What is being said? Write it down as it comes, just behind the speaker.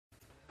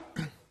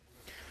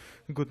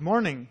Good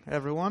morning,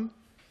 everyone.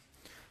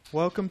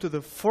 Welcome to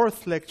the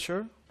fourth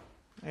lecture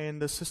in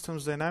the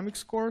Systems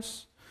Dynamics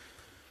course.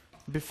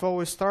 Before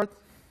we start,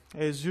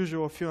 as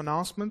usual, a few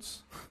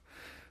announcements.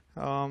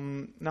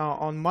 Now,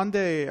 on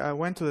Monday, I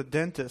went to the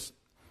dentist,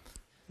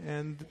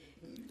 and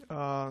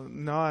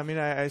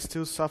I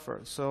still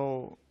suffer.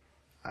 So,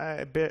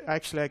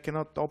 actually, I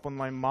cannot open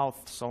my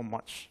mouth so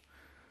much.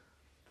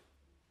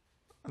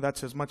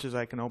 That's as much as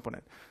I can open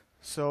it.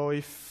 So,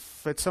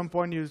 if at some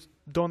point you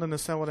don't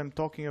understand what I'm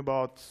talking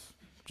about,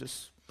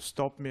 just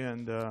stop me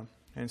and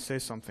say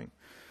something.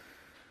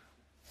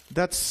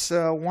 That's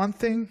one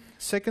thing.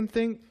 Second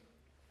thing,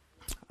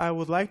 I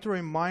would like to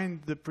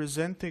remind the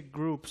presenting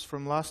groups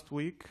from last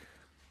week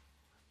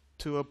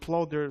to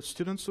upload their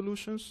student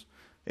solutions.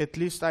 At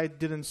least I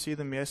didn't see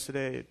them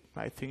yesterday,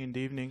 I think in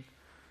the evening.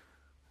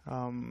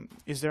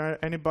 Is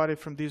there anybody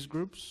from these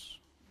groups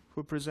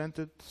who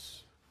presented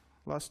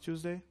last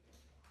Tuesday?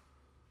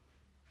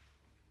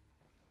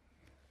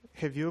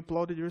 Have you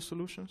uploaded your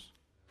solutions?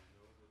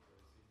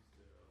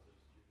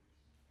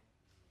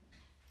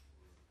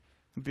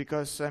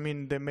 Because,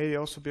 there may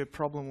also be a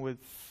problem with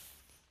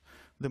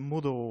the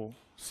Moodle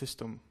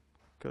system,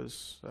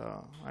 because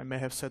I may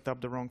have set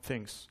up the wrong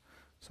things.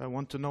 So I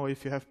want to know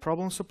if you have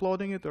problems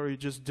uploading it or you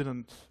just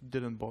didn't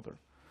bother.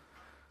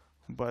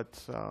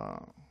 But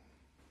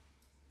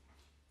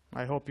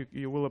I hope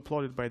you will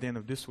upload it by the end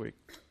of this week.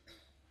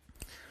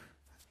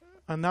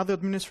 Another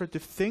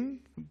administrative thing,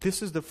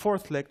 this is the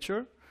fourth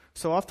lecture.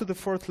 So after the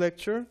fourth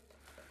lecture,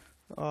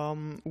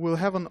 we'll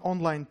have an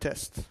online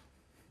test.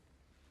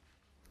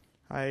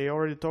 I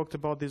already talked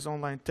about these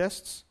online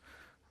tests.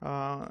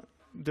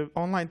 The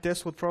online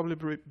test will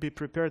probably be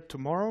prepared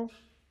tomorrow,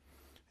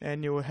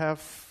 and you will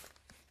have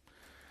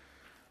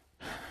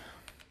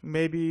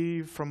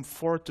maybe from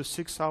 4 to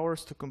 6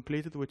 hours to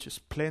complete it, which is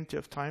plenty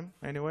of time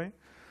anyway.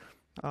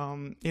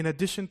 In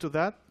addition to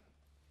that,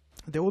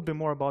 there will be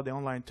more about the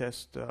online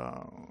test.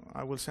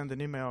 I will send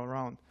an email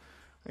around.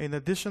 In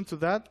addition to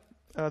that,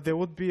 there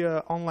would be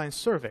an online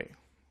survey,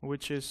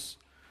 which is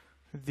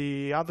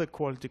the other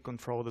quality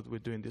control that we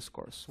do in this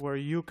course, where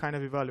you kind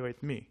of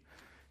evaluate me.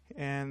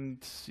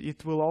 And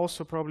it will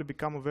also probably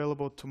become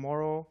available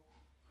tomorrow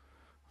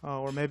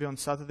or maybe on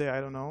Saturday, I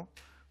don't know.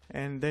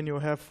 And then you'll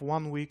have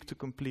 1 week to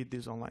complete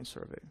this online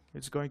survey.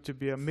 It's going to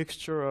be a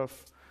mixture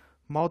of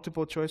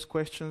multiple choice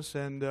questions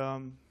and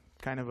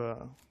kind of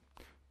a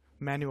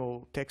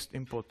manual text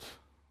input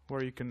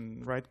where you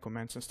can write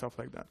comments and stuff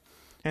like that.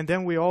 And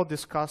then we all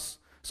discuss.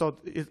 So,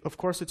 of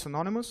course, it's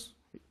anonymous.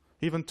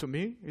 Even to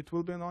me, it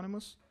will be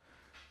anonymous.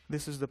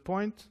 This is the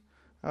point.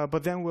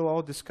 But then we'll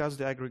all discuss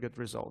the aggregate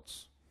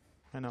results.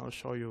 And I'll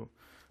show you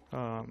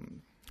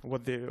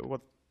what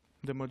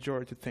the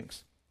majority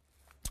thinks.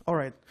 All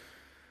right.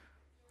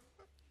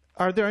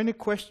 Are there any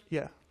questions?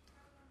 Yeah.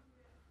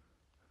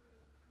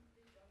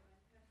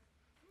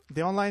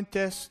 The online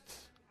test,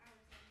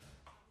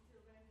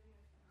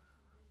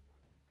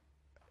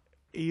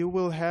 you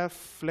will have,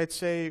 let's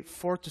say,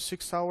 4 to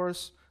 6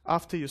 hours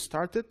after you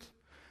start it,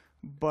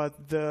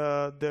 but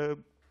the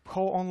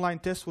whole online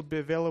test would be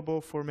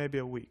available for maybe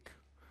a week.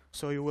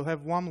 So you will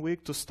have 1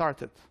 week to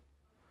start it.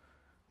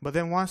 But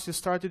then once you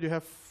start it, you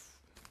have,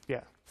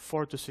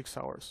 4 to 6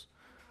 hours.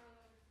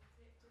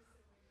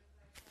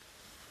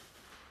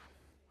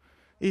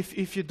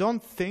 If you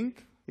don't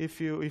think,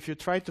 if you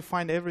try to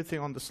find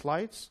everything on the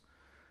slides,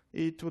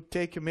 it would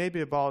take you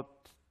maybe about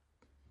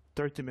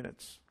 30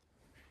 minutes,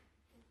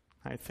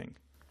 I think.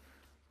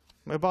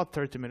 About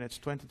 30 minutes,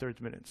 20,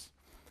 30 minutes.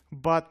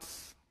 But,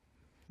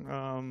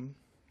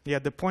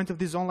 the point of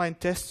these online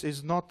tests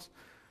is not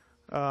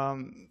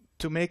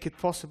to make it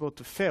possible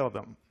to fail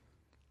them,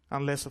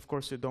 unless, of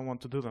course, you don't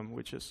want to do them,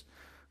 which is,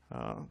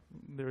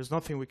 there is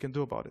nothing we can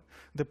do about it.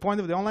 The point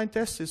of the online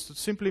test is to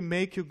simply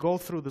make you go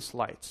through the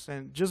slides.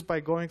 And just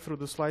by going through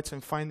the slides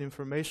and find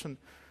information,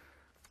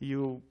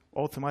 you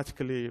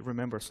automatically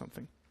remember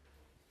something.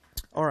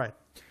 All right.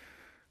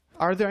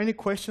 Are there any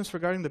questions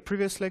regarding the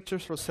previous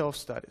lectures or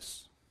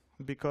self-studies?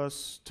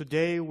 Because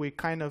today we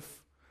kind of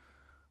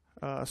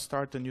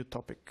start a new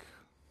topic.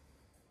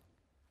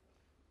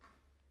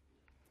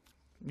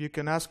 You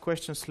can ask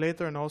questions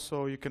later, and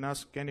also you can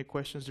ask any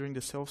questions during the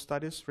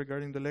self-studies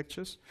regarding the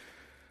lectures.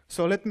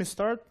 So let me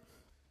start.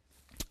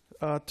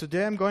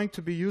 Today I'm going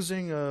to be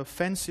using a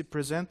fancy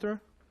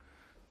presenter,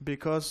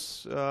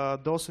 because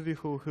those of you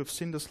who have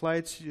seen the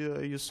slides,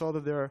 you saw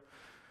that there are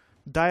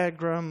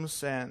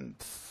diagrams and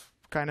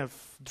kind of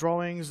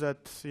drawings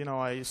that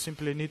I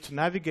simply need to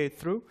navigate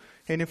through.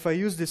 And if I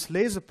use this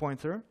laser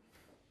pointer,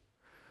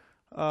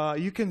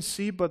 you can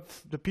see, but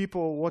the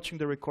people watching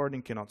the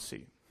recording cannot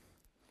see.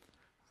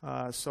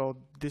 So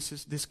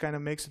this kind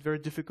of makes it very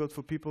difficult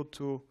for people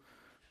to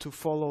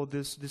follow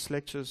these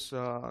lectures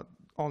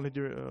only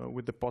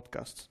with the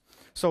podcasts.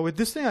 So with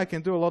this thing, I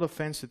can do a lot of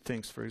fancy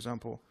things. For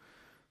example,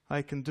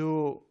 I can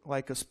do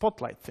like a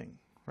spotlight thing,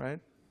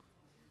 right?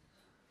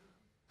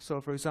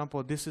 So for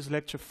example, this is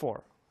lecture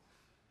 4.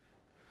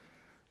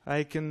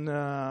 I can,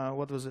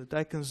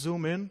 I can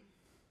zoom in.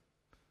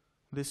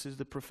 This is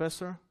the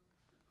professor.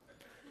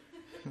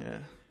 Yeah.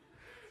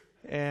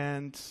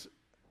 And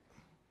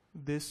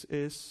this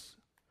is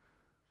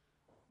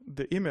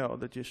the email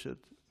that you should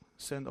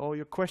send all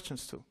your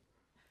questions to.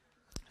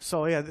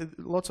 So yeah,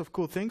 lots of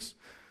cool things.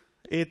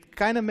 It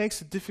kind of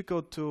makes it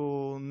difficult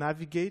to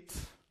navigate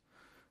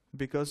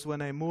because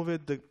when I move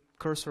it, the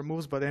cursor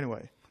moves. But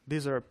anyway,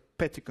 these are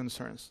petty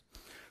concerns.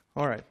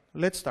 All right,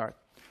 let's start.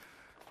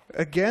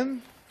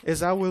 Again,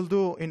 as I will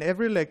do in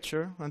every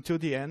lecture until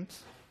the end,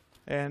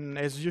 and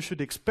as you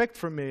should expect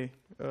from me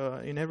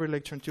in every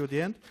lecture until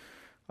the end,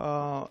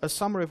 a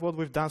summary of what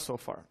we've done so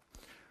far.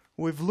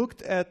 We've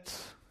looked at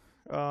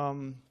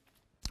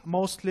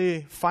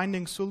mostly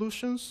finding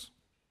solutions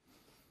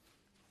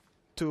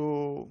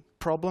to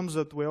problems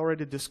that we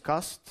already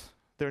discussed,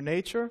 their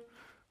nature.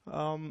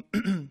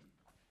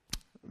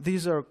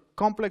 These are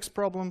complex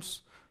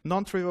problems,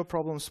 non-trivial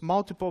problems,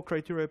 multiple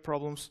criteria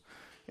problems,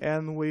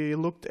 and we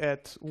looked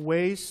at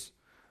ways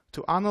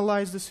to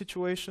analyze the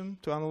situation,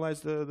 to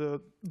analyze the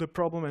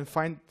problem and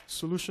find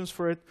solutions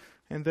for it,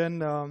 and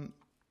then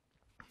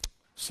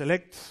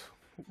select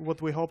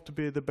what we hope to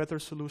be the better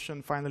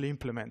solution, finally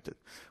implement it.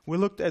 We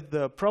looked at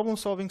the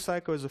problem-solving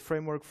cycle as a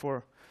framework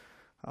for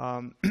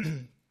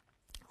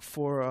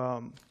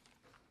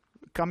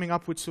coming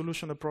up with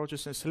solution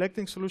approaches and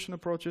selecting solution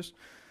approaches.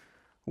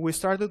 We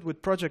started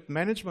with project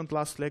management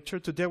last lecture.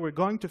 Today we're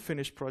going to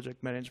finish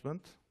project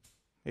management.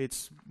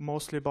 It's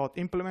mostly about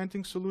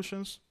implementing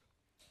solutions.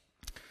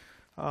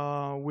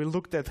 We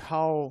looked at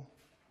how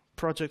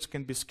projects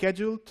can be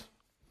scheduled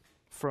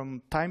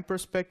from time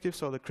perspective,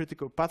 so the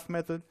critical path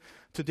method.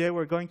 Today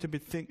we're going to be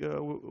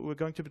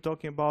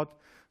talking about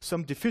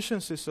some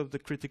deficiencies of the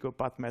critical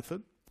path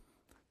method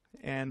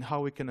and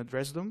how we can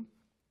address them.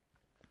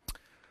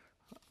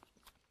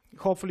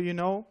 Hopefully you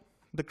know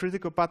the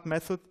critical path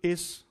method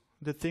is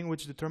the thing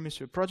which determines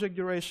your project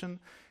duration,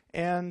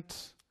 and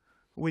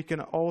we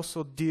can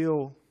also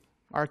deal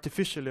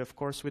artificially, of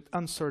course, with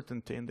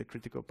uncertainty in the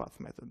critical path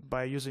method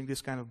by using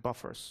this kind of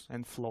buffers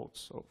and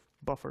floats, or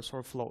buffers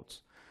or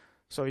floats.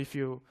 So if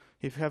you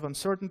have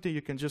uncertainty,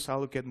 you can just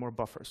allocate more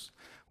buffers,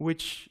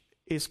 which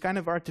is kind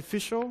of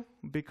artificial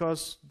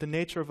because the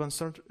nature of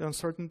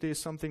uncertainty is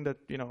something that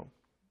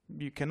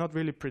you cannot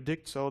really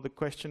predict. So the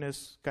question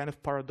is kind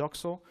of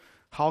paradoxical.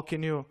 How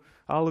can you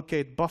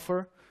allocate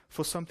buffer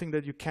for something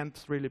that you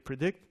can't really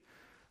predict?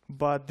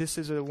 But this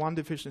is one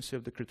deficiency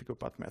of the critical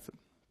path method.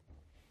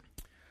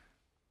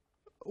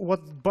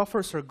 What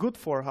buffers are good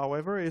for,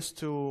 however, is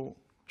to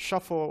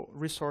shuffle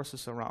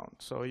resources around.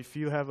 So if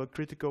you have a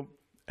critical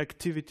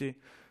activity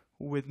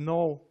with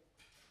no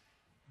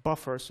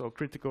buffers, or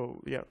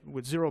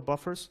with zero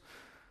buffers,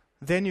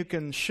 then you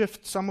can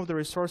shift some of the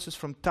resources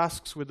from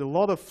tasks with a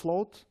lot of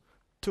float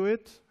to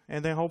it,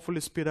 and then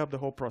hopefully speed up the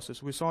whole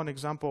process. We saw an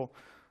example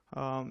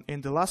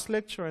in the last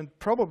lecture, and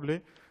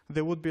probably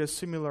there would be a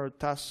similar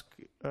task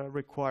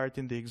required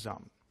in the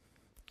exam.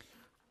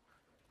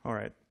 All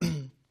right.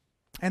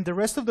 And the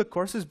rest of the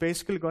course is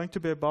basically going to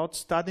be about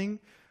studying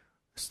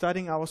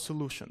our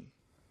solution.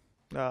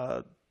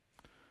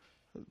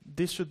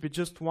 This should be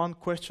just one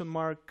question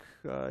mark.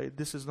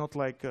 This is not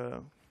like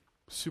a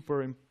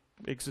super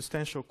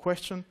existential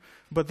question,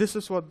 but this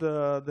is what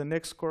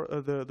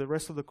the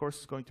rest of the course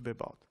is going to be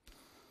about.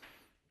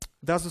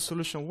 Does the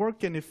solution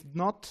work? And if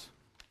not,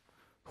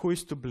 who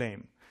is to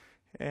blame?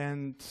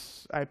 And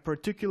I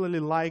particularly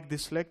like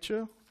this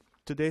lecture,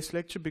 today's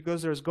lecture,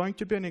 because there's going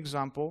to be an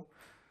example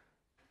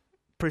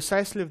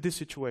precisely of this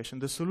situation.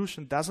 The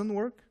solution doesn't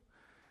work,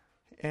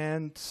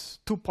 and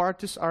two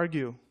parties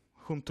argue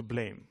whom to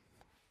blame.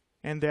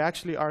 And they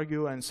actually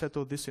argue and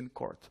settle this in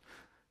court.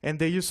 And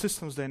they use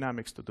systems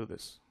dynamics to do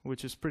this,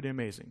 which is pretty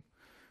amazing.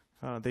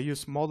 They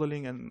use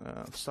modeling and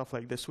stuff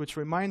like this, which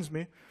reminds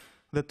me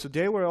that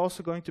today we're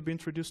also going to be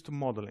introduced to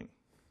modeling.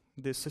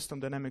 This system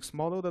dynamics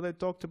model that I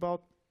talked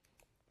about.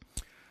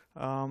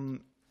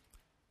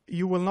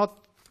 You will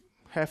not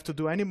have to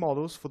do any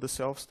models for the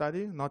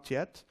self-study, not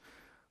yet.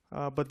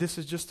 But this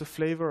is just a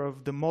flavor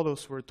of the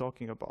models we're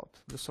talking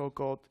about, the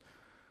so-called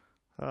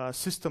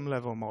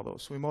system-level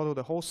models. We model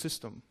the whole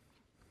system,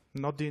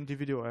 not the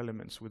individual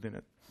elements within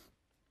it.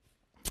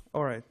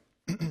 All right.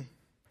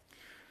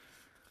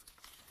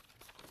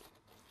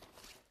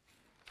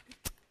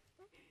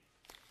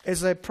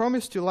 As I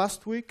promised you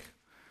last week,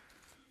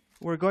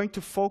 we're going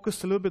to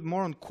focus a little bit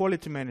more on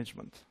quality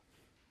management.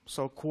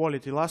 So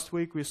quality. Last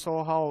week we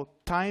saw how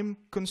time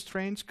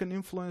constraints can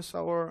influence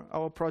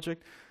our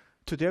project.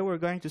 Today we're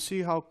going to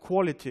see how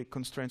quality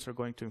constraints are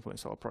going to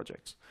influence our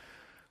projects.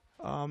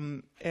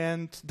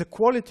 And the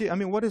quality,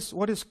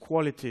 what is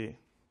quality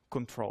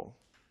control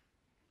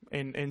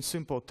in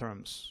simple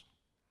terms?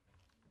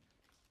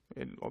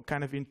 In a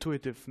kind of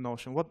intuitive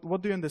notion.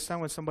 What do you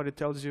understand when somebody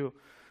tells you,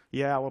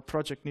 yeah, our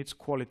project needs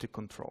quality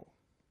control?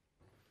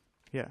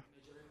 Yeah.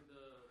 Measuring the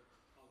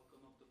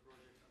outcome of the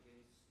project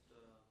against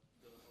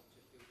the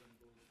objectives and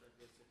goals that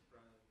were set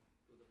prior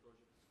to the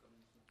project's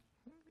commencement.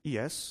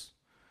 Yes,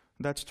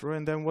 that's true.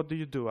 And then what do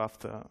you do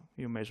after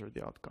you measure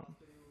the outcome?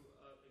 After you,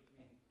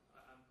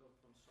 I'm come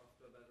from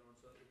software background,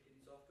 so in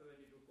software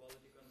when you do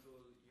quality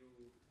control,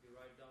 you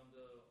write down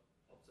the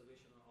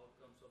observation or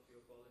outcomes of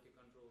your quality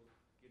control,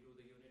 you do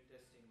the unit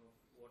testing of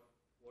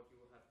what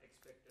you have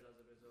expected as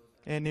a result.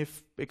 And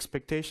if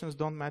expectations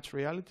don't match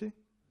reality?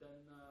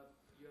 Then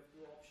you have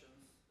two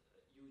options.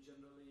 You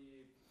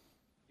generally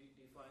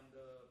define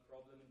the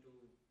problem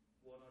into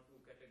one or two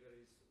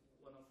categories,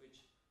 one of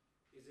which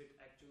is it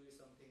actually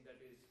something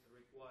that is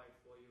required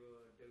for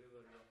your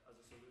delivery as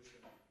a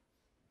solution,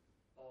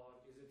 or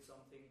is it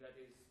something that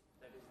is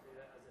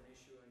there as an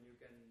issue and you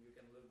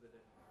can live with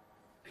it,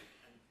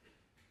 and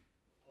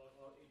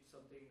or it's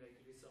something like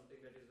it is something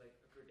that is like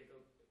a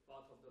critical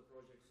part of the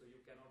project, so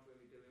you cannot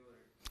really deliver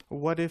it.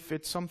 What if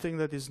it's something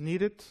that is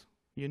needed,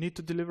 you need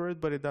to deliver it,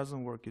 but it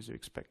doesn't work as you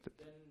expected?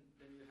 Then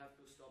you have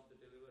to stop the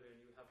delivery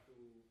and you have to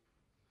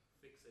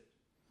fix it.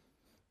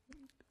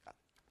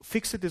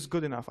 Fix it is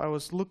good enough. I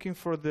was looking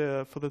for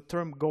the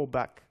term go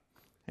back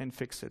and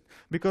fix it.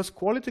 Because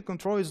quality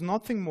control is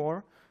nothing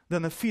more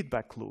than a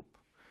feedback loop.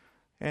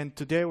 And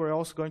today we're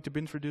also going to be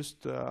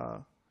introduced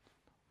to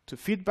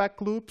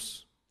feedback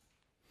loops,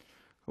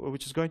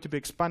 which is going to be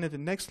expanded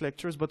in next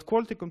lectures, but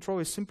quality control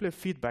is simply a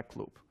feedback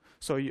loop.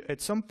 So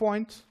at some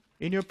point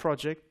in your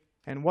project,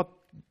 and what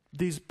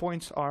these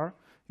points are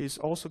is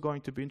also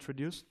going to be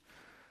introduced,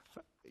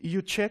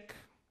 you check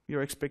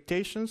your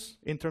expectations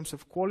in terms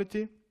of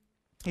quality.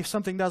 If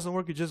something doesn't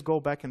work, you just go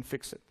back and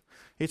fix it.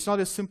 It's not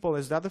as simple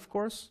as that, of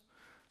course.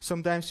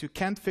 Sometimes you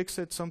can't fix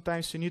it.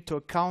 Sometimes you need to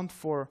account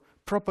for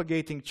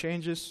propagating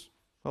changes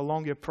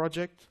along your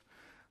project.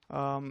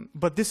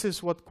 But this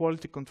is what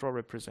quality control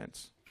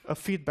represents, a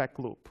feedback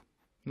loop,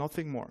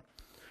 nothing more.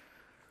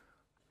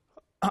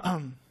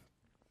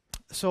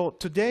 So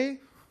today,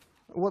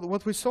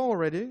 what we saw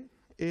already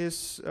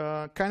is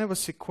kind of a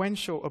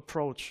sequential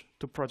approach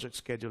to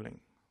project scheduling,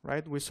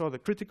 right? We saw the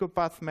critical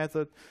path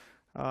method.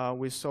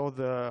 We saw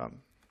the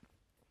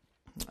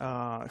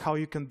how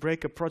you can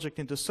break a project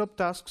into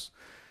subtasks.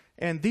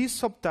 And these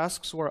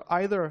subtasks were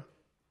either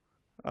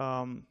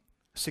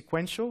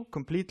sequential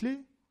completely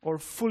or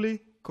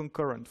fully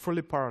concurrent,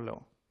 fully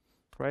parallel,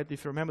 right?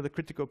 If you remember the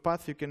critical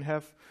path, you can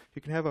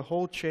have a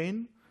whole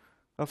chain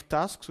of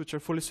tasks which are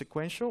fully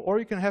sequential, or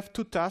you can have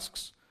two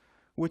tasks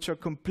which are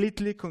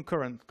completely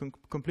concurrent,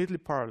 completely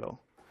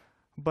parallel,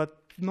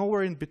 but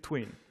nowhere in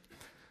between.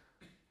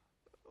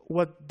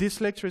 What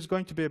this lecture is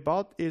going to be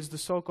about is the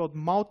so-called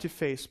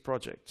multi-phase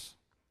projects.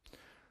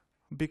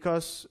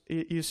 Because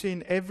you see,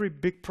 in every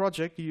big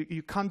project,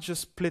 you can't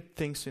just split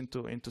things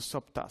into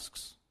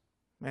subtasks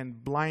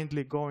and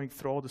blindly going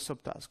through all the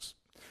subtasks.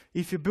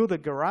 If you build a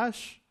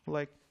garage,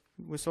 like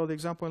we saw the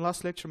example in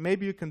last lecture,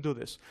 maybe you can do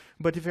this.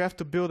 But if you have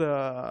to build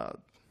a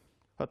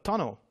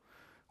tunnel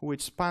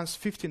which spans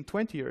 15,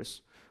 20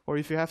 years, or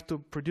if you have to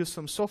produce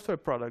some software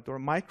product or a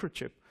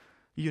microchip,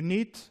 you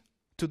need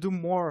to do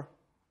more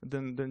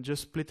than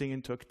just splitting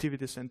into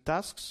activities and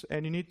tasks,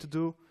 and you need to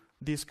do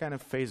these kind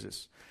of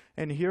phases.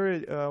 And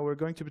here we're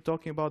going to be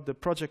talking about the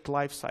project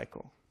life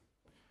cycle,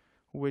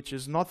 which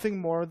is nothing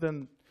more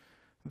than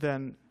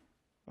the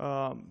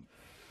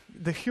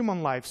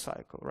human life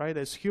cycle, right?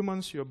 As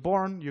humans, you're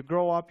born, you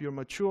grow up, you're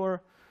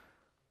mature,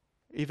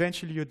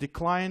 eventually you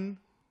decline.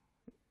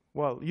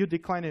 Well, you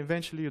decline and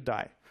eventually you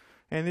die.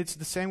 And it's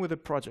the same with a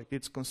project.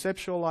 It's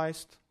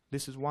conceptualized,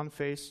 this is one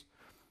phase,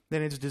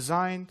 then it's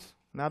designed,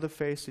 another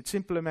phase, it's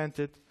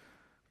implemented,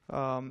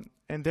 and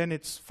then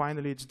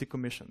finally it's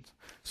decommissioned.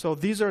 So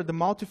these are the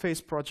multi-phase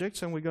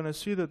projects, and we're going to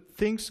see that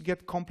things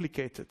get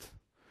complicated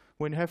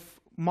when you have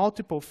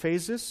multiple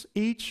phases,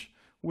 each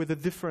with a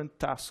different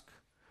task.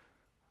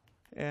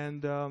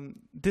 And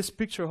this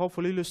picture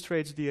hopefully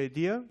illustrates the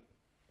idea.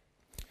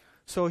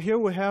 So here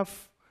we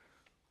have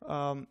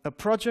a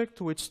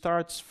project which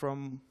starts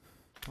from,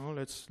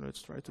 let's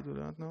try to do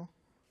that now.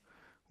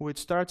 Which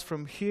starts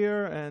from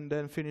here and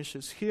then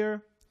finishes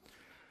here.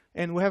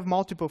 And we have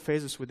multiple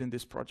phases within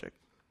this project.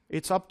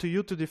 It's up to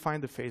you to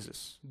define the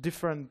phases.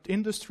 Different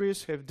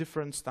industries have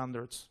different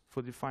standards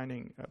for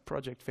defining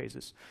project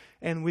phases.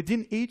 And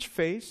within each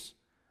phase,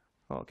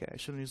 okay, I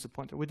shouldn't use the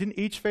pointer. Within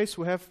each phase,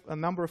 we have a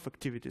number of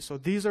activities. So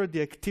these are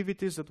the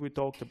activities that we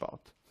talked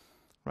about,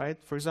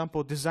 right? For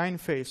example, design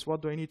phase.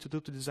 What do I need to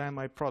do to design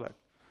my product?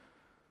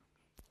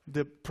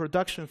 The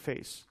production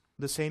phase,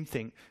 the same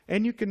thing.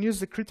 And you can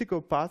use the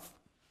critical path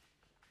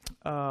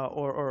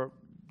or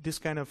this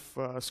kind of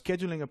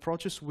scheduling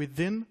approaches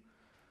within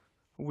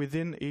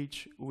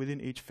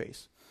each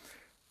phase.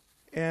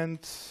 And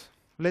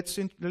let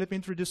me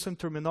introduce some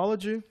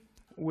terminology.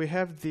 We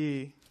have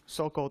the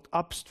so-called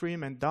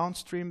upstream and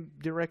downstream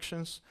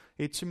directions.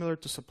 It's similar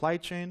to supply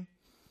chain.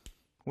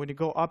 When you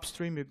go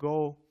upstream, you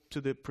go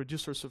to the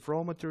producers of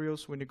raw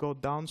materials. When you go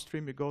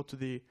downstream, you go to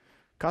the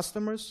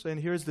customers.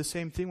 And here's the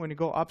same thing. When you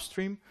go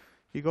upstream,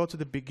 you go to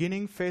the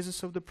beginning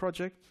phases of the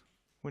project.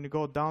 When you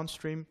go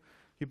downstream,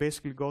 you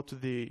basically go to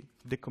the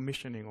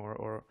decommissioning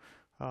or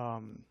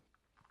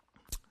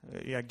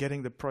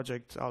getting the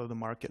project out of the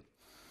market.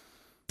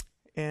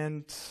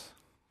 And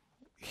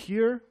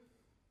here,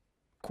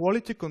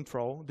 quality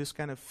control, this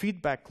kind of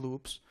feedback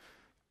loops,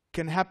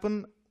 can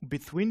happen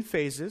between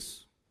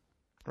phases,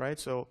 right?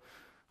 So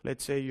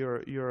let's say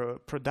your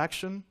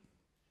production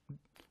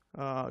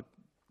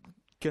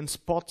can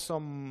spot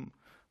some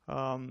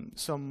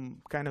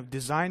kind of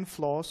design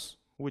flaws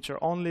which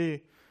are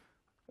only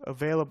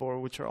available or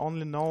which are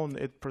only known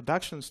at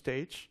production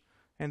stage,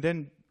 and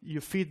then you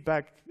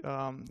feedback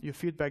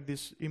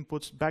these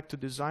inputs back to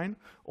design,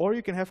 or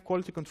you can have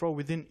quality control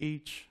within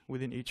each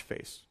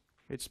phase.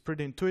 It's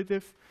pretty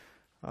intuitive.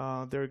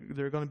 There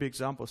are going to be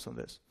examples on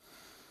this.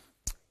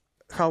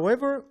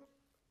 However,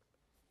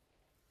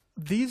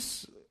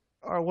 these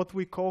are what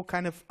we call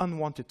kind of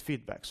unwanted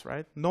feedbacks,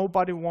 right?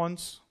 Nobody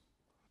wants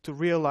to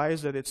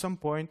realize that at some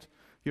point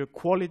your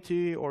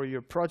quality or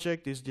your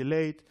project is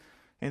delayed,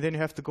 and then you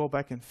have to go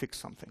back and fix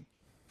something.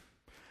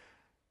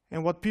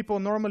 And what people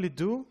normally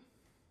do,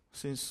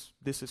 since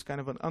this is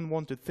kind of an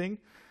unwanted thing,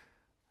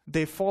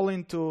 they fall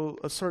into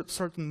a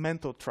certain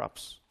mental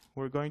traps.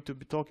 We're going to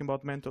be talking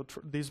about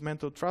these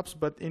mental traps,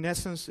 but in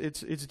essence,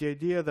 it's the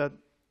idea that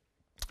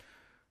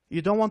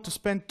you don't want to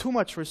spend too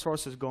much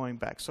resources going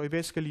back. So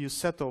basically, you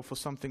settle for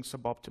something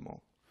suboptimal,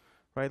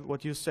 right?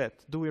 What you said.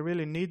 Do we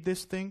really need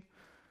this thing?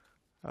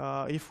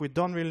 If we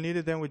don't really need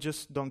it, then we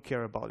just don't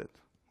care about it,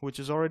 which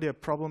is already a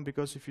problem,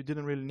 because if you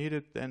didn't really need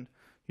it, then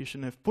you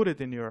shouldn't have put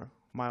it in your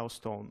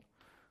milestone.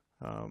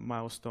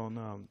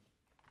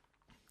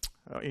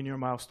 In your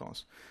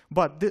milestones.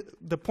 But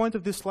the point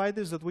of this slide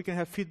is that we can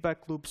have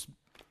feedback loops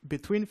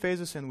between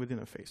phases and within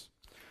a phase.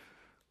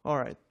 All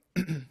right.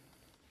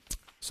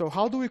 So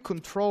how do we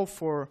control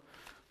for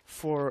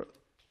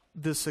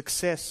the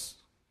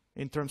success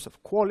in terms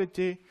of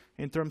quality,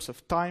 in terms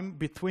of time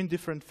between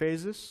different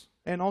phases,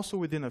 and also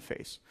within a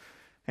phase?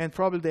 And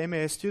probably the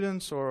MA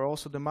students or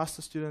also the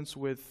master students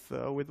with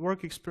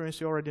work experience,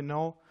 you already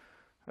know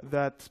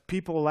that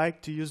people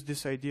like to use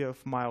this idea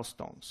of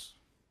milestones,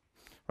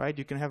 right?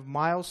 You can have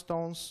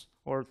milestones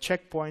or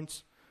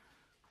checkpoints,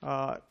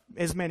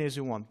 as many as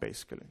you want,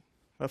 basically.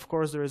 Of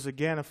course, there is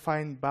again a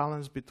fine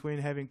balance between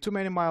having too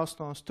many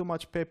milestones, too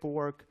much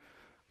paperwork,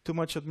 too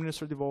much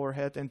administrative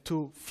overhead, and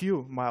too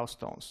few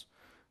milestones,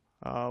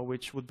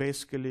 which would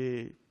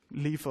basically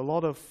leave a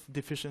lot of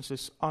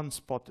deficiencies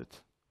unspotted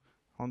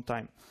on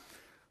time.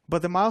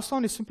 But the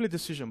milestone is simply a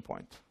decision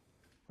point.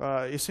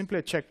 It's simply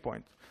a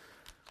checkpoint.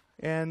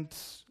 And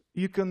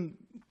you can,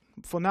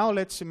 for now,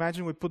 let's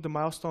imagine we put the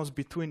milestones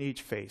between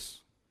each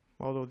phase,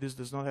 although this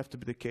does not have to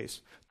be the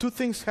case. Two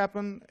things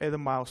happen at a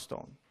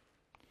milestone.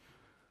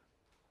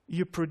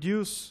 You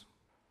produce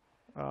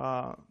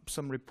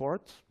some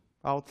report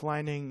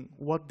outlining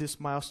what this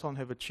milestone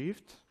have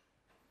achieved,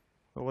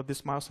 or what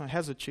this milestone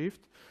has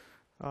achieved,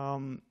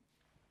 and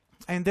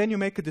then you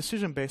make a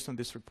decision based on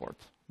this report,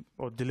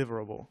 or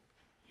deliverable.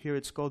 Here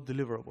it's called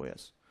deliverable,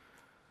 yes.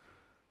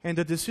 And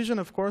the decision,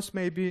 of course,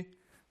 may be,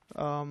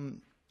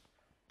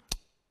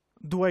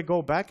 do I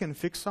go back and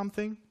fix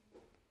something?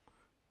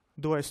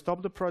 Do I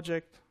stop the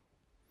project?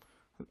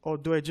 Or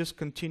do I just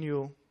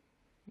continue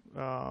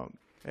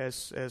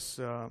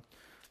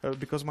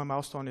because my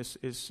milestone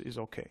is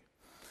okay?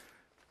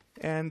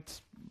 And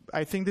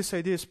I think this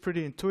idea is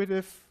pretty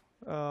intuitive.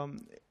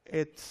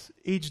 At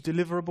each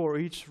deliverable or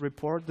each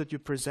report that you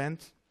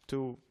present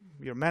to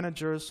your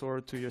managers or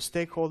to your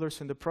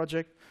stakeholders in the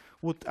project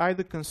would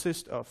either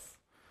consist of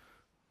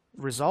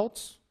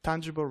results,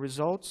 tangible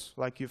results,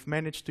 like you've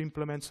managed to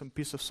implement some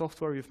piece of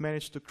software, you've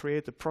managed to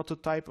create a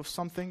prototype of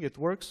something, it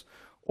works,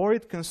 or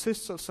it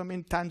consists of some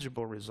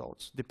intangible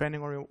results,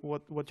 depending on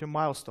what your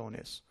milestone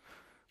is,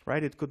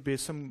 right? It could be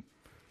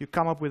you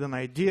come up with an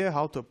idea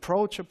how to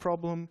approach a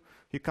problem,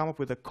 you come up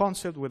with a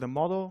concept, with a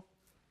model,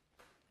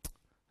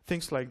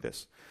 things like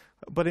this.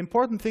 But the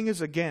important thing is,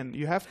 again,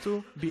 you have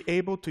to be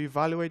able to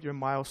evaluate your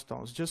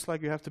milestones, just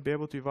like you have to be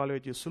able to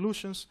evaluate your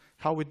solutions.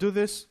 How we do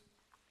this?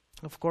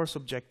 Of course,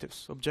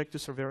 objectives.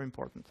 Objectives are very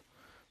important.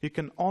 You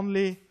can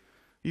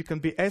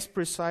be as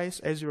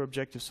precise as your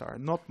objectives are,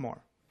 not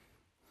more.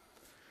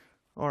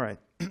 All right.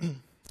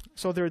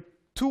 So there are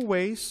two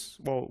ways,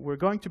 we're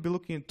going to be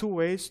looking at two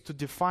ways to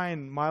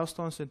define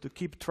milestones and to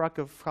keep track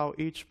of how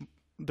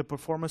the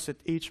performance at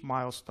each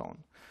milestone.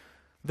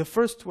 The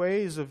first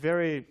way is a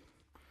very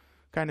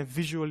kind of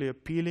visually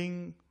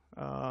appealing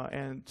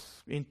and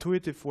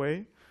intuitive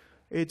way.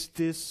 It's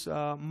this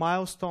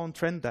milestone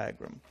trend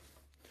diagram.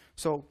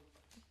 So,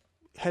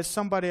 has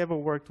somebody ever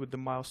worked with the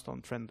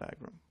milestone trend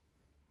diagram?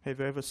 Have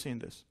you ever seen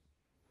this?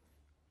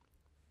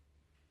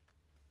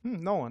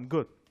 No one.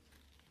 Good.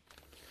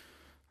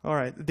 All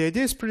right. The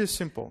idea is pretty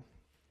simple.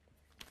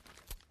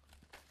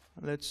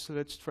 Let's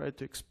try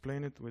to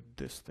explain it with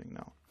this thing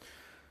now.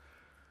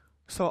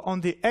 So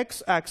on the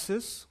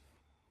x-axis,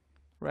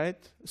 right?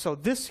 So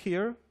this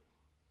here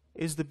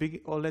is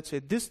let's say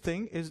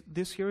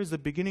this here is the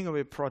beginning of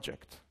a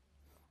project.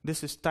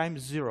 This is time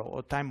 0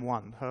 or time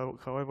 1,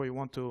 however you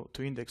want to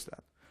index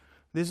that.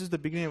 This is the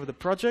beginning of the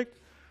project.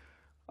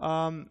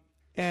 And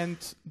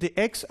the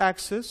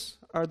x-axis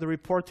are the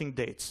reporting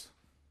dates.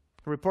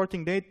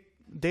 Reporting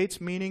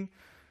dates meaning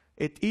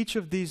at each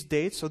of these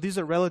dates, so these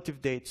are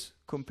relative dates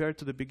compared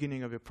to the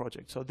beginning of your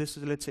project. So this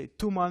is, let's say,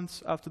 2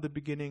 months after the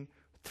beginning,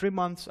 3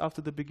 months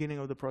after the beginning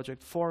of the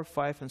project, 4,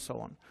 5, and so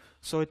on.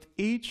 So at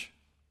each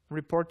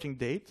reporting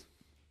date,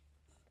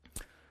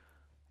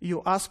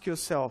 you ask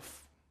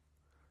yourself,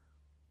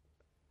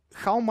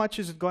 how long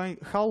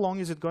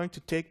is it going to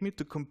take me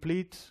to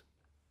complete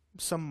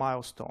some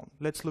milestone?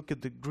 Let's look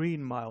at the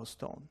green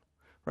milestone,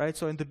 right?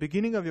 So in the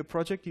beginning of your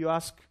project, you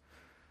ask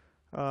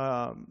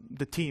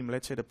the team,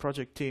 let's say the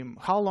project team,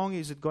 how long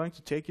is it going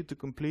to take you to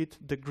complete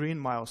the green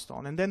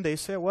milestone? And then they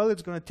say, well,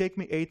 it's going to take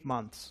me 8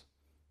 months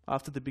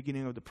after the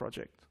beginning of the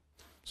project.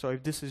 So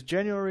if this is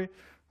January,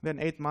 then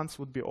 8 months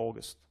would be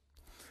August.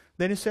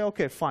 Then you say,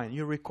 okay, fine,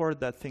 you record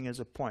that thing as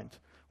a point.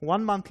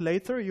 1 month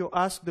later, you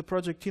ask the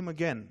project team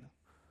again,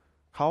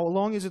 how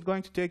long is it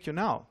going to take you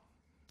now?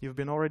 You've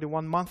been already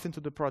 1 month into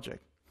the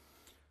project.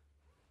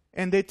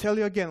 And they tell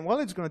you again, well,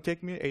 it's going to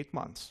take me 8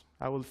 months.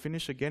 I will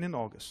finish again in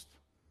August.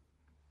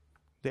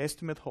 The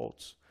estimate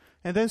holds.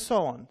 And then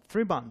so on,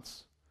 3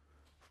 months,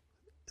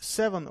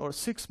 7 or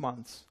 6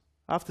 months.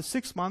 After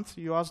 6 months,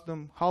 you ask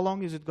them, how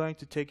long is it going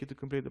to take you to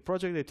complete the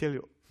project? They tell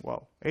you,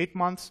 well, 8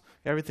 months,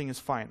 everything is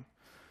fine.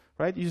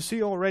 Right? You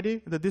see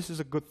already that this is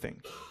a good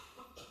thing.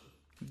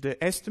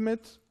 The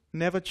estimate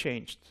never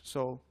changed.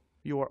 So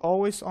you were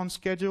always on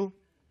schedule.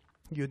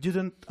 You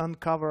didn't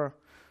uncover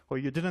or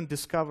you didn't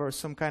discover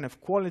some kind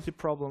of quality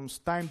problems,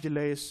 time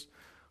delays,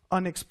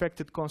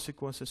 unexpected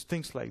consequences,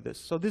 things like this.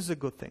 So this is a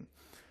good thing.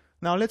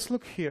 Now let's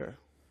look here.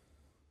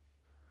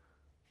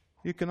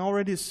 You can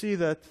already see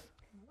that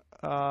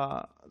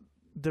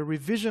the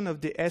revision of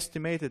the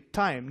estimated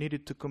time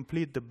needed to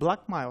complete the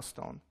black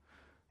milestone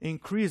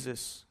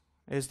increases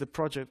as the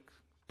project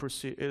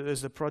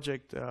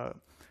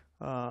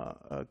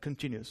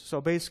continues. So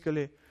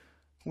basically,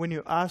 when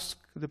you ask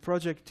the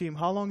project team,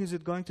 how long is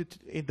it going to,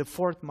 in the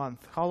 4th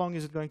month, how long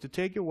is it going to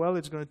take you? Well,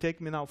 it's going to take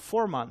me now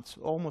 4 months,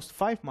 almost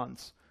 5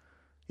 months.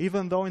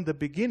 Even though in the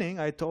beginning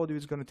I told you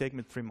it's going to take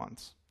me 3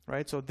 months,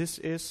 right? So this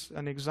is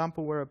an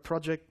example where a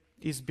project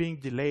is being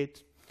delayed,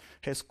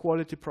 has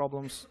quality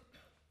problems,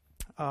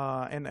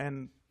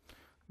 and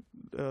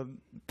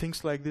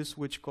things like this,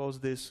 which cause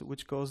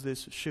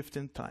this shift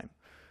in time.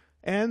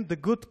 And the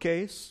good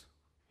case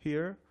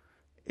here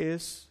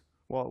is,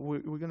 well,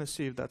 we're going to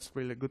see if that's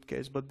really a good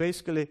case, but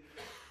basically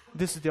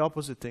this is the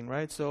opposite thing,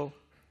 right? So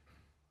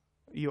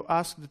you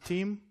ask the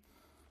team,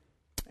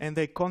 and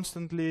they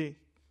constantly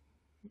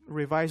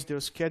revise their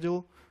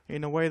schedule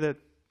in a way that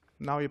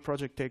now your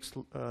project takes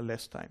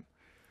less time.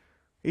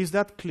 Is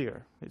that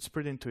clear? It's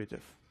pretty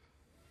intuitive,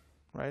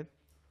 right?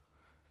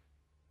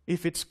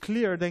 If it's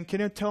clear, then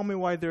can you tell me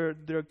why there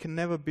can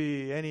never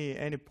be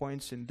any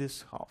points in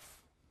this half?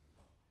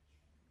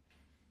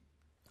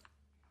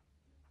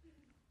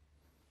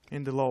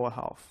 In the lower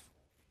half.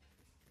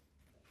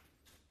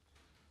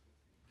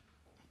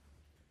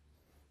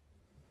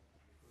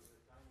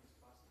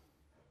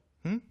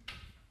 Hmm?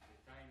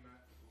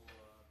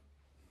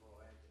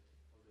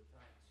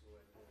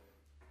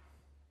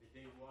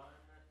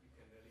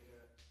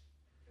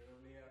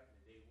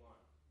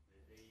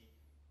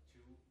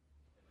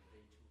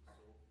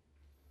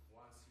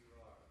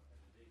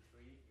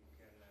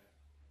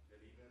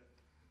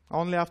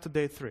 Only after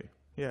day 3.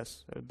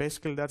 Yes,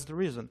 basically that's the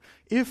reason.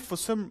 If for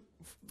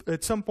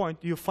at some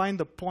point you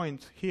find a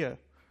point here,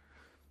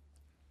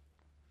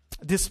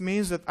 this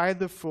means that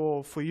either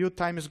for you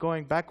time is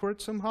going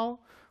backwards somehow,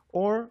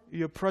 or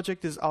your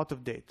project is out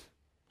of date.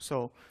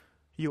 So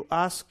you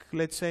ask,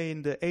 let's say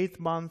in the 8th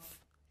month,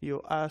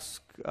 you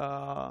ask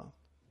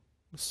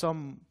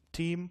some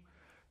team,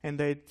 and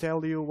they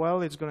tell you,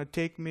 well, it's going to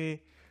take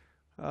me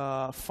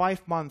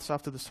 5 months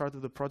after the start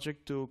of the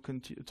project to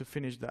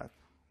finish that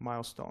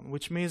milestone,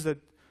 which means that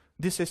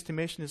this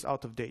estimation is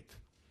out of date.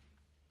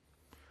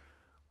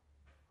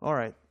 All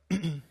right.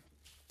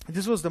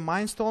 This was the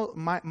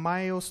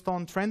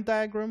milestone trend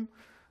diagram.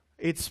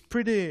 It's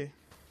pretty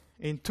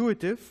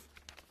intuitive.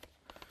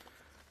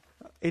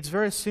 It's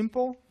very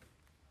simple.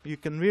 You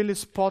can really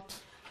spot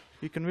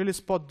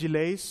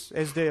delays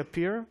as they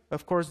appear.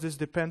 Of course, this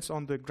depends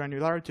on the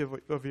granularity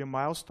of your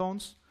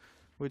milestones,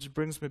 which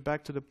brings me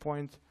back to the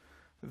point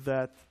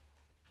that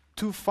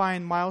too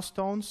fine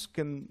milestones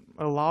can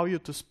allow you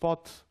to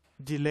spot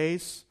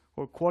delays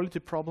or quality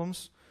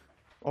problems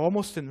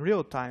almost in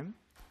real time,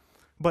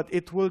 but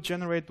it will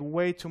generate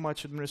way too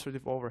much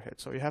administrative overhead.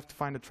 So you have to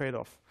find a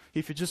trade-off.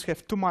 If you just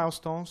have 2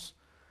 milestones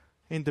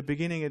in the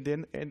beginning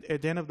and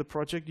at the end of the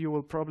project, you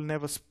will probably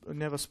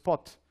never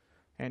spot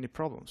any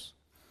problems.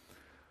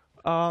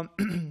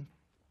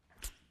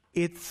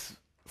 It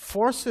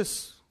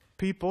forces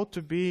people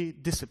to be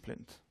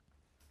disciplined,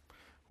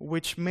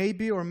 which may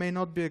be or may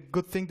not be a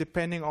good thing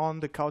depending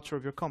on the culture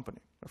of your company,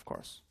 of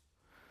course.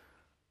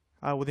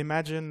 I would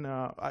imagine,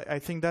 I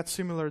think that's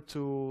similar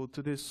to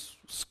this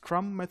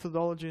Scrum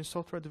methodology in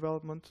software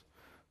development,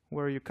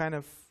 where you kind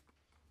of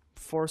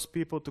force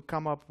people to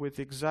come up with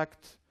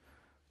exact,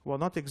 well,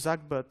 not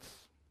exact, but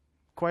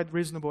quite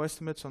reasonable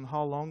estimates on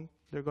how long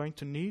they're going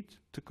to need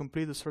to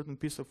complete a certain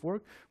piece of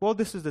work. Well,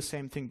 this is the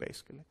same thing,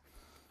 basically.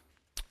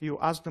 You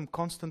ask them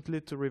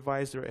constantly to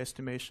revise their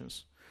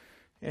estimations.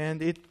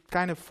 And it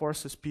kind of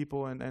forces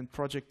people and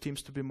project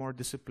teams to be more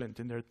disciplined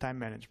in their time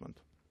management.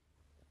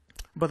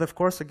 But of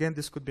course, again,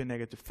 this could be a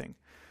negative thing.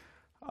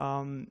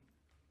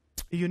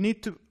 you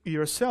need to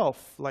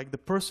yourself, like the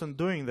person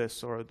doing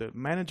this or the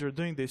manager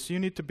doing this, you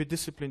need to be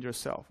disciplined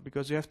yourself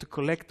because you have to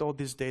collect all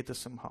this data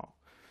somehow.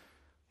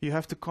 You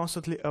have to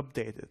constantly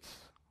update it.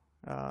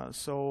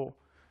 So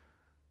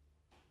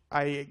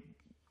I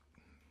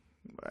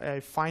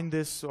find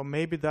this, or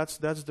maybe that's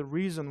the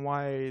reason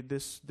why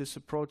this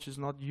approach is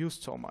not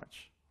used so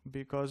much,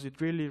 because it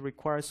really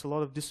requires a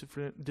lot of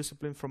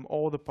discipline from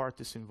all the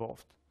parties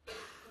involved.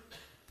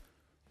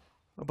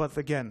 But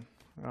again,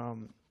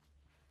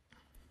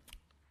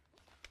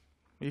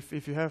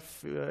 if you have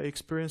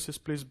experiences,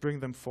 please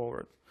bring them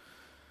forward.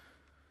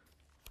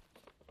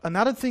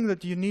 Another thing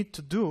that you need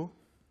to do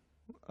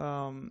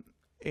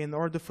in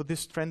order for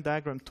this trend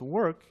diagram to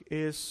work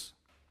is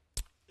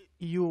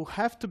you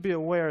have to be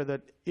aware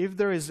that if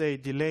there is a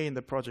delay in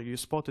the project, you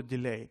spot a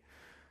delay,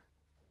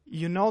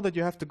 you know that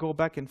you have to go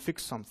back and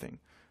fix something.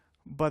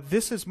 But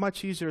this is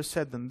much easier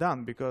said than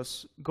done,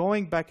 because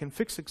going back and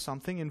fixing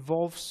something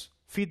involves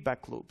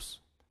feedback loops.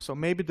 So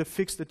maybe the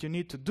fix that you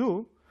need to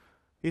do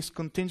is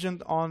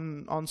contingent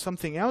on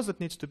something else that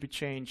needs to be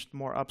changed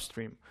more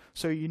upstream.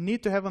 So you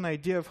need to have an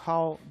idea of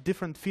how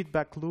different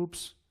feedback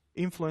loops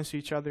influence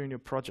each other in your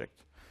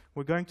project.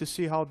 We're going to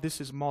see how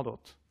this is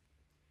modeled.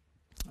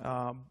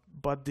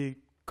 But the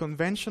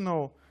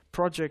conventional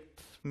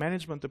project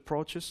management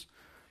approaches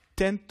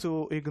tend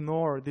to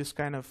ignore this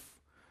kind of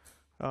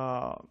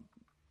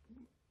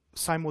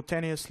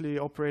simultaneously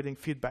operating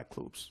feedback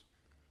loops.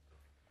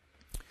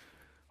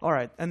 All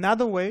right,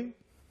 another way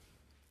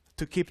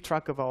to keep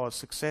track of our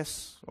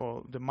success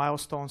or the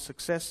milestone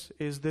success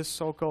is this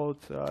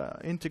so-called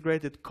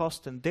integrated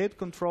cost and date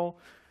control.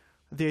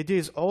 The idea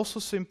is also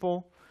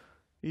simple.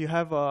 You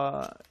have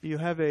a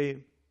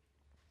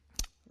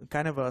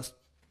kind of a,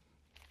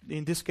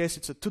 in this case,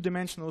 it's a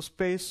two-dimensional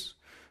space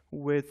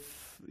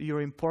with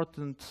your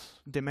important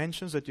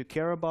dimensions that you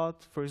care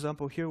about. For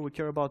example, here we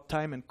care about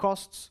time and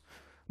costs,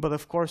 but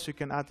of course you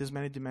can add as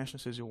many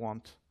dimensions as you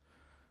want.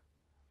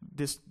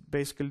 This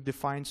basically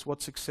defines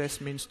what success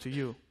means to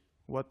you,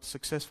 what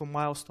successful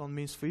milestone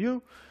means for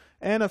you,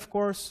 and of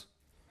course,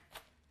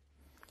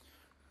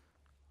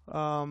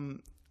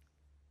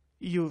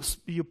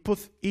 you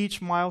put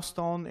each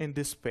milestone in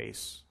this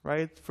space,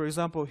 right? For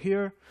example,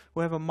 here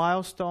we have a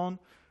milestone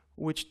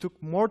which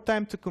took more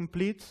time to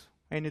complete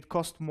and it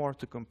cost more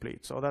to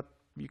complete. So that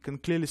you can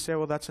clearly say,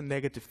 well, that's a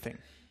negative thing.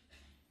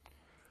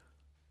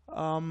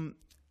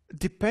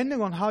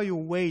 Depending on how you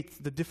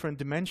weight the different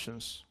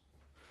dimensions,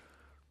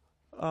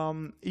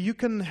 you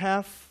can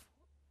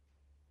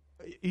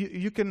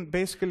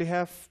basically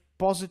have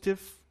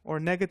positive or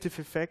negative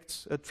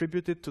effects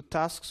attributed to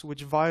tasks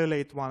which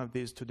violate one of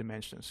these two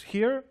dimensions.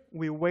 Here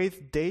we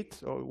weight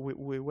date, or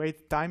we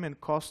weight time and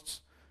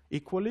costs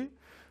equally.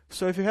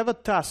 So if you have a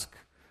task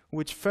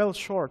which fell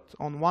short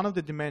on one of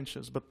the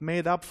dimensions but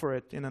made up for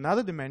it in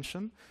another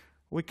dimension,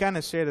 we kind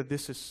of say that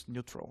this is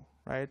neutral,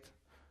 right?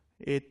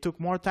 It took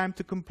more time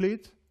to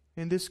complete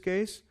in this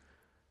case,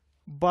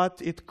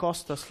 but it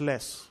cost us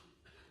less.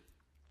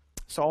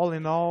 So all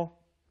in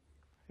all,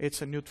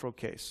 it's a neutral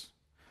case.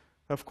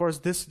 Of course,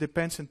 this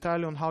depends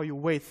entirely on how you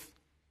weight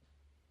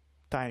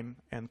time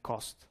and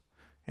cost.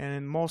 And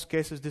in most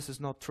cases, this is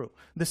not true.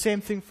 The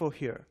same thing for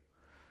here,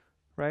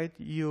 right?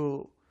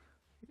 You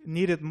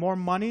needed more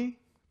money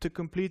to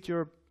complete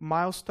your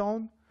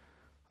milestone,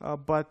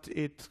 but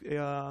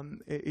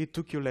it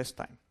took you less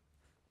time.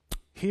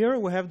 Here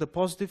we have the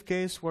positive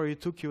case where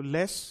it took you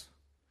less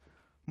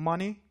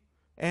money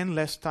and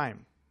less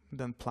time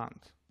than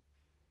planned.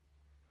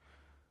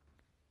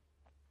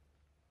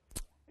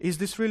 Is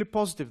this really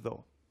positive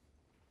though?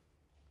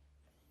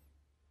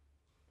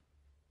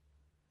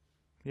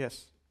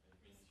 Yes. It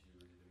means you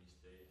did a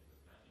mistake in the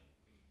planning.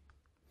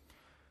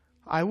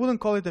 I wouldn't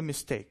call it a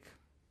mistake.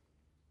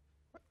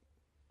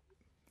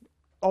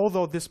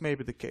 Although this may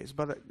be the case,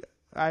 but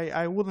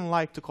I wouldn't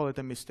like to call it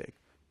a mistake.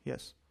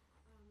 Yes.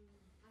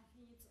 I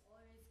think it's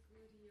always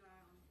good you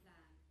are on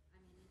plan. I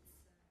mean,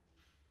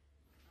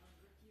 it's what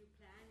you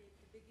plan at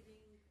the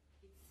beginning,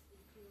 it's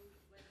improved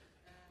what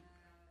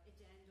at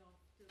the end of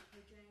the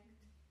project.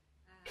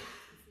 It's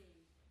the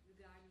same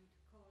regarding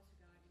to cost,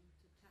 regarding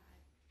to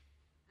time.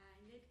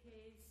 In that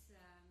case,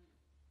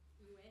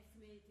 you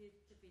estimated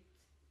a bit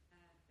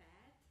bad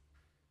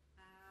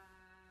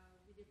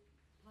with a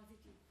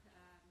positive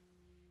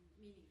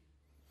meaning.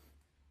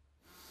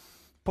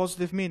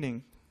 Positive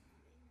meaning.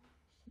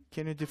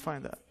 Can you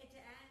define that? At the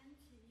end,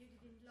 you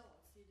didn't lose.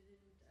 You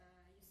didn't.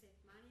 You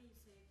saved money. You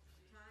saved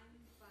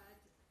time.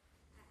 But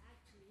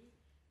actually,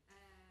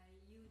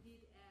 you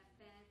did a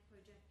bad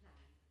project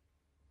plan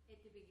at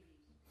the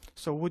beginning.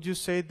 So would you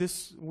say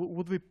this,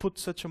 would we put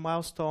such a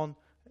milestone,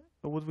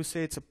 or would we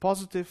say it's a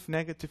positive,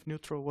 negative,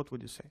 neutral? What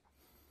would you say?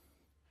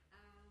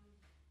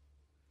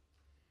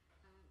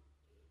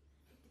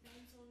 It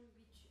depends on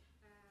which,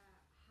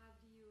 how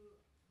do you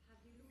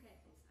look at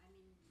this? I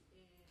mean,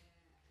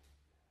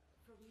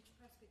 from which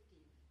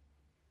perspective?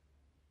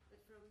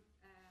 But from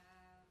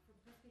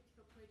perspective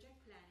of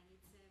project planning,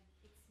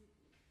 it's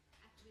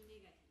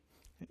actually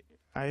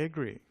negative. I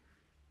agree.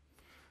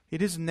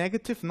 It is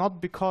negative not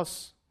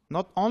because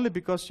Not only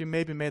because you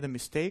maybe made a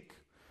mistake,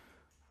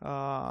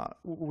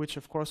 which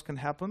of course can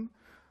happen,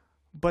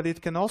 but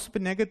it can also be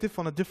negative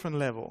on a different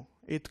level.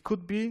 It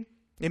could be,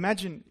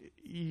 imagine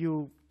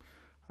you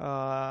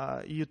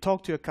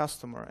talk to your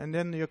customer, and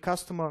then your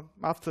customer,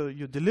 after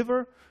you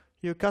deliver,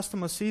 your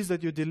customer sees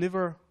that you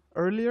deliver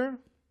earlier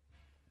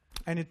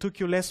and it took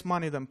you less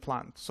money than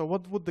planned. So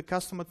what would the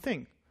customer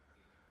think?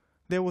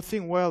 They would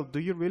think, well, do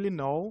you really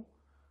know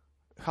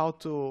how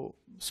to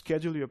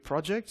schedule your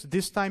projects?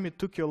 This time it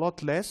took you a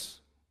lot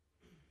less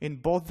in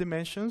both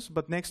dimensions,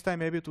 but next time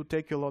maybe it will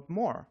take you a lot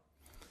more.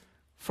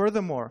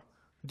 Furthermore,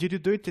 did you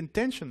do it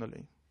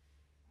intentionally?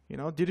 You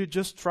know, did you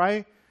just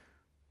try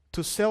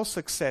to sell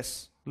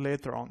success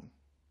later on,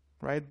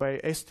 right? By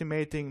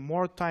estimating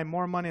more time,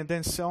 more money, and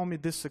then sell me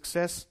this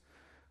success,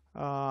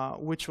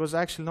 which was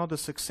actually not a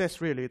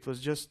success really. It was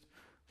just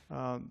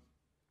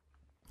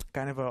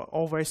kind of an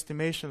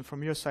overestimation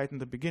from your side in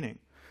the beginning.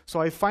 So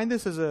I find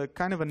this as a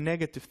kind of a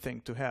negative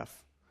thing to have.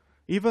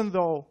 Even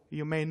though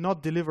you may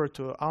not deliver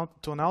to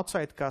an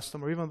outside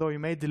customer, even though you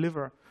may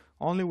deliver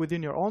only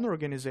within your own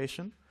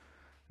organization,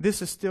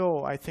 this is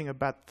still, I think, a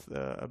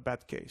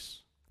bad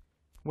case.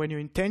 When you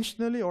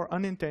intentionally or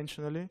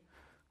unintentionally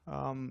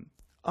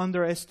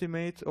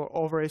underestimate or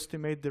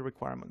overestimate the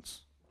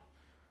requirements.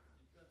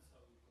 Depends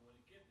how you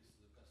communicate this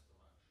to the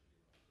customer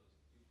actually, because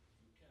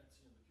you can't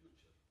see in the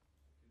future.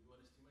 You do an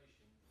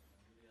estimation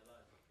and you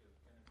realize, okay, we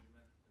can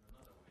implement it in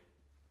another way.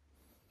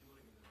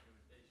 During the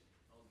implementation,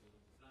 not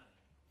during the planning.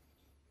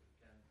 You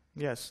can.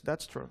 Yes,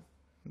 that's true.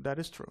 That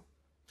is true.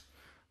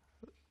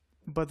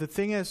 But the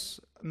thing is,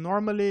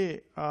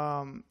 normally,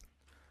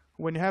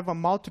 when you have a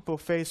multiple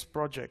phase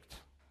project,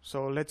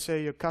 so let's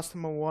say your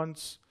customer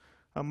wants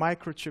a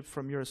microchip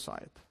from your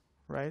side,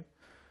 right?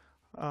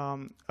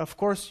 Of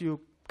course, you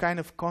kind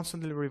of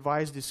constantly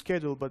revise the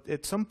schedule, but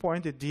at some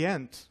point at the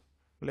end,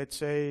 let's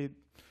say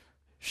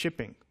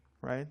shipping,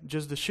 right?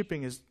 Just the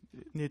shipping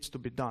needs to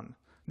be done.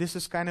 This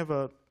is kind of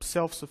a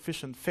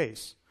self-sufficient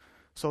phase.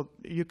 So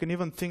you can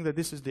even think that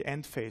this is the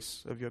end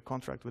phase of your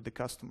contract with the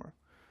customer.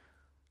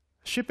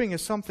 Shipping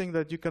is something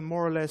that you can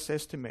more or less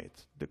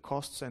estimate the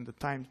costs and the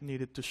time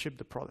needed to ship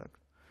the product.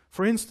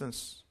 For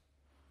instance,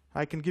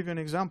 I can give you an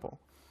example.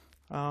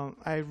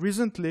 I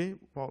recently,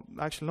 well,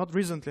 actually not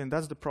recently, and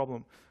that's the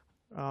problem.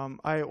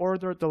 I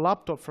ordered a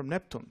laptop from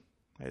Neptune,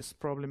 as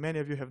probably many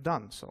of you have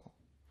done so.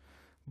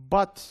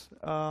 But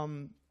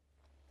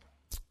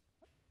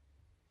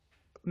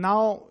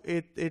now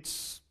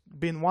it's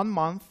been 1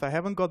 month. I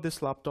haven't got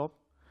this laptop,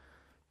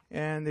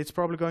 and it's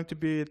probably going to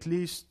be at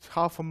least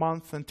half a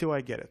month until I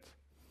get it,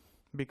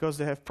 because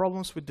they have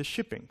problems with the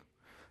shipping.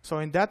 So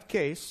in that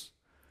case,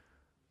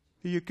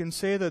 you can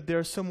say that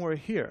they're somewhere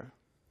here,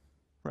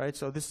 right?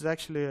 So this is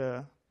actually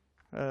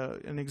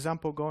an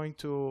example going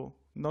to,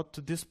 not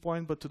to this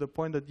point, but to the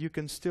point that you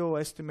can still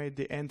estimate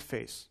the end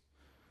phase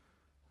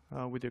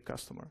with your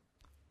customer.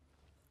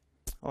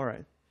 All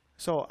right.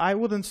 So I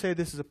wouldn't say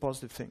this is a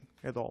positive thing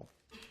at all.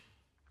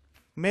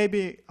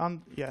 Maybe, yeah.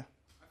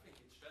 I think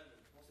it's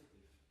generally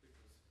positive because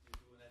you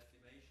do an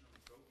estimation on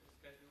the project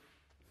schedule,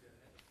 if you're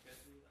ahead of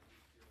schedule, and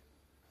if you're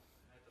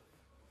ahead of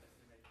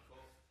estimated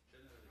cost,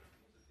 generally it's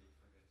positive,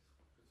 I guess.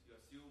 Because you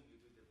assume you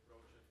do the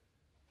proper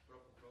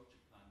project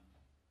planning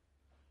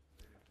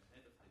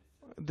ahead of this.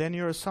 Then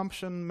your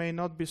assumption may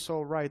not be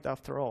so right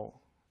after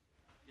all.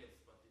 Yes,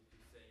 but if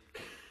you say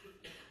you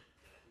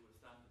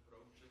understand the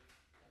project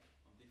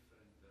on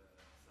different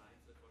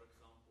sites, for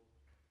example,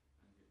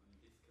 and in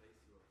this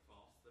case you are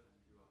faster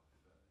and you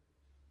have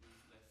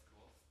use less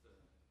cost,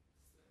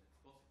 it's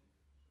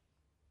positive.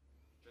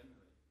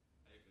 Generally,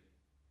 I agree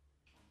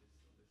on this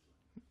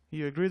line.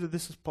 You agree that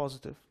this is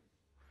positive?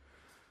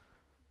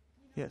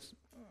 Yes.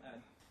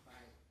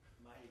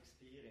 My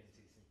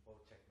experiences in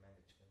project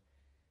management,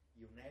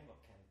 you never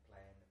can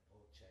plan a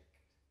project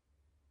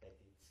that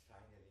it's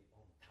finally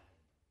on time.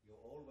 You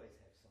always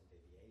have some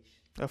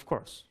deviation. Of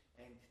course.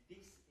 And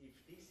if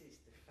this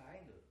is the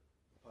final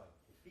point,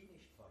 the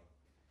finish point,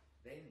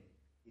 then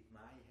it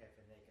might have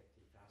a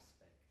negative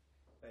aspect.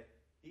 But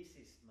this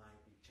might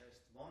be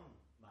just one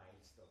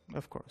milestone.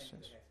 Of course,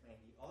 and yes. you have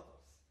many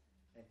others.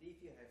 And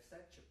if you have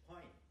such a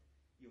point,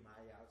 you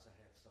might also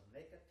have some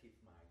negative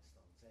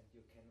milestones, and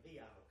you can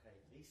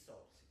reallocate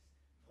resources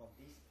from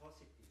this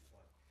positive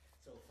point.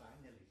 So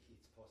finally,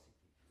 it's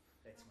positive.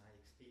 That's my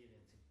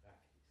experience in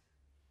practice.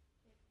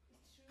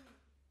 It's true.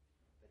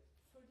 But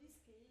for this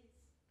case,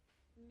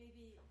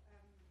 maybe,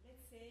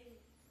 let's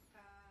say,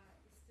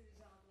 it's the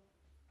result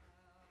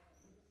of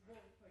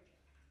one project.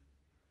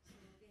 So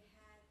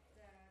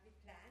we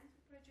planned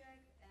the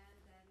project, and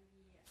then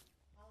we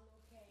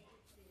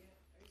allocated the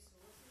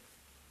resources,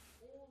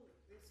 all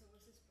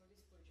resources for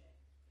this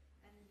project.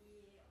 And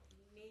we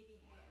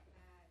maybe have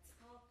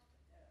stopped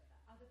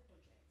other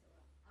projects or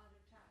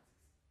other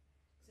tasks.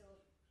 So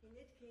in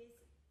that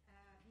case,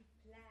 we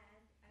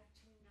planned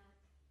actually not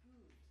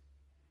good.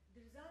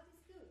 The result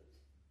is good,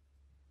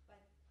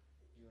 but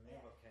You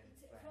never can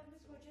it's plan. from the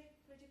so project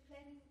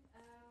planning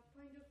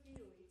point of view.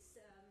 It's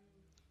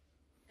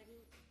I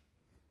mean,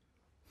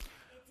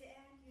 at the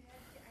end you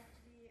have to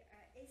actually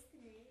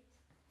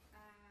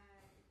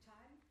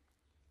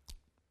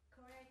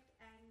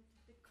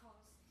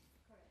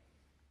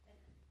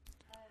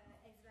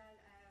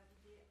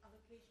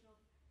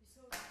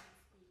resources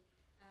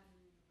must be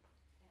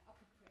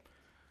appropriate.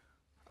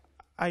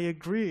 I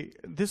agree.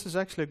 This is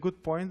actually a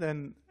good point,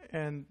 and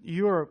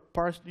you're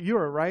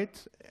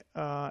right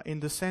in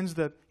the sense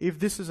that if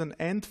this is an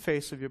end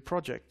phase of your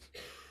project,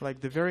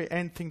 like the very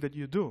end thing that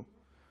you do,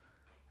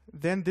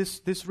 then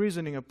this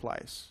reasoning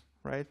applies,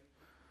 right?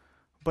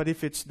 But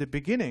if it's the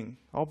beginning,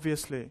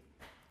 obviously,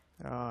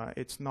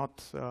 it's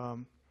not.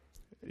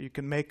 You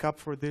can make up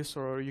for this,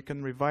 or you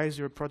can revise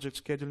your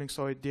project scheduling.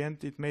 So at the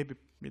end, it may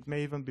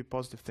even be a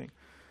positive thing.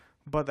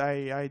 But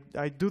I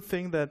do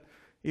think that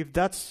if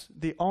that's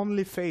the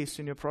only phase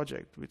in your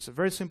project, it's a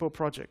very simple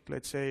project.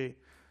 Let's say,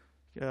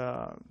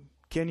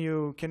 can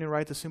you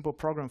write a simple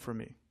program for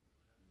me,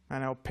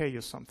 and I'll pay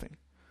you something.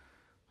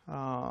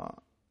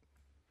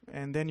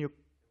 And then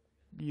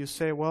you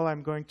say, well,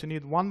 I'm going to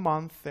need 1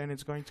 month, and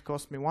it's going to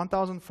cost me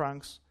 1,000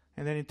 francs,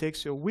 and then it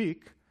takes you a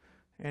week,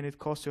 and it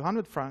costs you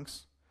 100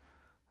 francs.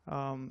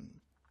 Then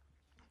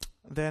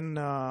You still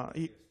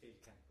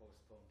can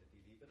postpone the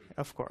delivery.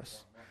 of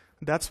course,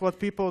 that's what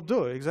people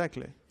do.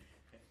 Exactly.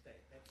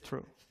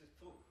 True. That's the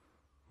truth.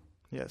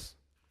 Yes.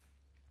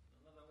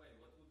 Another way,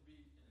 what would be,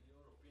 in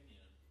your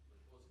opinion, the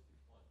positive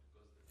point?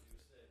 Because as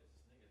you said, it's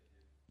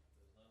negative.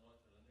 There's no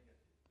neutral and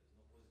negative. There's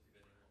no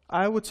positive anymore.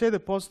 I would say the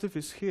positive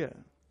is here,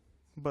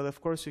 but of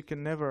course you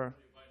can never.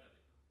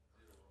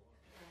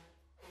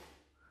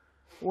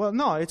 Well,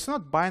 no, it's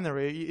not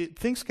binary.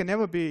 Things can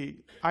never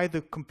be either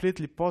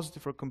completely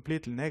positive or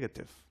completely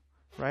negative,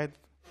 right?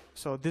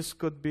 So this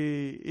could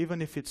be,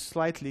 even if it's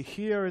slightly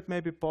here, it may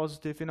be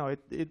positive. You know,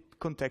 it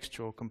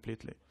contextual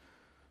completely,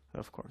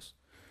 of course.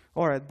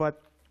 All right,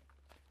 but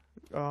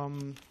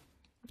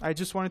I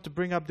just wanted to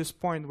bring up this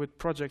point with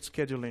project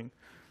scheduling,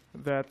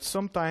 that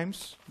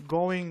sometimes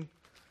doing,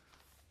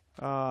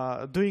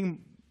 or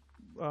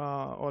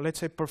let's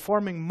say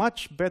performing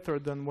much better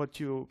than what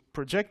you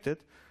projected,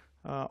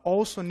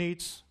 also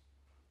needs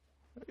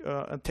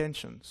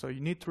attention. So you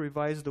need to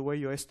revise the way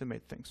you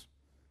estimate things.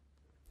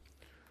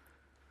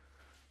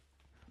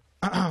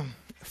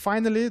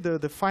 Finally,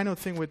 the final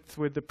thing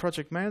with the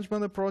project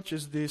management approach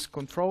is these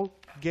control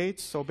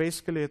gates. So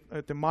basically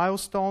at the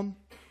milestone,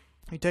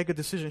 you take a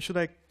decision: should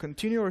I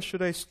continue or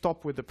should I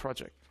stop with the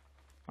project?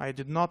 I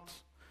did not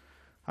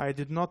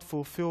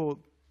fulfill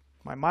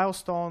my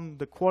milestone,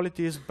 the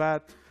quality is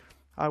bad,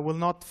 I will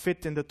not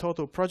fit in the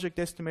total project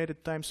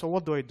estimated time, so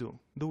what do?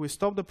 Do we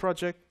stop the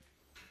project?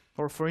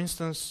 Or for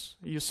instance,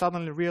 you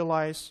suddenly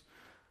realize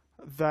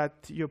that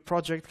your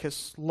project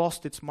has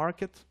lost its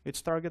market,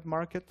 its target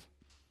market,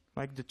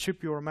 like the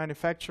chip you are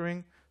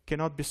manufacturing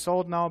cannot be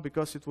sold now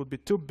because it would be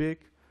too big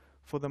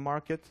for the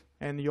market,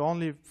 and you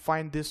only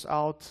find this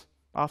out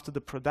after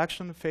the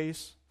production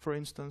phase, for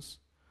instance.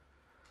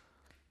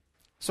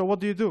 So what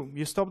do?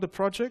 You stop the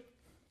project,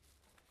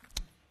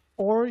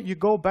 or you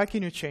go back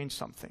and you change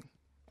something.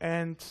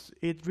 And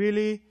it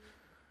really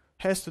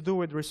has to do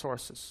with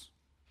resources.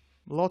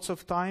 Lots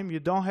of time, you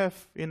don't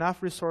have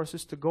enough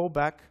resources to go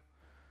back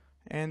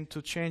and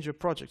to change your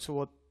project. So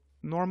what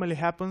normally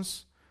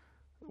happens,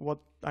 what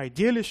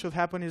ideally should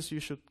happen is you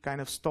should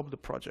kind of stop the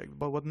project.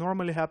 But what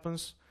normally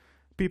happens,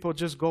 people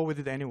just go with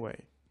it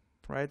anyway,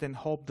 right? And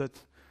hope that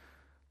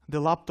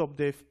the laptop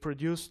they've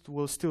produced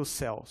will still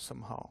sell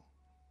somehow,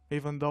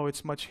 even though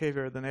it's much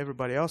heavier than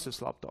everybody else's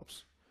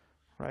laptops,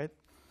 right?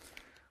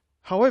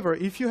 However,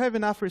 if you have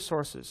enough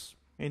resources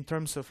in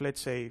terms of,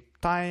 let's say,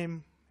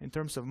 time, in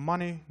terms of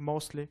money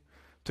mostly,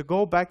 to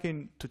go back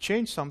in to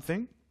change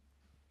something,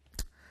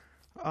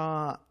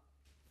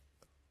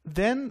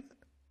 then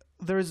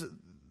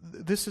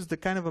this is the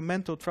kind of a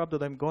mental trap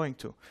that I'm going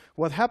to.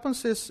 What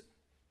happens is,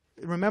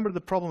 remember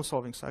the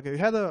problem-solving saga.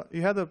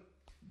 You had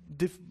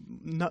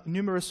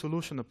numerous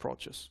solution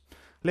approaches.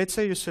 Let's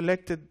say you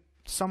selected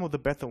some of the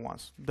better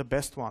ones, the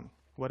best one,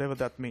 whatever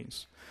that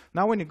means.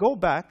 Now, when you go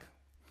back,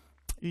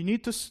 you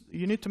need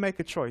to make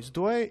a choice.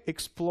 Do I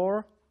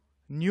explore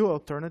new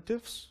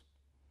alternatives?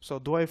 So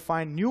do I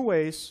find new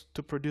ways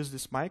to produce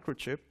this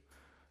microchip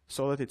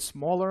so that it's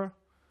smaller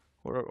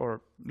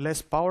or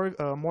less power,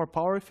 more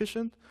power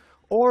efficient?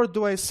 Or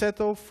do I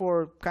settle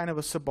for kind of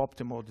a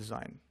suboptimal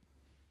design?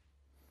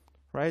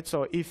 Right?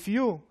 So if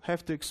you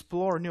have to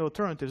explore new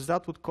alternatives,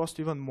 that would cost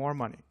even more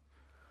money.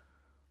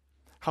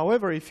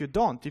 However, if you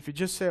don't, if you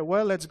just say,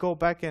 well, let's go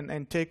back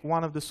and take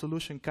one of the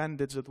solution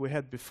candidates that we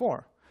had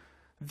before,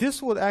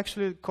 this would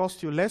actually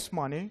cost you less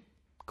money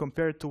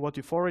compared to what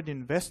you've already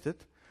invested,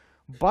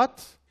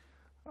 but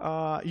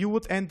you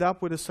would end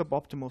up with a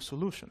suboptimal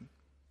solution.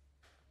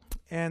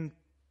 And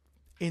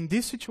in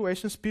these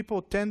situations,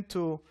 people tend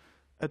to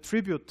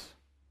attribute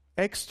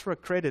extra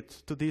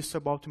credit to these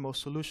suboptimal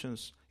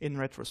solutions in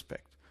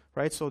retrospect,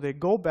 right? So they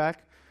go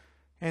back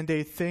and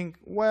they think,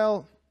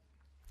 well,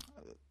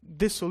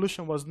 this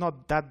solution was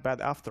not that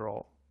bad after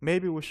all.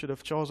 Maybe we should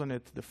have chosen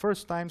it the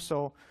first time,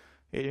 so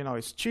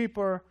it's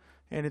cheaper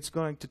and it's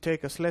going to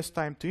take us less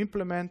time to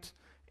implement,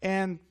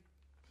 and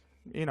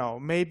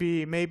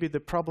maybe the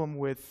problem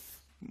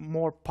with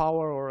more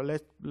power or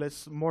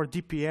more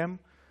DPM,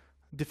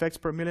 defects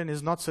per million,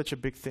 is not such a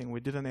big thing.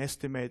 We didn't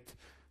estimate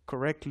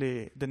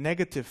correctly the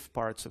negative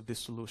parts of this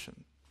solution.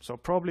 So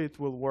probably it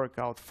will work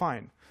out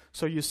fine.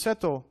 So you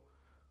settle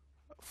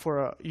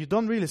for you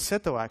don't really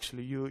settle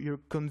actually. You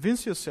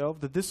convince yourself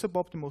that this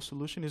suboptimal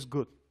solution is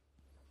good,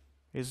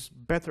 is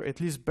better, at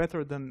least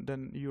better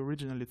than you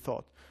originally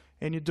thought,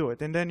 and you do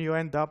it, and then you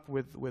end up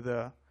with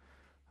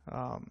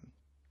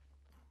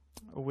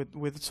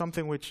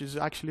something which is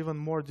actually even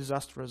more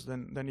disastrous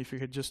than if you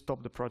had just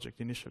stopped the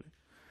project initially.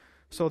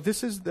 So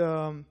this is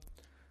the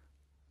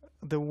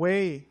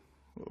way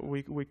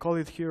we call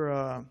it here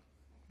a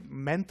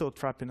mental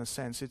trap in a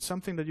sense. It's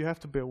something that you have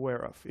to be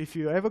aware of. If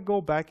you ever go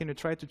back and you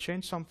try to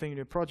change something in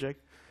your project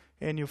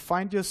and you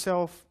find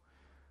yourself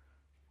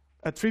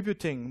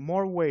attributing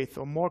more weight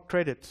or more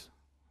credit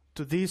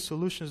to these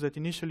solutions that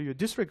initially you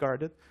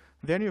disregarded,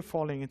 then you're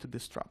falling into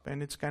this trap,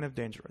 and it's kind of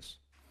dangerous.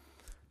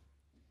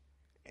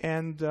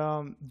 And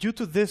due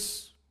to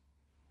this,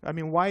 I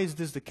mean, why is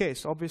this the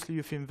case? Obviously,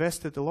 you've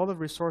invested a lot of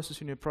resources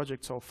in your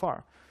project so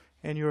far,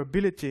 and your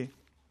ability,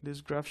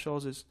 this graph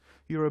shows, is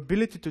your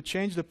ability to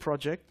change the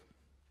project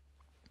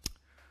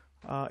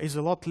is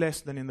a lot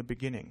less than in the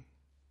beginning.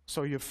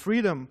 So your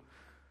freedom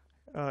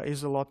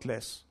is a lot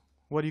less.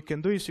 What you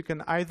can do is you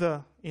can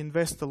either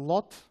invest a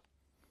lot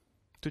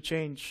to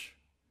change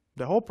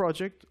the whole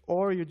project,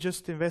 or you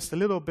just invest a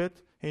little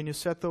bit and you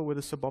settle with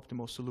a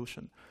suboptimal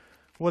solution.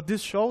 What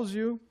this shows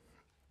you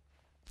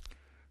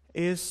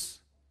is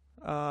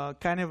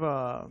kind of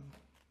a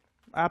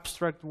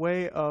abstract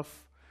way of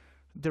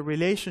the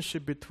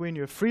relationship between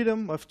your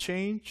freedom of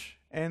change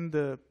and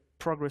the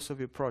progress of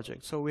your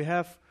project. So we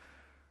have,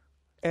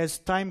 as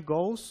time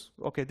goes,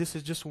 okay, this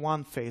is just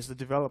one phase, the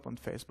development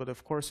phase, but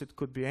of course it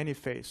could be any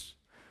phase.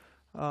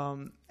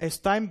 As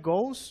time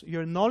goes,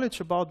 your knowledge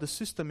about the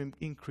system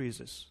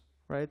increases,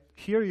 right?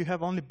 Here you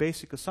have only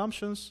basic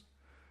assumptions,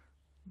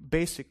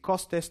 basic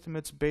cost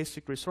estimates,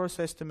 basic resource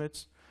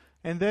estimates,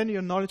 and then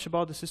your knowledge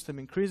about the system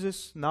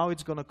increases. Now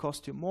it's going to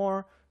cost you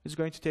more, it's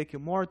going to take you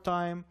more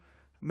time,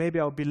 maybe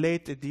I'll be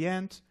late at the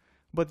end,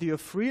 but your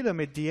freedom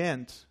at the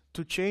end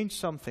to change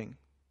something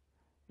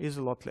is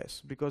a lot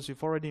less, because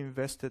you've already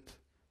invested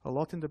a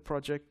lot in the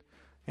project,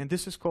 and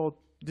this is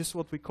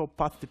what we call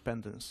path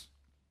dependence.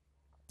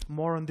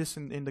 More on this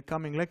in the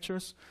coming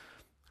lectures,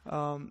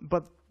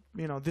 but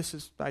you know,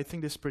 I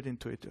think this is pretty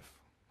intuitive,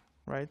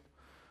 right?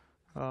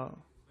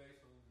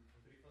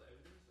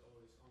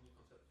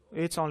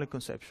 It's only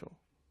conceptual.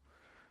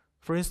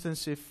 For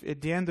instance, if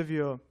at the end of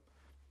your,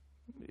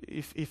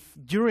 if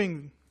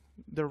during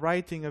the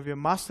writing of your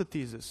master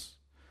thesis,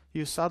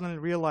 you suddenly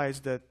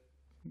realize that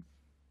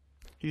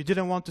you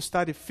didn't want to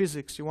study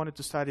physics, you wanted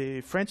to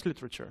study French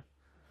literature,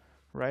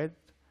 right?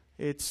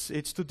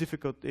 It's too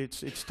difficult,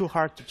 it's too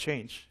hard to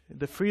change.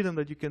 The freedom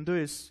that you can do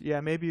is, yeah,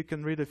 maybe you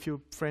can read a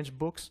few French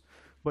books,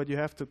 but you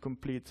have to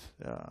complete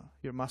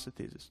your master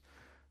thesis.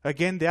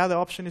 Again, the other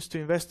option is to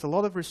invest a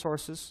lot of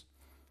resources,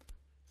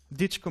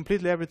 ditch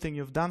completely everything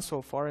you've done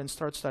so far, and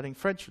start studying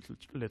French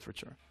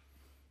literature.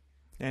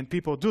 And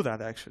people do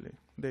that, actually.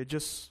 They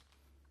just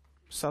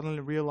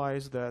suddenly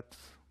realize that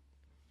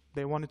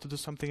they wanted to do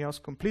something else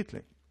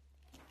completely.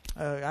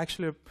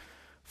 Actually, a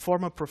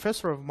former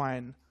professor of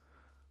mine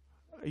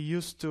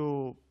used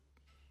to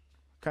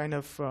kind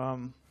of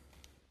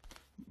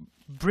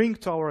bring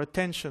to our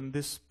attention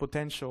this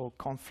potential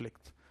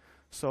conflict.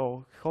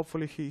 So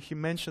hopefully he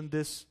mentioned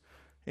this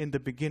in the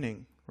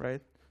beginning,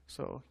 right?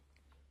 So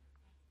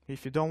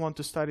if you don't want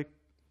to study,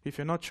 if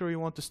you're not sure you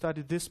want to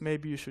study this,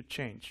 maybe you should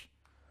change,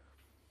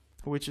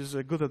 which is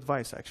a good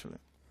advice actually,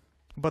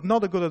 but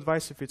not a good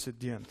advice if it's at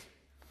the end.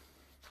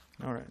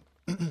 All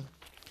right.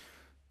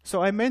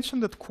 So I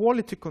mentioned that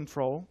quality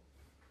control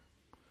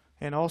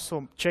and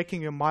also checking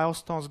your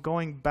milestones,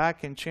 going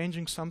back and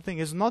changing something,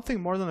 is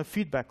nothing more than a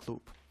feedback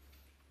loop.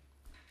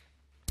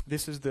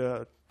 This is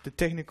the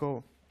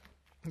technical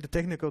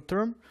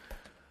term.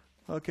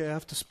 Okay, I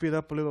have to speed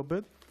up a little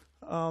bit.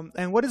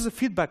 And what is a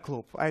feedback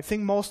loop? I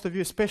think most of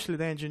you, especially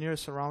the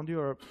engineers around you,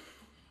 are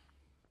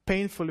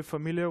painfully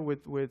familiar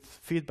with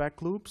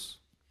feedback loops,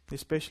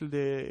 especially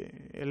the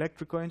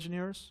electrical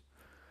engineers.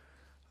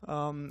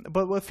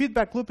 But what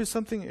feedback loop is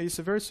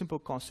a very simple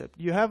concept.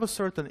 You have a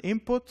certain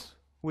input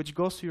which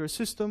goes to your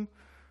system.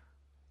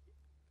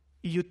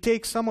 You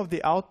take some of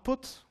the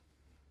output,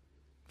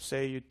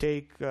 say you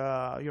take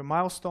your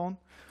milestone,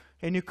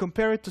 and you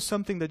compare it to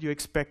something that you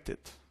expected.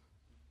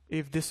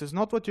 If this is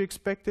not what you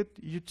expected,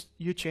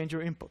 you change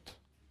your input,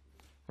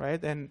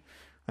 right? And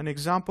an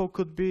example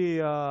could be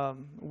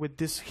with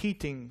this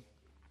heating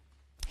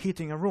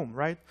a room,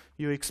 right?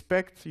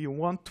 You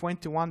want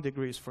 21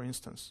 degrees, for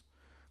instance.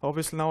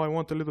 Obviously now I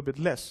want a little bit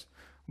less,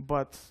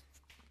 but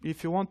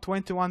if you want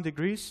 21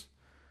 degrees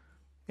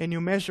and you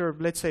measure,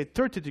 let's say,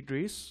 30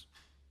 degrees,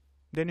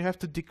 then you have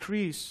to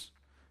decrease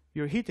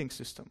your heating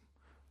system.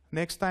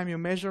 Next time you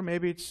measure,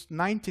 maybe it's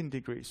 19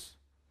 degrees.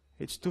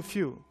 It's too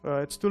few,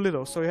 it's too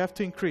little, so you have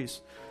to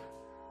increase.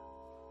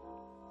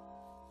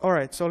 All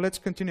right, so let's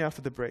continue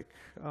after the break.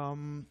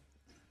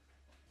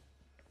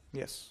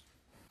 Yes.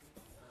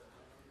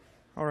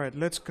 All right,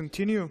 let's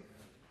continue.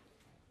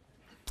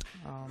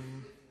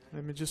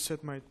 Let me just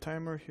set my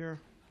timer here.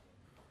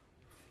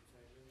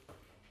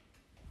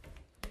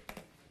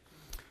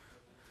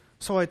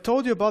 So I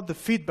told you about the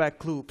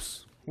feedback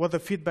loops, what the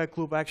feedback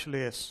loop actually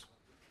is.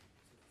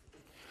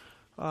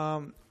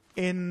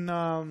 In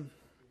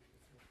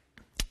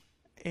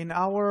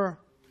our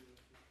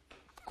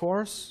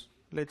course,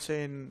 let's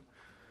say in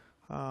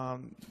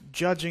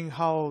judging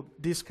how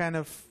this kind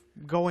of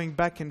going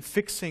back and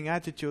fixing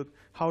attitude,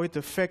 how it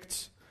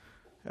affects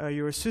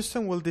your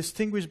system, will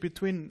distinguish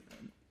between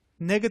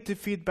negative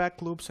feedback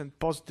loops and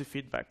positive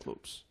feedback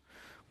loops.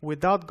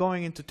 Without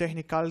going into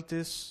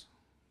technicalities,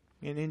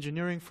 in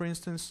engineering, for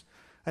instance,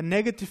 a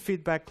negative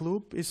feedback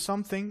loop is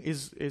something,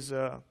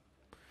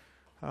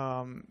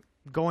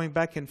 going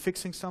back and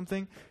fixing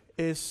something,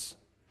 is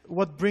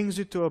what brings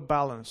you to a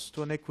balance,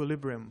 to an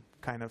equilibrium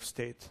kind of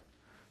state,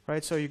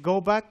 right? So you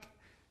go back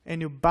and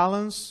you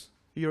balance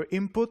your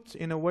input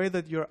in a way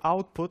that your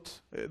output,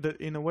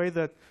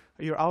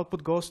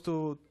 goes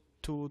to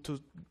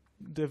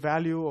the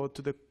value or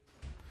to the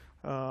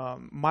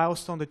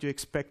milestone that you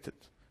expected,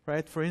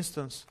 right? For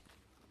instance,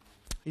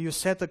 you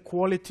set a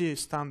quality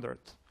standard.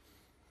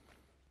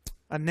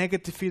 A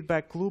negative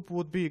feedback loop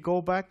would be you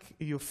go back,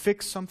 you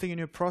fix something in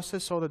your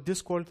process so that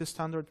this quality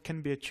standard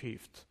can be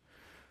achieved,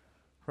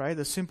 right?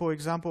 A simple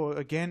example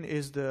again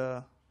is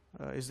the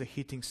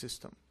heating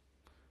system,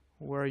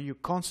 where you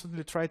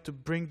constantly try to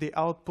bring the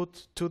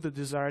output to the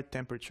desired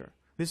temperature.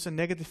 This is a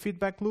negative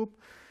feedback loop,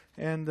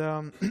 and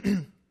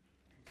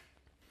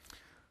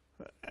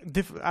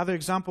other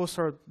examples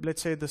are,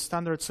 let's say, the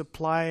standard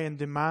supply and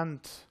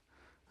demand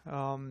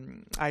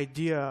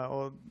idea,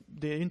 or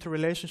the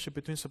interrelationship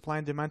between supply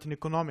and demand in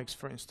economics,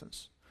 for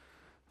instance,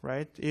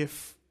 right?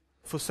 If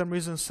for some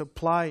reason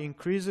supply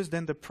increases,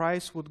 then the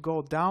price would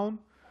go down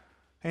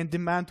and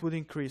demand would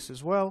increase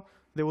as well.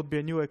 There would be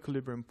a new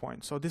equilibrium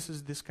point. So this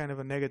is this kind of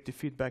a negative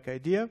feedback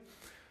idea.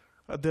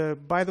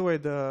 By the way,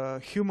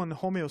 the human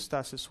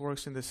homeostasis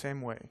works in the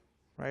same way,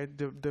 right?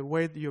 The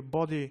way that your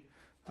body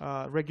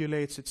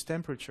regulates its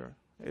temperature,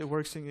 it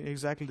works in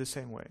exactly the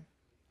same way.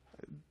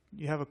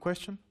 You have a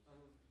question?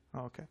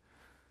 Oh, okay.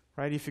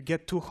 Right, if you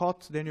get too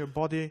hot, then your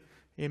body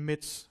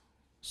emits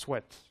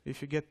sweat.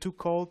 If you get too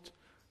cold,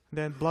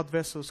 then blood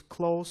vessels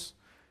close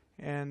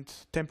and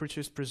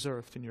temperature is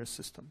preserved in your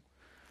system,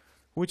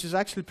 which is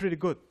actually pretty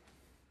good.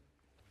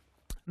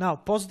 Now,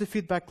 positive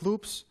feedback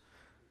loops,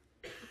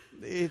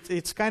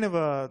 it's kind of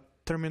a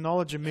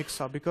terminology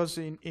mix-up, because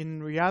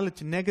in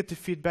reality, negative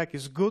feedback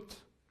is good.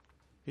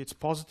 It's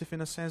positive in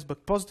a sense,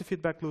 but positive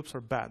feedback loops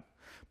are bad.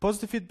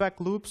 Positive feedback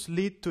loops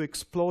lead to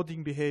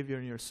exploding behavior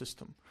in your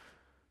system.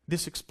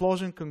 This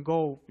explosion can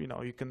go,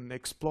 you can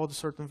explode a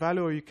certain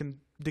value or you can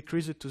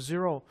decrease it to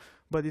zero,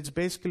 but it's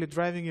basically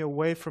driving you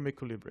away from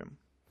equilibrium.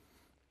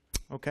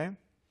 Okay?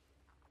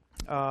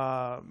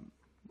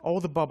 All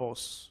the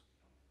bubbles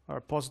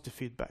are positive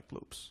feedback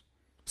loops.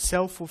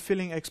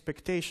 Self-fulfilling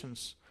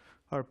expectations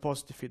are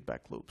positive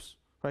feedback loops,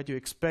 right? You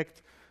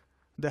expect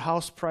the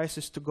house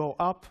prices to go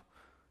up,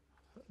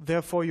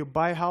 therefore you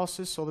buy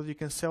houses so that you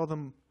can sell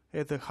them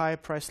at a higher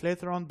price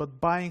later on,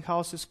 but buying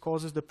houses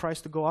causes the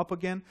price to go up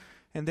again,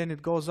 and then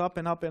it goes up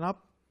and up and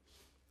up.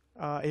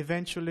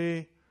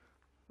 Eventually,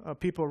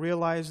 people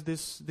realize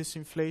this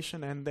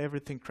inflation and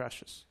everything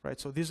crashes, right?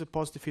 So these are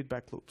positive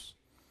feedback loops.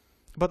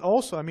 But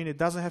also, it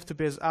doesn't have to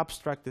be as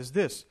abstract as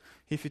this.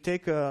 If you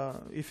take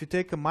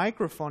a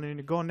microphone and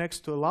you go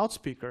next to a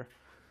loudspeaker,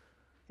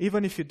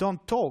 even if you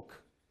don't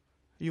talk,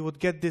 you would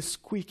get this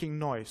squeaking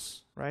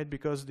noise, right?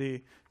 Because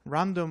the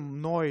random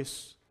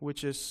noise,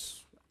 which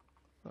is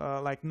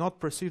not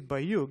perceived by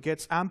you,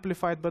 gets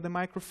amplified by the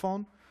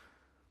microphone,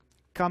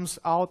 comes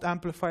out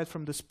amplified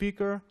from the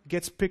speaker,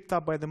 gets picked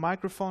up by the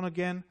microphone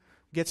again,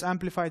 gets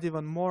amplified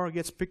even more,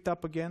 gets picked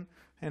up again,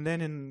 and then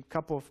in a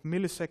couple of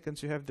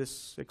milliseconds you have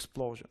this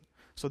explosion.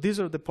 So these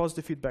are the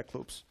positive feedback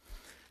loops.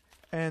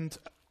 And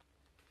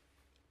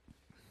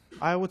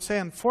I would say,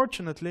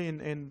 unfortunately,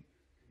 in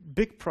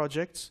big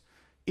projects,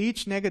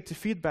 each negative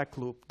feedback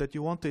loop that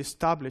you want to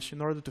establish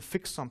in order to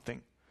fix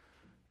something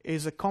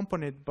is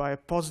accompanied by a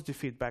positive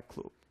feedback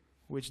loop,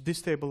 which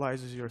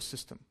destabilizes your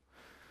system.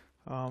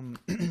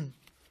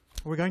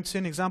 We're going to see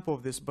an example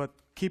of this, but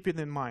keep it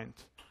in mind.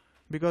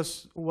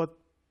 Because what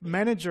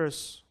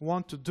managers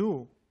want to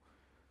do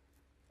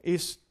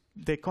is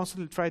they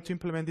constantly try to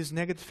implement these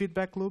negative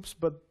feedback loops,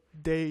 but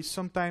they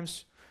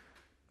sometimes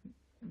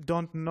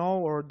don't know,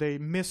 or they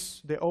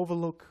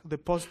overlook the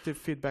positive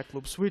feedback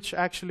loops, which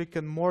actually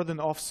can more than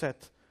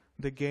offset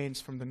the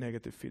gains from the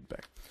negative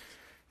feedback.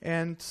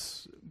 And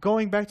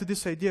going back to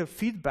this idea of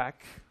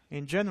feedback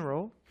in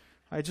general,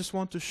 I just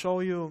want to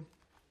show you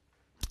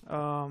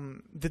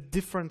the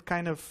different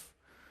kind of,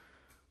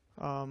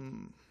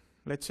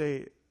 let's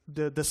say,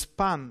 the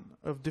span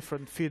of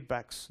different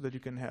feedbacks that you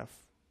can have.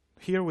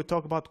 Here we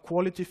talk about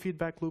quality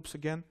feedback loops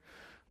again,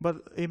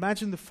 but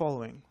imagine the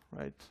following,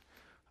 right?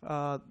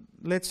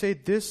 Let's say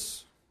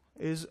this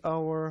is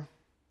our,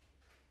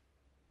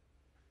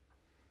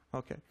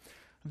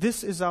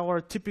 this is our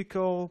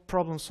typical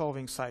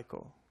problem-solving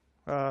cycle.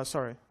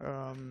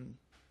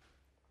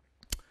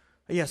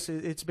 Yes,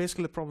 it's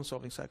basically a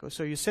problem-solving cycle.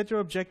 So you set your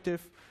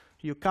objective,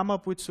 you come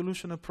up with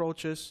solution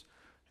approaches,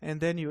 and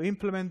then you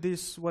implement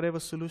this whatever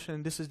solution,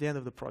 and this is the end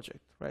of the project,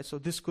 right? So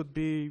this could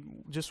be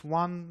just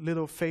one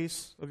little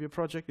phase of your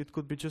project. It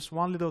could be just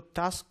one little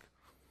task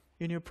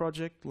in your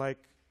project, like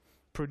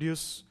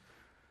produce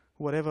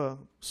whatever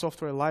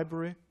software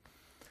library.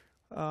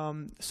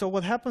 So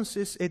what happens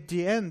is at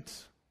the end,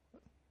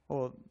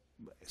 or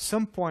at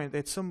some point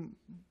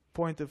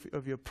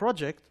of your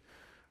project,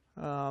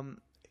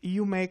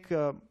 you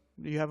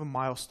have a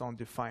milestone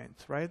defined,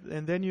 right?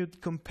 And then you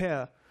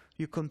compare,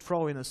 you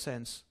control in a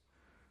sense.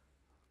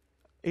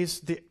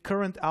 Is the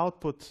current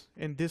output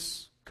in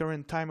this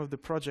current time of the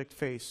project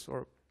phase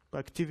or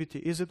activity,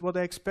 is it what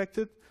I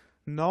expected?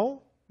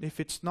 No. If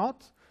it's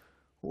not,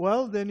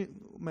 well, then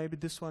maybe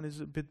this one is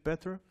a bit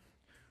better.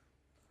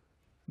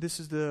 This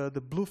is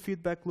the blue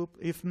feedback loop.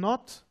 If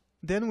not,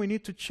 then we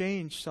need to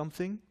change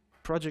something.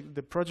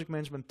 The project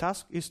management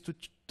task is to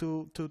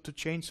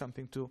change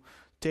something, to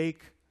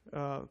take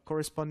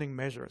corresponding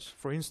measures.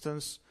 For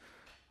instance,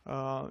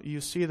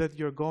 you see that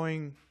you're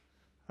going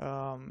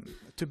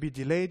to be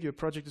delayed, your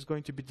project is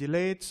going to be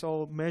delayed,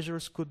 so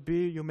measures could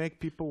be you make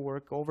people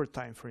work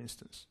overtime, for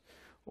instance,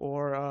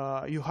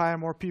 or you hire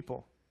more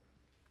people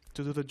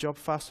to do the job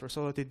faster,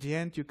 so that at the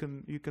end you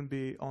can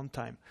be on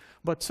time.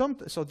 But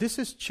so this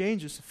is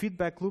changes,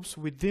 feedback loops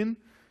within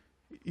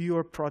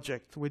your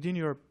project, within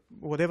your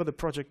whatever the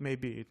project may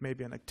be. It may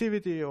be an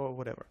activity or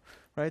whatever,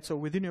 right? So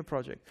within your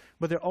project.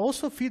 But there are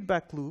also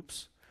feedback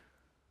loops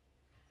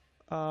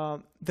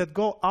that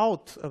go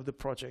out of the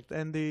project,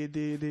 and the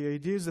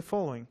idea is the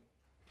following.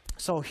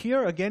 So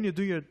here again you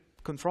do your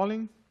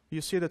controlling, you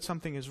see that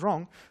something is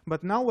wrong,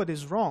 but now what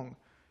is wrong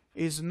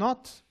is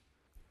not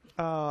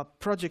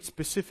project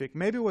specific.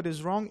 Maybe what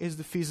is wrong is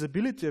the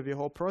feasibility of your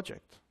whole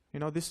project. You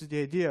know, this is the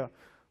idea.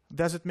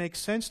 Does it make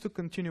sense to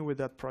continue with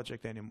that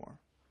project anymore?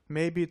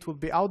 Maybe it will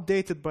be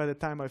outdated by the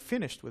time I've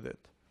finished with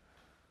it,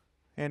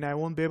 and I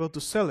won't be able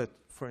to sell it,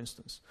 for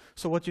instance.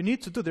 So what you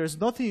need to do, there's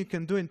nothing you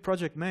can do in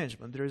project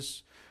management.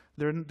 There's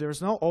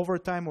no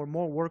overtime or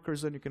more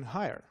workers than you can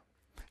hire.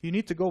 You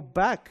need to go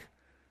back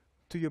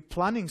to your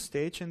planning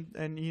stage,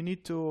 and you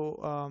need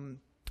to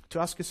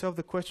ask yourself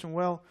the question,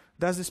 well,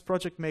 does this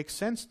project make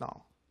sense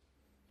now?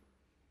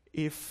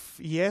 If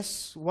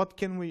yes, what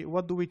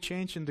do we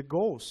change in the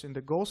goals of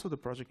the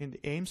project, in the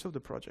aims of the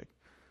project?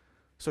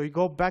 So you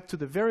go back to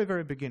the very,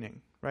 very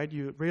beginning, right?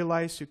 You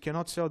realize you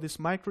cannot sell this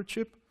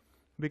microchip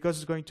because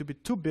it's going to be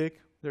too big.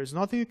 There's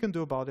nothing you can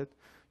do about it.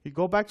 You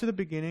go back to the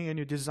beginning and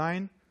you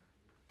design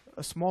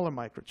a smaller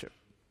microchip.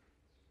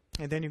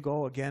 And then you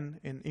go again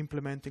in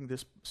implementing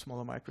this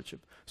smaller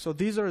microchip. So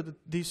these are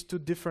these two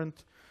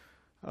different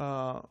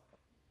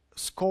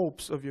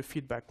scopes of your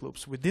feedback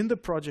loops. Within the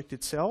project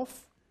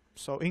itself,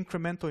 so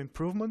incremental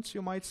improvements,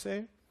 you might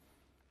say,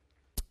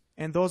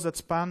 and those that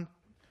span,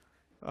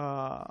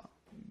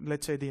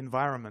 let's say, the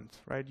environment,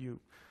 right? You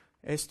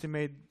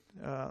estimate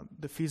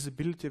the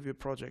feasibility of your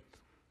project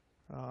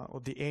or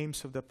the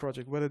aims of the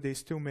project, whether they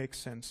still make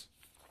sense.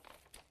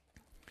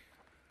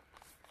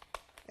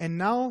 And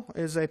now,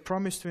 as I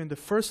promised you in the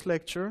first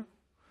lecture,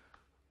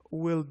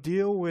 we'll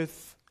deal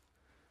with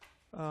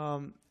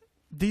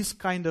these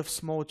kind of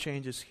small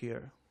changes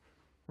here,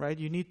 right?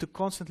 You need to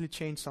constantly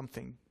change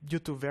something due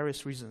to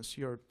various reasons.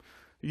 Your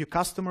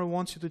customer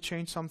wants you to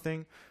change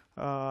something.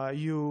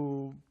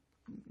 You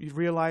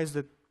realize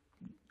that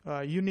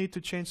you need to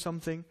change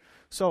something.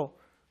 So,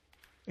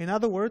 in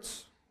other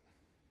words,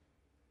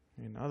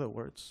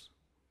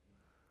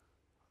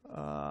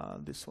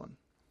 this one.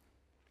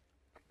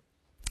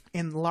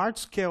 In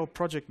large-scale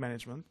project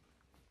management,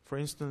 for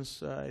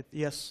instance,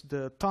 yes,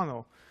 the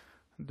tunnel,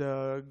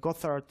 the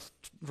Gotthard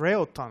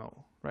rail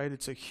tunnel, right?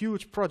 It's a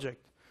huge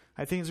project.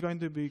 I think it's going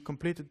to be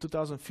completed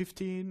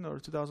 2015 or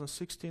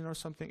 2016 or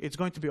something. It's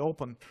going to be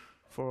open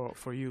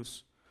for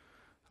use.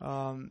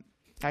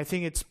 I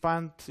think it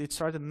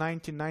started in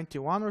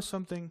 1991 or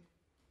something.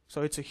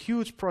 So it's a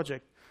huge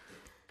project.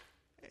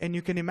 And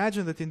you can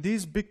imagine that in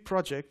these big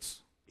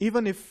projects,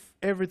 even if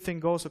everything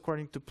goes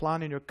according to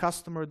plan and your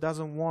customer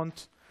doesn't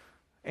want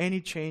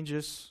any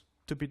changes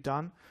to be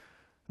done,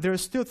 there are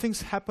still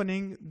things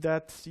happening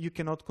that you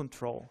cannot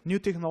control. New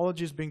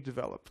technology is being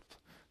developed.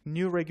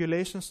 New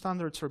regulation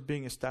standards are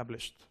being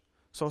established.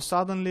 So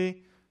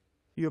suddenly,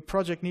 your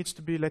project needs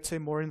to be, let's say,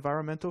 more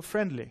environmental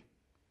friendly.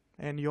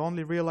 And you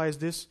only realize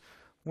this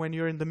when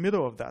you're in the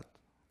middle of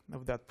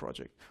that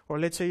project. Or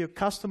let's say your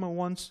customer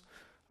wants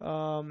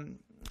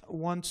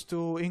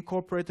to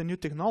incorporate a new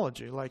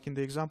technology, like in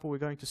the example we're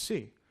going to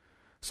see.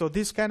 So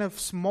this kind of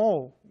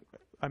small,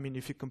 I mean,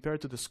 if you compare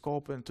it to the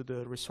scope and to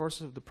the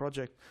resources of the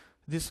project,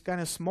 these kind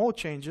of small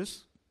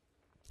changes,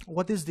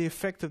 what is the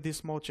effect of these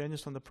small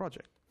changes on the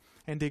project?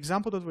 And the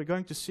example that we're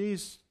going to see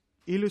is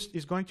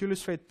going to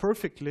illustrate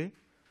perfectly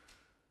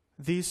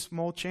these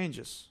small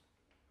changes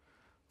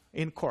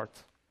in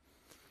court.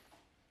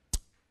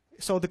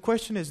 So the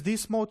question is,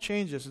 these small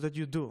changes that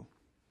you do,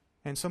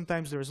 and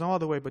sometimes there is no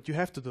other way, but you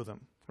have to do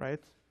them,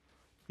 right?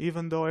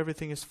 Even though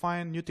everything is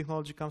fine, new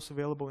technology comes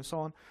available and so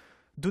on,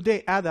 do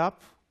they add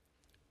up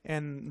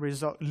and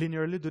result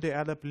linearly? Do they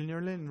add up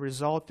linearly and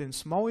result in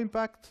small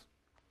impact,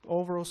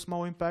 overall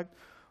small impact?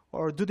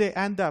 Or do they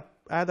add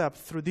up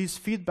through these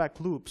feedback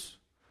loops?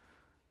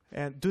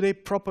 And do they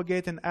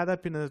propagate and add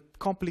up in a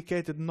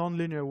complicated,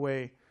 non-linear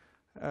way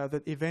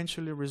that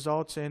eventually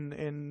results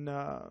in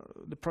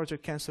the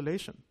project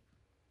cancellation?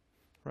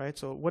 Right?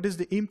 So what is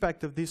the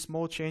impact of these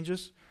small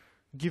changes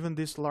given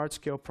these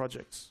large-scale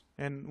projects?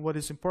 And what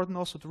is important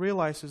also to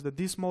realize is that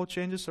these small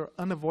changes are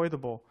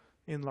unavoidable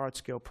in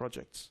large-scale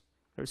projects.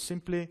 They're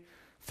simply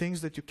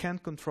things that you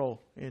can't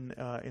control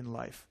in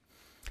life.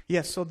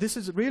 Yes, so this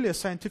is really a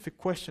scientific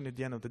question at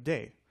the end of the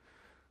day.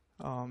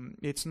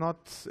 It's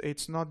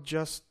not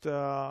just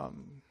a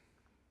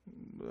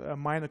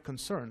minor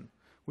concern.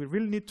 We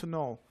really need to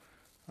know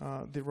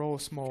the role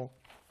of small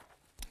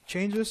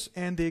changes.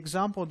 And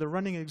the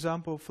running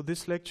example for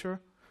this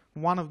lecture,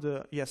 one of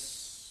the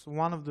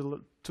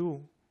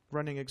two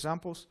running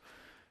examples,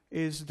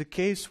 is the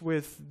case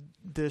with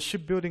the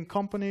shipbuilding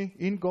company,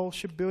 Ingold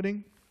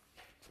Shipbuilding.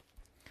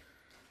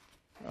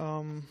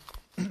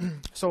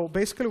 So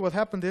basically what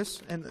happened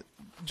is, and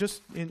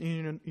just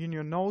in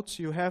your notes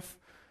you have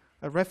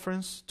a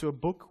reference to a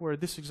book where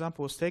this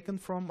example was taken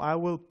from. I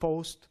will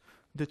post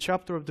the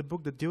chapter of the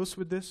book that deals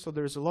with this, so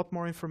there's a lot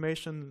more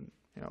information,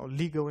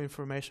 legal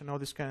information, all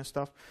this kind of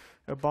stuff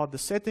about the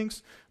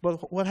settings.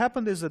 But what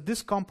happened is that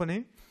this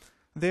company,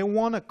 they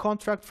won a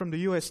contract from the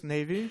US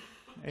Navy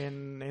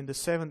in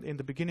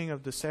the beginning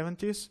of the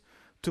 70s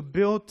to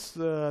build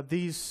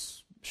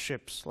these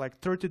ships, like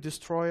 30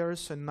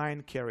 destroyers and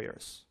 9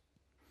 carriers.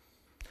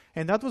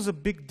 And that was a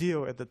big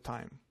deal at the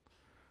time.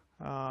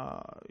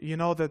 You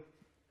know that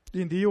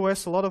in the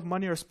US a lot of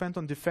money are spent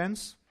on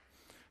defense,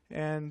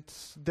 and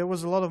there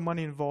was a lot of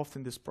money involved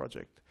in this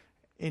project.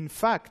 In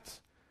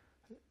fact,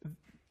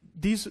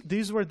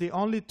 these were the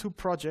only 2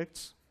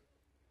 projects,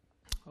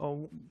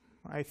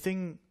 I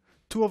think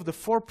 2 of the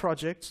 4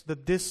 projects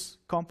that this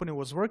company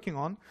was working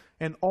on,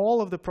 and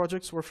all of the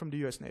projects were from the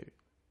US Navy.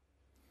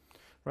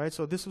 Right?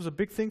 So this was a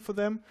big thing for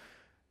them,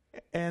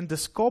 and the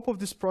scope of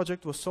this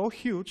project was so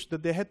huge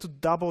that they had to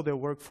double their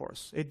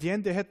workforce. At the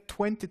end, they had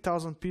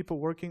 20,000 people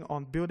working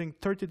on building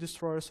 30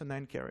 destroyers and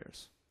 9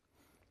 carriers.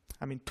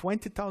 I mean,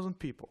 20,000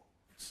 people.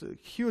 It's a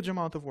huge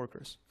amount of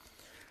workers.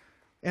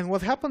 And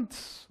what happened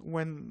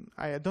when,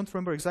 I don't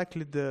remember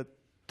exactly the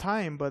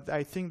time, but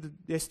I think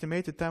the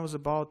estimated time was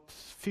about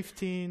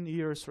 15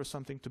 years or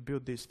something to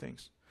build these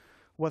things.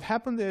 What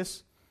happened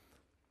is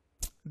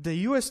the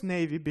US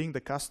Navy, being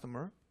the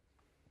customer,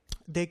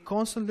 they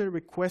constantly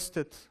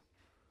requested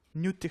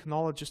new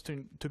technologies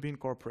to be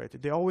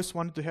incorporated. They always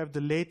wanted to have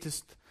the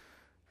latest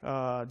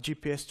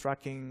GPS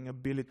tracking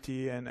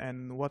ability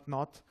and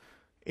whatnot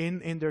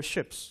in their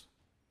ships.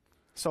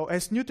 So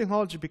as new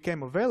technology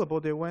became available,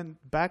 they went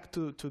back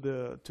to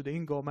the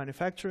Ingold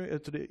manufacturer,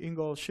 to the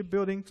Ingold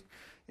shipbuilding,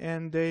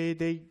 and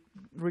they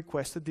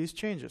requested these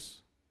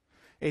changes.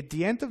 At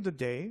the end of the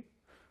day,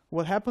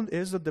 what happened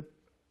is that the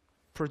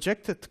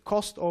projected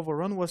cost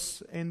overrun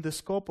was in the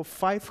scope of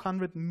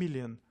 $500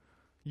 million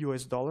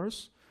US.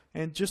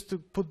 And just to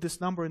put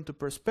this number into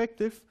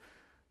perspective,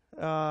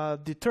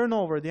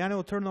 the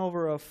annual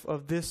turnover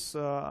of this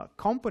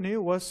company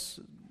was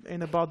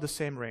in about the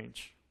same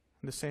range,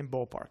 in the same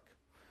ballpark,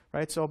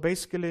 right? So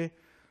basically,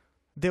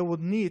 they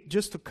would need,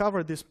 just to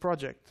cover this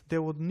project, they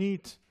would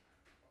need,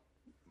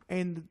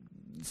 and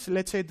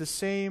let's say the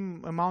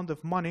same amount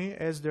of money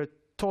as their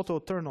total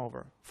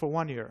turnover for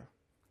 1 year.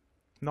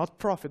 Not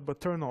profit, but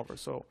turnover.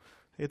 So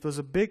it was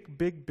a big,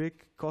 big,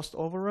 big cost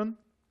overrun,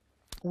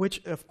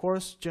 which of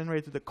course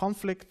generated a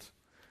conflict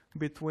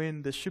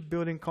between the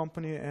shipbuilding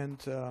company and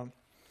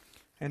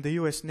the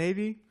US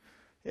Navy.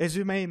 As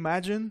you may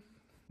imagine,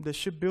 the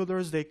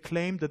shipbuilders, they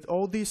claimed that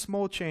all these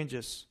small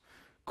changes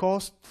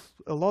caused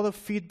a lot of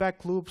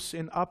feedback loops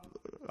in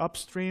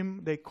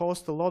upstream. They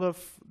caused a lot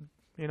of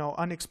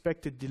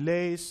unexpected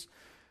delays,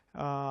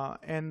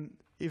 and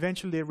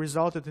eventually they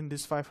resulted in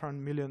this $500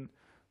 million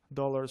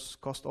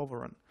cost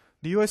overrun.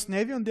 The US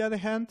Navy, on the other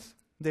hand,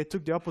 they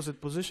took the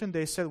opposite position.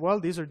 They said, well,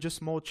 these are just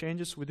small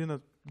changes within a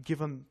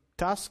given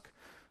task,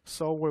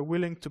 so we're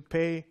willing to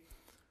pay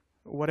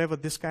whatever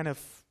this kind of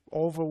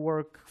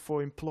overwork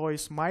for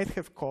employees might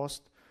have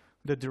cost,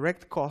 the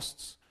direct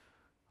costs,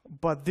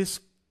 but this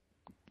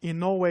in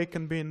no way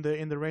can be in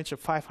the range of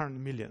 500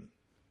 million.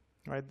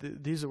 Right?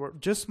 These were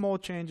just small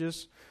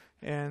changes,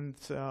 and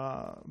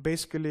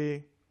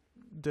basically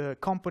the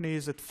company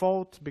is at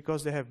fault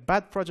because they have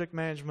bad project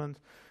management.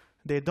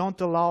 They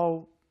don't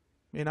allow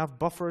enough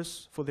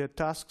buffers for their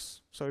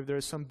tasks, so if there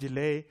is some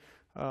delay,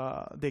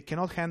 they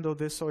cannot handle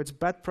this, so it's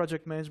bad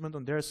project management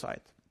on their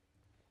side.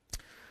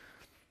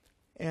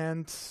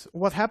 And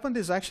what happened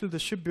is actually the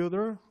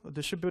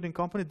shipbuilding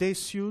company, they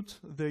sued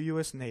the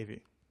US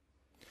Navy.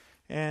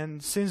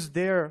 And since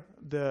they're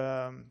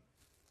the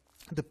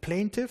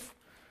plaintiff,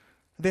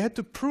 they had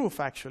to prove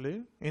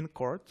actually in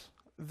court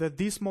that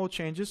these small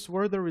changes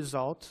were the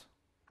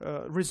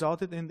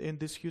resulted in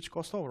this huge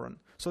cost overrun.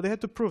 So they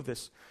had to prove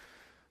this.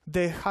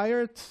 They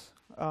hired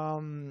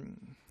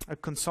a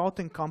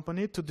consulting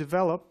company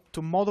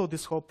to model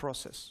this whole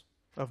process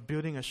of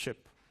building a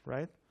ship,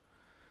 right?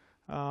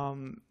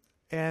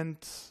 And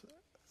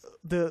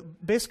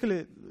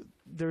basically,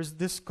 there's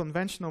this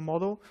conventional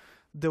model.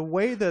 The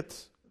way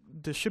that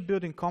the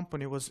shipbuilding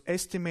company was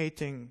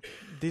estimating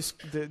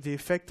the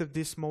effect of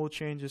these small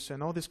changes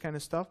and all this kind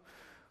of stuff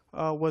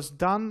was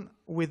done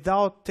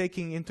without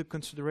taking into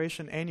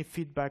consideration any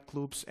feedback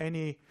loops,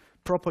 any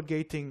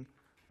propagating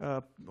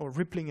or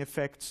rippling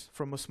effects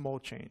from a small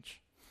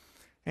change.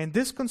 And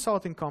this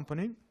consulting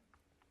company,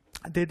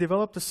 they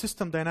developed a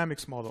system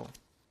dynamics model.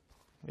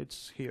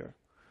 It's here.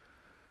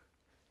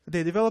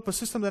 They develop a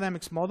system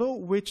dynamics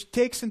model which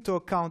takes into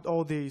account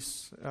all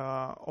these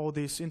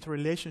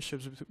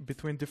interrelationships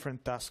between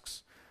different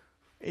tasks,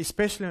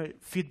 especially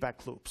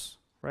feedback loops,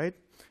 right?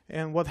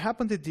 And what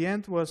happened at the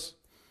end was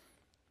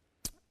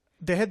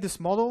they had this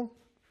model.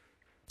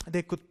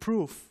 They could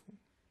prove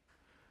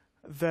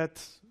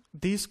that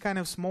these kind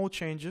of small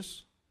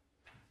changes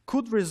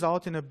could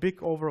result in a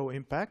big overall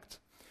impact.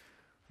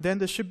 Then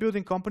the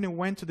shipbuilding company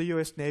went to the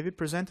US Navy,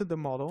 presented the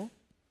model,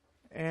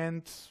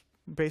 and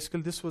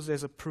basically this was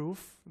as a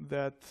proof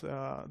that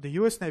the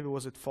US Navy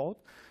was at fault.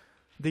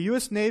 The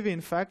US Navy,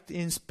 in fact,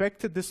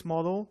 inspected this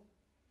model,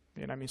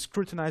 and I mean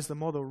scrutinized the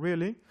model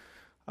really.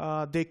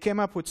 They came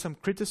up with some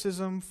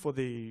criticism for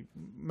the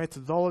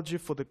methodology,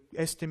 for the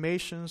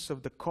estimations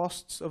of the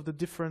costs of the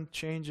different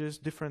changes,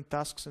 different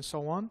tasks, and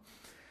so on.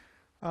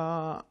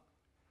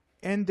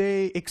 And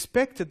they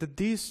expected that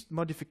these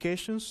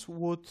modifications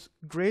would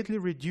greatly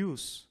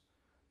reduce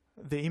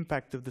the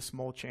impact of the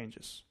small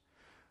changes.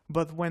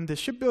 But when the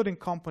shipbuilding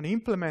company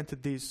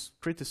implemented these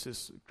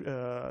critics,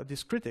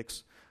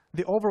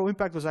 the overall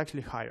impact was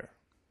actually higher.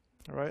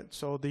 All right?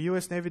 So the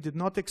US Navy did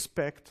not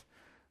expect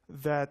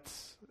that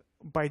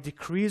by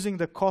decreasing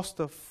the cost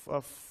of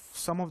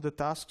some of the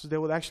tasks, they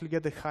would actually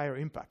get a higher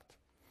impact.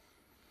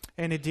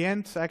 And at the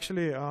end,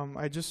 actually,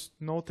 I just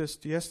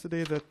noticed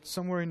yesterday that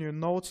somewhere in your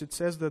notes it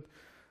says that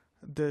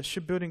the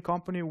shipbuilding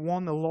company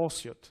won a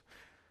lawsuit.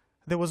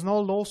 There was no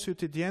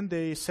lawsuit at the end.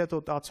 They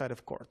settled outside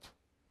of court.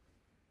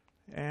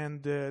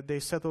 And they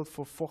settled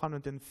for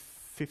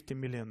 $450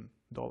 million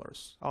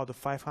out of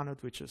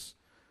 500, which is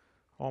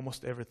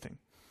almost everything.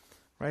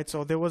 Right?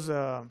 So there was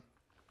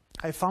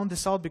I found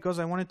this out because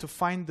I wanted to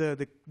find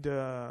the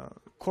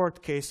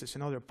court cases.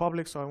 They're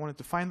public, so I wanted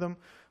to find them.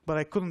 But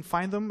I couldn't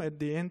find them. At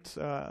the end,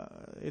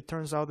 it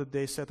turns out that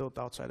they settled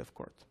outside of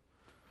court.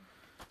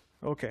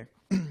 Okay.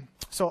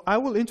 So I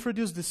will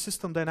introduce the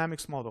system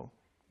dynamics model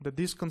that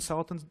these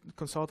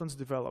consultants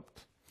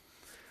developed.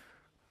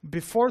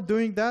 Before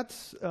doing that,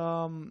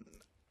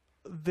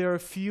 there are a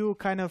few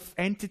kind of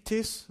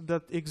entities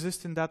that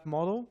exist in that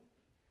model,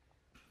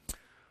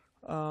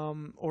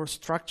 or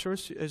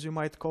structures, as you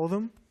might call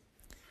them.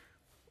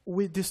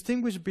 We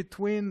distinguish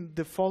between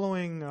the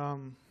following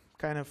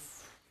kind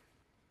of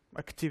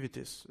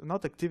activities.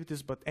 Not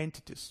activities, but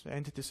entities.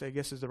 Entities, I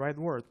guess, is the right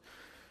word.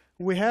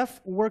 We have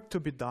work to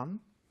be done,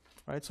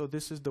 right? So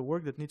this is the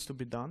work that needs to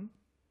be done.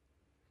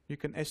 You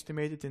can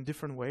estimate it in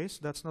different ways.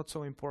 That's not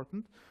so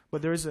important.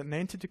 But there is an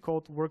entity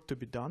called work to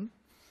be done.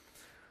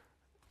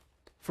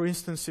 For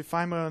instance, if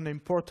I'm an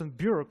important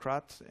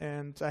bureaucrat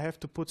and I have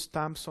to put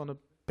stamps on a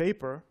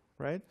paper,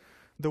 right?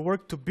 The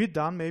work to be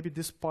done, maybe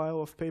this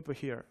pile of paper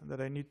here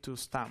that I need to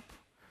stamp.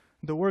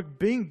 The work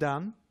being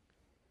done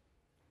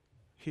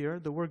here,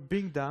 the work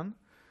being done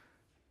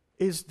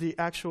is the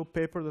actual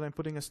paper that I'm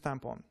putting a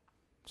stamp on.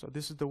 So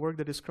this is the work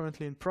that is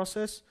currently in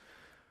process.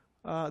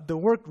 The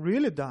work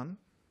really done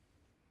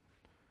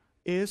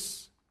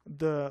is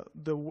the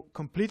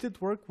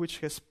completed work which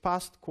has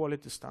passed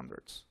quality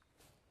standards.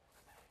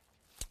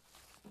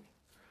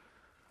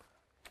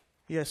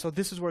 Yeah, so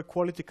this is where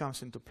quality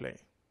comes into play,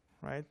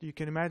 right? You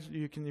can imagine,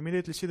 you can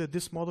immediately see that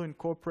this model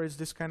incorporates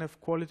this kind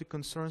of quality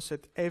concerns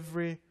at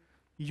every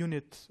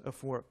unit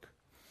of work.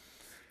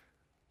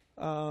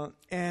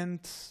 And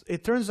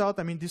it turns out,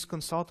 I mean, these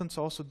consultants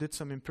also did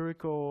some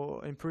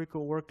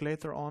empirical work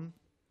later on.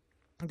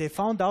 They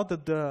found out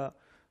that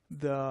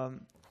the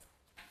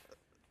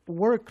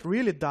work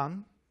really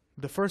done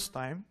the first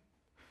time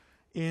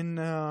in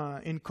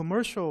the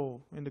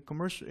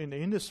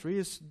industry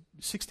is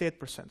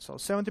 68%. So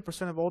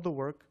 70% of all the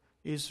work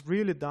is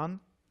really done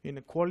in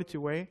a quality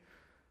way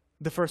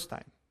the first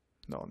time.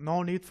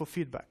 No need for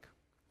feedback.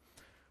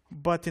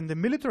 But in the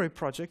military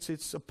projects,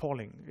 it's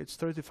appalling. It's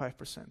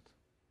 35%.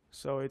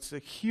 So it's a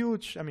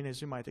huge, I mean,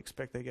 as you might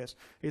expect, I guess,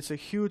 it's a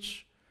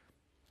huge,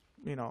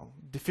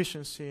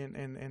 deficiency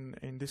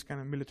in this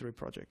kind of military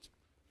project.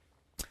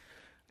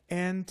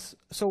 And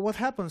so what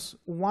happens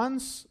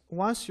once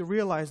you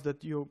realize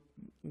that your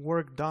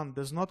work done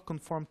does not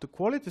conform to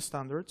quality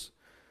standards,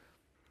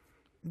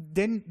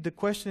 then the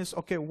question is,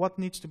 okay, what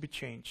needs to be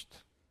changed?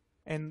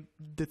 And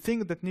the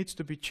thing that needs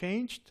to be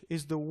changed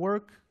is the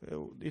work,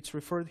 it's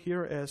referred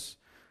here as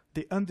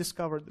the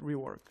undiscovered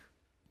rework.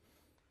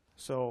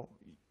 So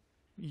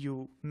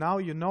now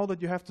you know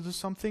that you have to do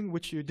something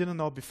which you didn't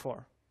know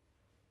before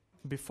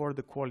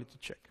the quality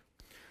check.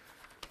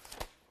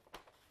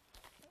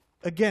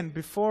 again,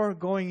 before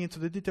going into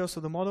the details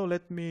of the model,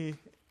 let me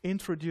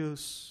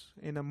introduce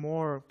in a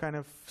more kind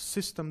of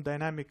system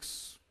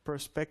dynamics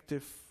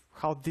perspective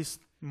how these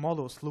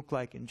models look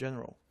like in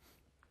general.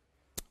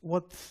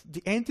 What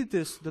the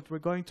entities that we're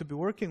going to be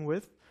working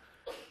with,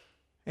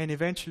 and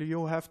eventually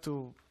you'll have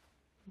to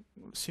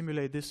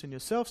simulate this in your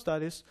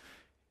self-studies,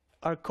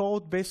 are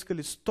called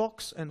basically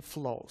stocks and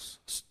flows.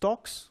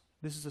 Stocks,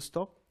 this is a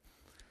stock,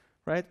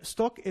 right?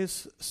 Stock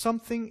is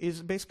something,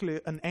 is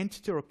basically an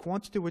entity or a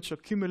quantity which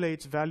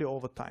accumulates value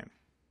over time,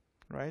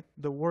 right?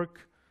 The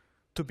work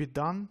to be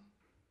done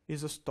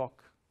is a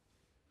stock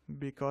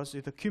because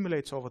it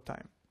accumulates over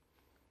time.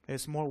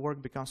 As more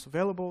work becomes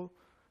available,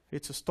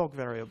 it's a stock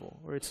variable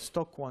or it's a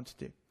stock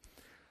quantity.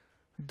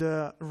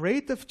 The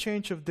rate of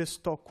change of this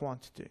stock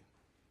quantity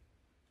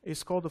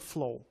is called a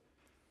flow.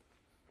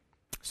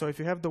 So if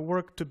you have the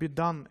work to be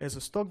done as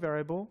a stock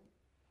variable,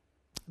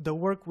 the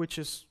work which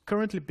is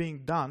currently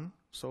being done,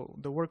 so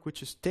the work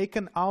which is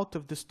taken out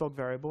of the stock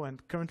variable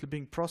and currently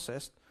being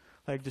processed,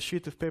 like the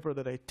sheet of paper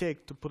that I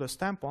take to put a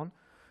stamp on,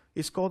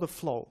 is called a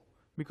flow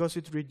because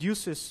it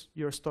reduces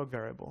your stock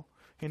variable.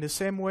 In the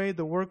same way,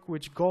 the work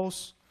which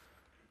goes,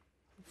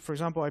 for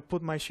example, I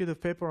put my sheet of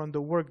paper on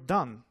the work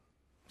done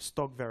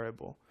stock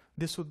variable.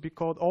 This would be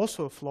called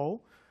also a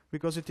flow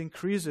because it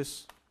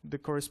increases the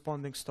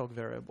corresponding stock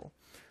variable.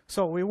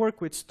 So we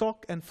work with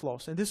stock and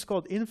flows, and this is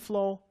called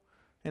inflow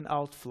and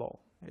outflow.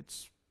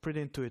 It's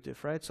pretty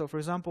intuitive, right? So for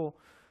example,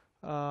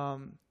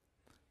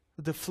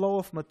 the flow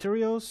of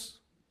materials,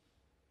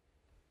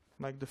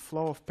 like the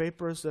flow of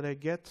papers that I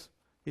get,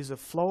 is a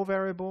flow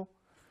variable.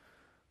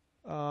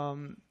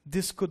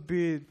 This could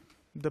be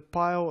the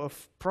pile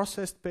of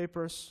processed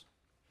papers,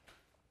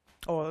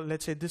 or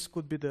let's say this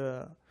could be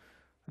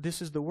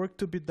this is the work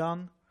to be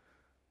done.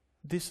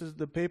 This is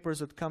the papers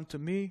that come to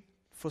me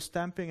for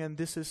stamping, and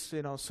this is,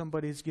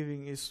 somebody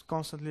is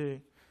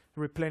constantly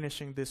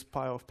replenishing this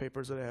pile of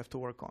papers that I have to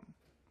work on,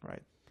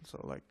 right? So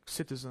like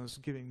citizens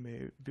giving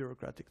me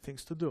bureaucratic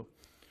things to do.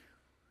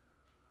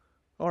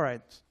 All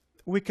right,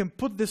 we can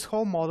put this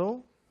whole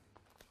model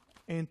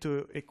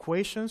into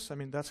equations. I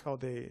mean, that's how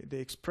they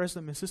express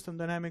them in system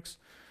dynamics.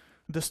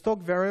 The stock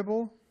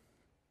variable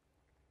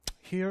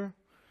here,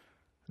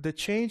 the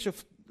change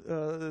of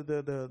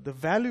the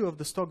value of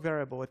the stock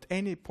variable at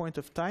any point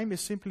of time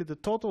is simply the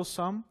total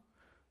sum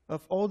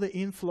of all the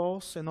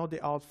inflows and all the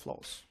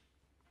outflows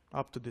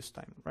up to this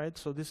time, right?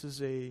 So this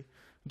is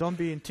don't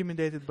be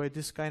intimidated by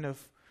this kind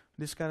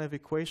of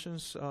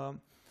equations.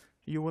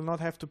 You will not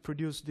have to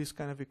produce these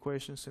kind of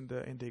equations in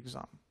the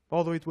exam,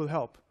 although it will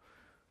help.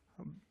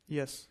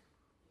 Yes.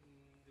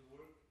 The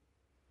work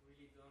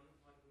really done,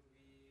 what would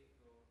be,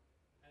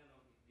 I don't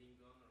know, being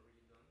done or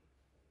really done,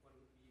 what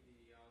would be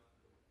the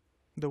outflow?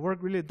 The work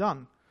really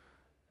done.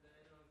 I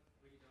don't know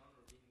if really done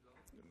or being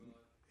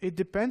done. It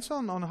depends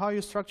on how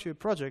you structure your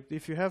project.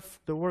 If you have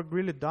the work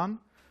really done,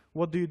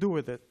 what do you do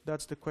with it?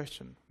 That's the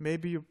question.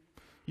 Maybe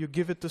you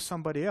give it to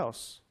somebody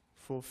else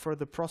for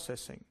further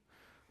processing.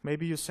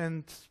 Maybe you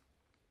send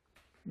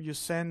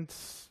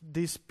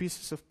these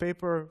pieces of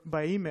paper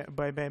by email,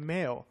 by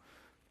mail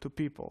to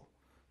people.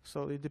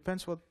 So it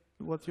depends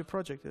what your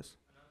project is.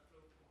 An outflow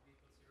could be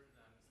considered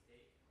a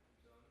mistake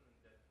done and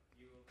that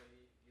you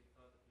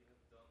thought that you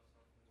have done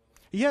something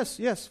wrong.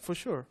 Yes, for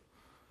sure.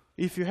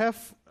 If you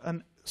have a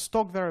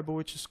stock variable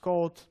which is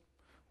called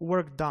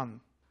work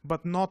done,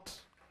 but not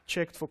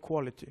checked for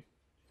quality,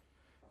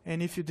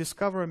 and if you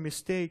discover a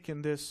mistake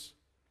in this,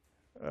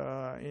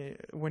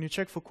 when you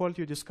check for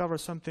quality, you discover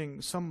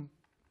some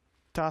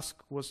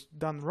task was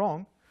done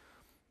wrong,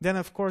 then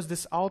of course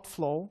this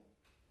outflow,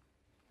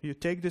 you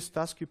take this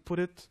task, you put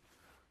it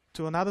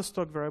to another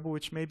stock variable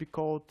which may be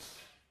called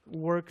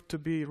work to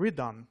be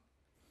redone,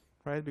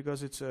 right?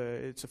 Because it's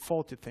a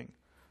faulty thing.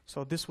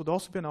 So this would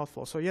also be an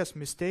outflow. So yes,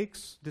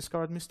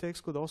 discovered mistakes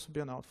could also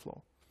be an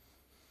outflow.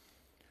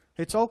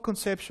 It's all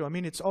conceptual. I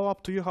mean, it's all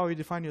up to you how you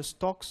define your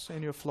stocks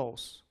and your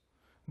flows.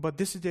 But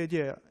this is the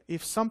idea.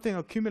 If something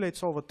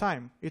accumulates over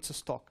time, it's a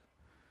stock.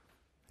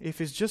 If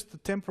it's just a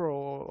temporal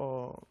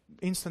or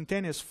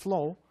instantaneous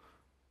flow,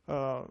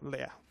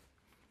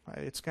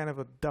 it's kind of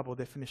a double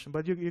definition,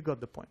 but you got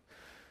the point.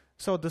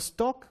 So the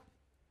stock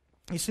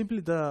is simply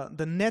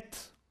the net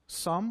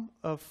sum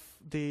of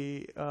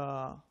the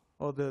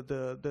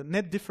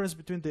net difference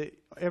between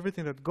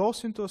everything that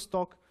goes into a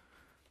stock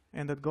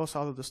and that goes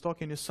out of the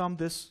stock, and you sum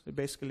this.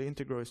 Basically,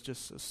 integral is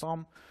just a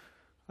sum.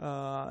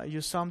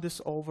 You sum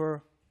this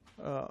over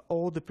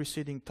all the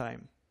preceding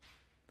time.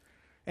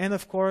 And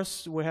of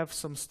course, we have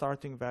some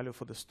starting value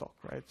for the stock,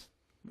 right?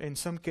 In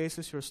some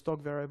cases, your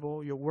stock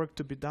variable, your work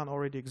to be done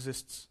already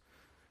exists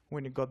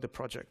when you got the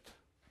project.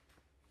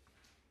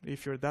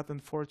 If you're that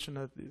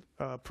unfortunate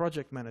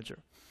project manager.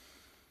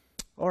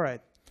 All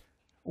right.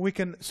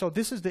 So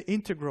this is the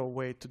integral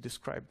way to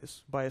describe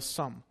this, by a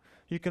sum.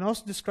 You can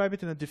also describe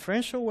it in a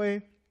differential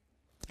way.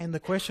 And the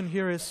question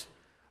here is,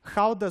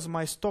 how does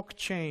my stock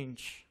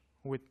change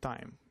with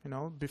time?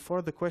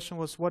 Before the question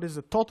was, what is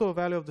the total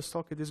value of the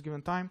stock at this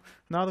given time?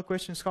 Now the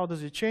question is, how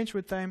does it change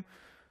with time?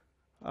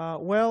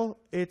 Well,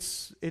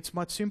 it's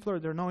much simpler.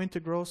 There are no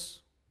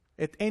integrals.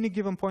 At any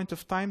given point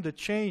of time, the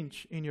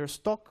change in your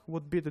stock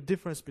would be the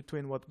difference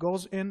between what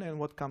goes in and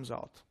what comes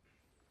out.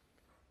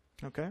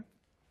 Okay?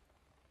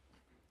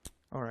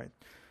 All right.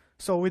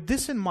 So with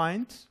this in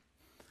mind,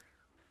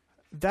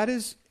 that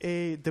is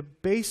the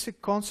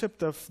basic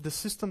concept of the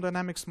system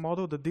dynamics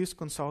model that these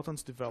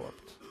consultants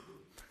developed.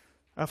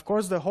 Of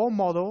course, the whole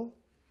model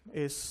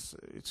it's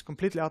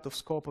completely out of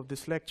scope of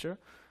this lecture,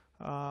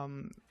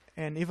 and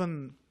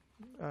even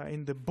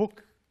in the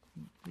book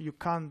you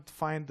can't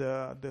find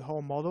the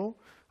whole model.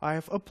 I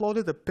have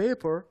uploaded a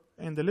paper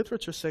in the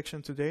literature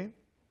section today,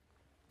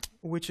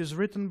 which is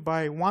written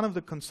by one of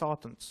the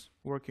consultants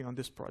working on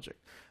this project.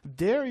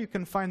 There you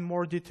can find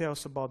more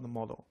details about the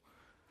model.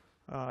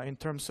 In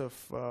terms of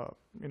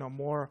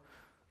more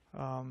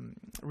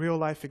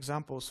real-life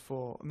examples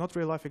not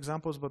real-life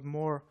examples, but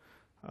more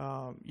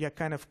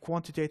kind of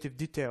quantitative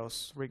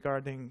details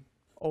regarding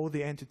all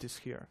the entities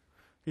here.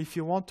 If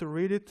you want to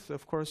read it,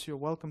 of course, you're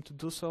welcome to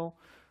do so.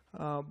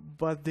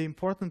 But the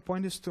important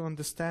point is to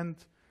understand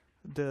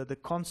the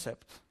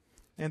concept.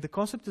 And the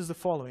concept is the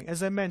following.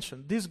 As I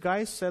mentioned, these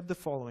guys said the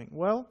following.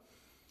 Well,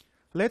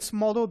 let's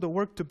model the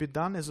work to be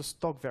done as a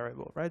stock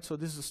variable, right? So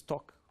this is a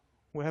stock.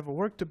 We have a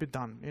work to be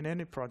done in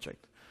any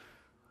project.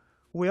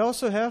 We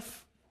also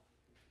have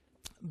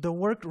the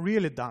work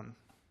really done.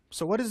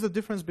 So what is the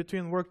difference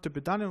between work to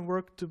be done and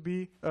work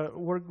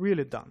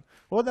really done?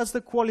 Well, that's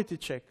the quality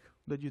check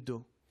that you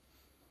do,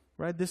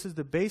 right? This is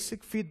the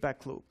basic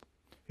feedback loop.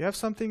 You have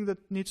something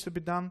that needs to be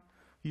done,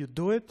 you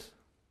do it,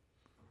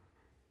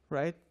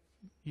 right?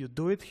 You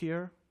do it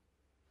here,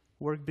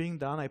 work being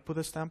done, I put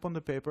a stamp on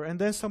the paper, and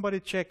then somebody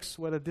checks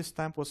whether this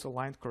stamp was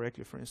aligned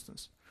correctly, for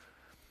instance.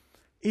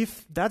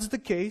 If that's the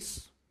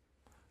case,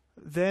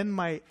 then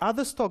my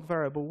other stock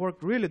variable, work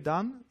really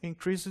done,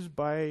 increases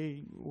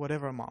by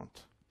whatever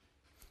amount.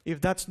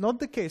 If that's not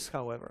the case,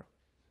 however,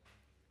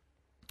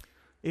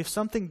 if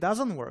something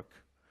doesn't work,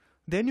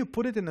 then you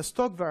put it in a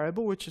stock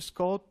variable which is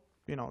called,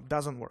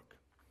 doesn't work.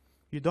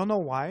 You don't know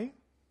why,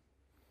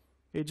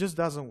 it just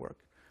doesn't work.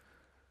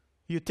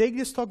 You take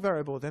this stock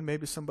variable, then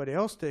maybe somebody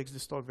else takes the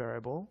stock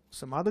variable,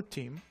 some other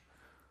team,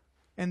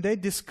 and they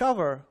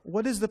discover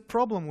what is the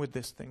problem with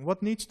this thing,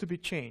 what needs to be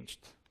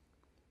changed.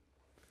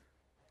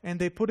 And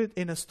they put it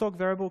in a stock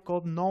variable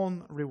called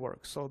known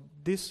rework. So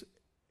this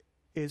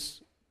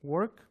is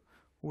work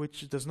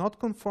which does not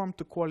conform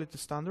to quality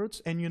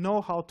standards, and you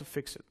know how to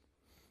fix it,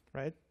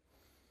 right?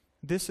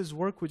 This is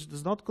work which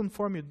does not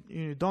conform,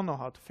 you don't know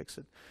how to fix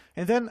it.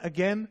 And then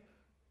again,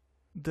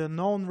 the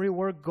known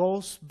rework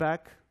goes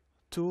back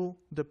to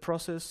the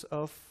process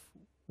of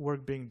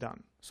work being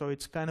done. So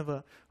it's kind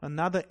of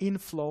another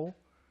inflow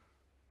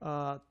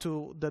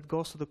that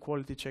goes to the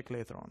quality check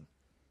later on,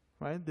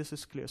 right? This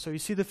is clear. So you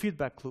see the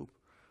feedback loop.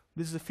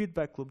 This is the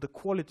feedback loop, the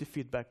quality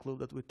feedback loop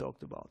that we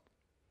talked about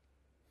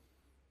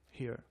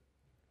here.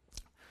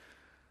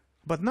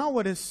 But now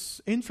what is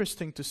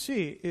interesting to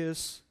see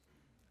is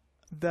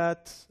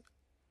that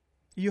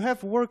you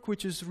have work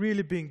which is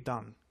really being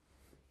done.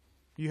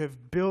 You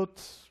have built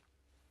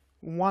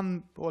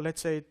 1, or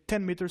let's say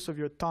 10 meters of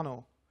your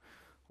tunnel,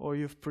 or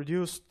you've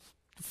produced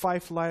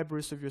 5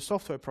 libraries of your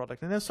software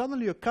product, and then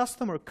suddenly your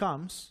customer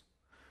comes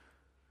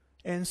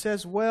and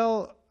says,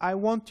 well, I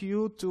want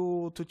you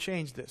to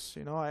change this.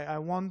 I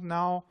want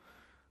now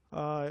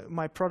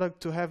my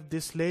product to have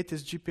this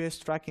latest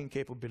GPS tracking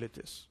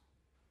capabilities,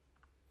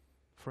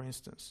 for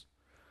instance.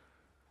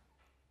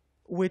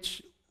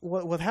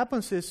 What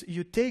happens is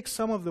you take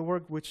some of the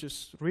work which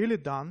is really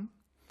done,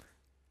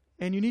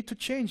 and you need to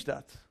change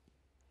that,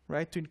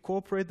 right, to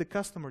incorporate the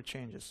customer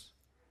changes,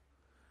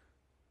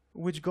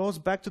 which goes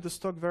back to the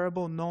stock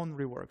variable known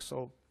rework.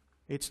 So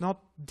it's not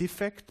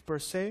defect per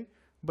se,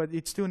 but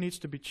it still needs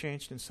to be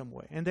changed in some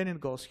way. And then it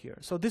goes here.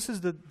 So this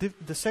is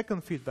the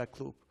second feedback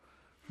loop,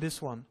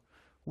 this one,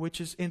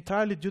 which is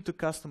entirely due to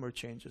customer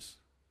changes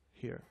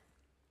here.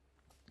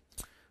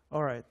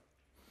 All right.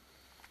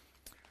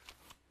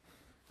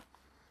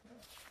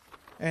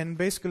 And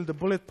basically the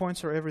bullet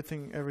points are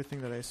everything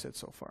that I said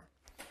so far.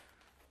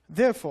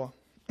 Therefore,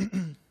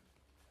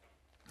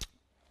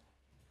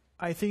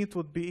 I think it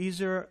would be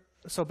easier.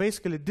 So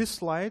basically this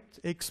slide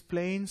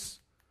explains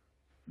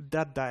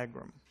that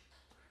diagram.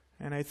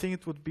 And I think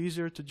it would be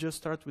easier to just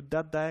start with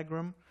that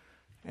diagram,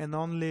 and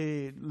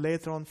only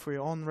later on for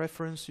your own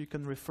reference you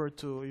can refer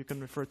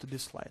to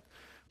this slide.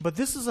 But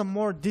this is a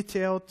more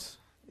detailed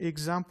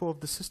example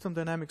of the system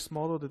dynamics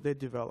model that they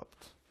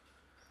developed.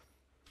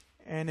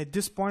 And at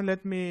this point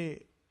let me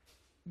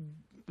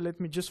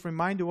just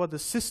remind you what the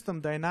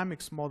system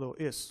dynamics model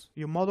is.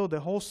 You model the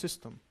whole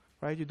system,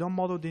 right? You don't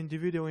model the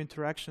individual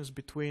interactions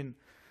between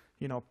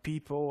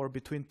people or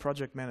between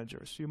project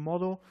managers. You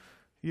model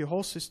your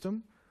whole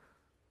system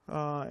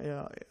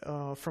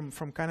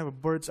from kind of a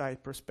bird's eye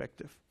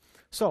perspective.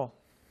 So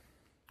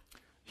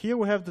here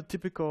we have the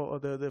typical,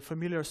 the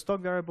familiar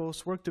stock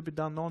variables, work to be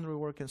done, known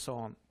rework, and so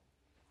on.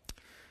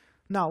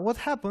 Now what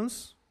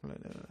happens,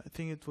 I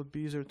think it would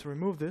be easier to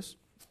remove this.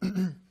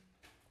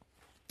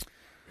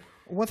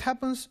 What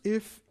happens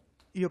if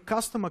your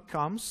customer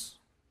comes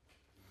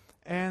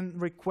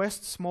and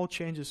requests small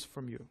changes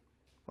from you,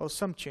 or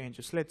some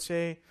changes. Let's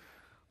say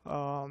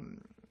I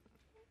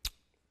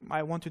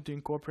wanted to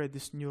incorporate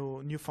this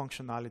new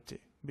functionality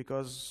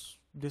because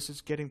this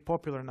is getting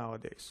popular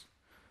nowadays.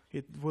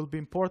 It will be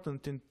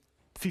important in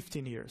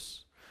 15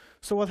 years.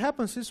 So what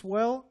happens is,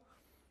 well,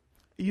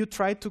 you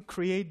try to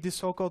create these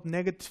so-called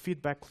negative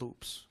feedback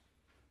loops.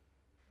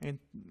 And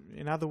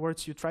in other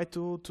words, you try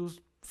to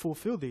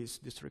fulfill these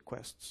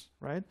requests,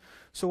 right?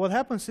 So what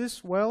happens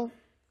is, well,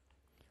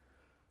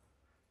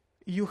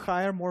 you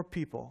hire more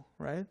people,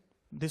 right?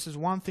 This is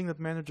one thing that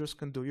managers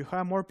can do. You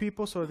hire more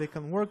people so they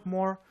can work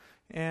more,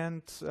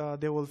 and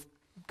they will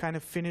kind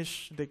of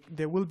finish,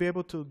 they will be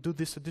able to do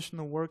this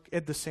additional work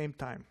at the same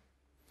time.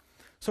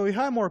 So you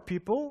hire more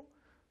people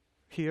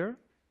here.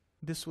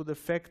 This would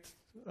affect,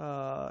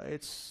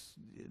 don't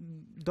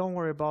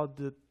worry about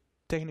the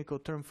technical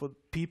term for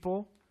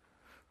people.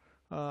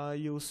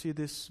 You will see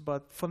this,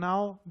 but for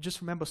now,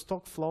 just remember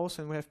stock flows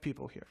and we have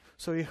people here.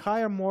 So you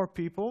hire more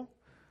people,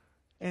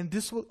 and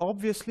this will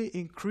obviously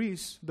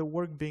increase the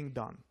work being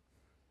done.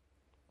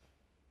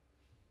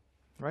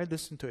 Right,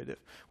 this is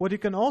intuitive. What you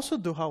can also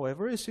do,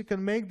 however, is you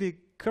can make the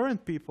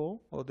current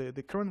people, or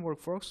the current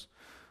workforce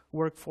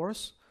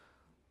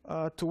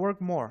to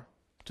work more,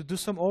 to do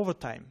some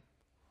overtime.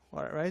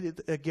 Right?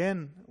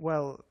 Again,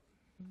 well,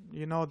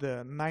 you know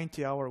the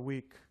 90-hour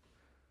week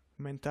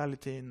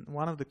mentality in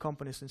one of the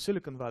companies in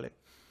Silicon Valley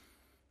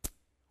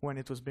when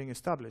it was being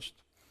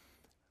established.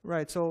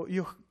 Right, so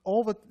you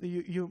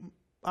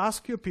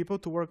ask your people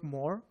to work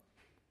more,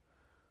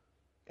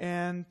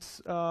 and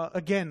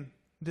again,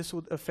 this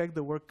would affect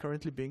the work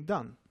currently being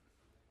done.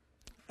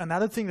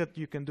 Another thing that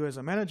you can do as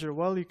a manager,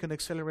 well, you can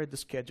accelerate the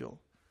schedule,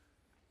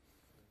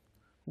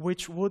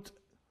 which would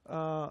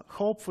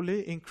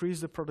hopefully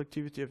increase the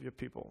productivity of your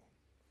people.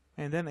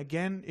 And then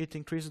again, it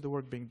increases the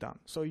work being done.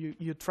 So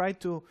you try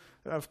to,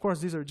 of course,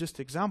 these are just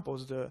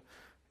examples.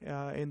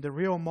 In the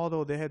real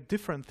model, they had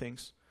different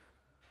things.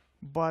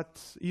 But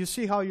you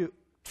see how you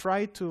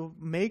try to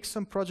make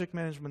some project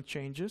management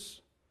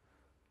changes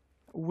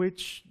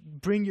which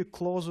bring you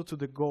closer to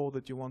the goal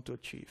that you want to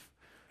achieve.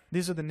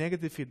 These are the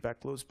negative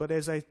feedback loops. But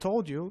as I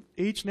told you,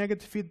 each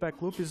negative feedback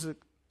loop is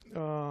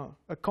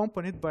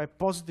accompanied by a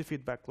positive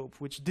feedback loop,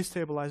 which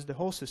destabilizes the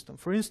whole system.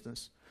 For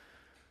instance,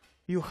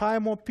 you hire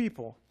more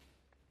people.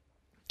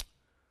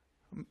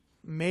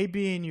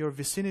 Maybe in your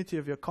vicinity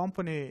of your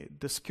company,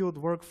 the skilled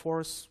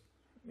workforce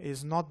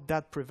is not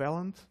that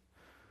prevalent.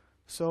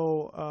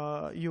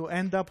 So you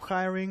end up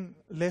hiring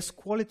less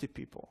quality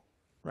people.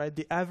 Right,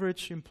 the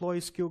average employee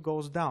skill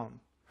goes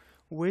down,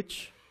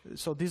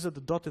 so these are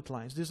the dotted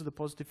lines, these are the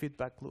positive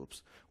feedback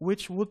loops,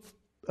 which would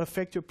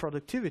affect your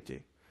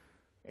productivity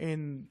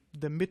in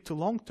the mid to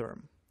long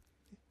term.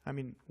 I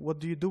mean, what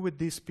do you do with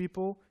these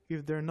people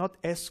if they're not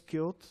as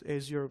skilled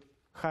as your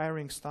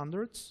hiring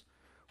standards?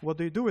 What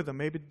do you do with them?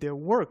 Maybe their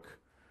work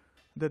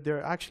that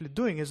they're actually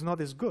doing is not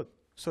as good.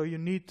 So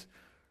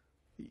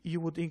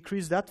you would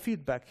increase that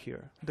feedback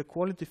here, the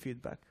quality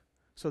feedback.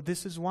 So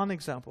this is one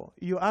example.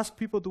 You ask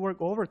people to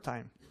work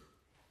overtime.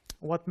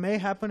 What may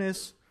happen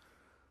is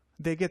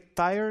they get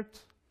tired,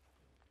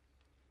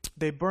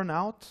 they burn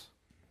out,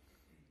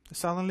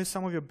 suddenly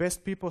some of your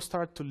best people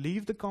start to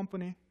leave the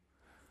company,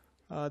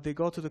 they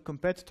go to the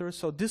competitors.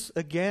 So this,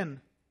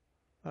 again,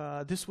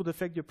 this would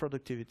affect your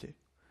productivity.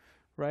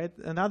 Right?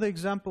 Another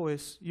example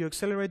is you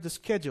accelerate the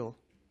schedule.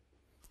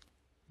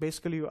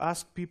 Basically, you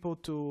ask people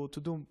to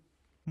do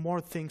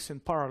more things in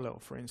parallel,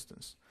 for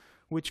instance,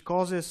 which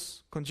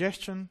causes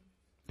congestion,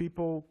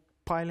 people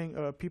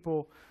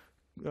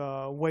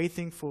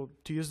waiting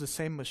to use the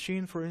same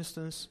machine, for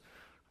instance,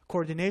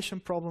 coordination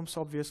problems,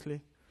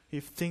 obviously.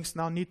 If things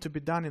now need to be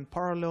done in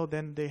parallel,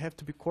 then they have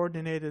to be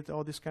coordinated,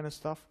 all this kind of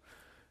stuff.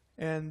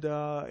 And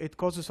it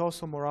causes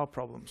also morale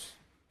problems.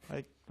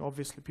 Like,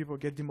 obviously, people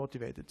get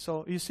demotivated.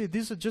 So you see,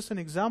 these are just an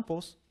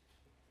examples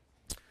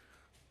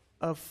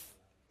of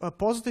a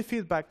positive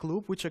feedback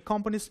loop which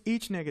accompanies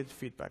each negative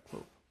feedback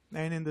loop.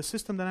 And in the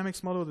system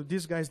dynamics model that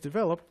these guys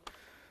developed,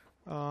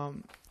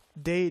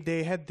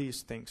 they had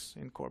these things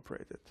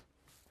incorporated.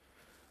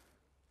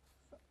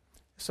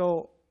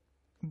 So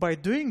by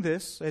doing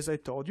this, as I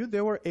told you,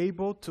 they were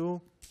able to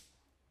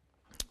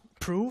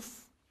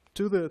prove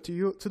to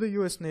the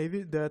US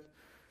Navy that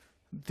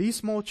these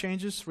small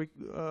changes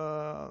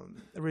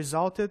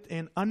resulted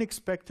in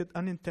unexpected,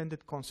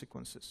 unintended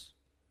consequences,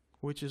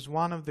 which is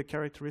one of the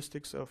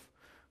characteristics of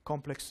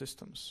complex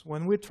systems.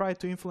 When we try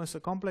to influence a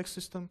complex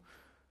system,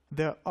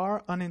 there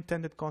are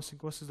unintended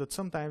consequences that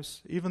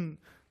sometimes, even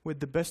with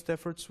the best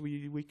efforts,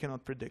 we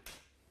cannot predict.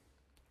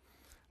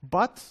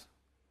 But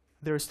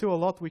there is still a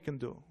lot we can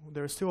do.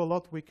 There is still a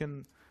lot we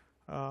can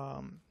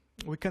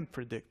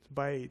predict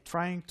by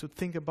trying to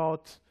think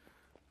about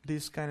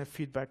these kind of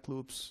feedback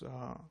loops,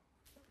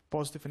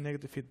 positive and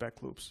negative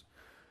feedback loops.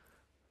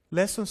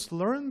 Lessons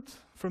learned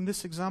from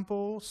these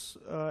examples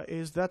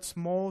is that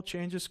small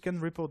changes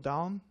can ripple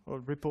down or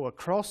ripple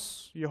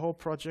across your whole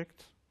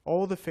project,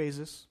 all the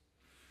phases,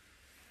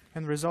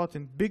 and result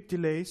in big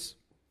delays,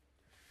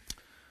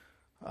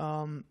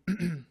 Um,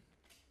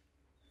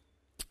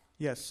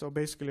 yes, so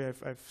basically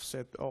I've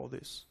said all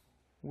this.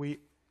 We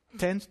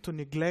tend to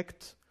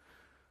neglect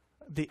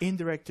the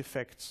indirect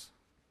effects.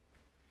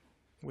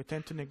 We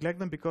tend to neglect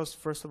them because,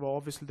 first of all,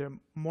 obviously they're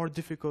more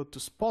difficult to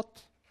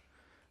spot.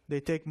 They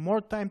take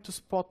more time to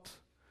spot,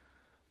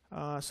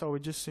 so we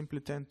just simply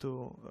tend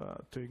to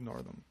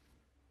ignore them.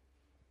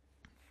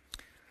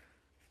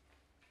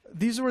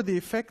 These were the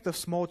effect of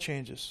small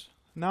changes.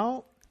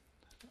 Now,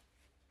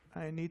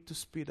 I need to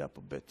speed up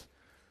a bit.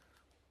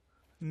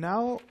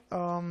 Now,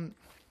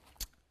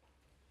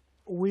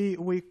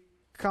 we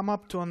come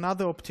up to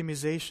another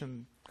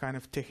optimization kind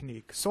of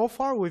technique. So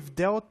far, we've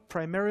dealt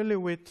primarily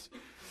with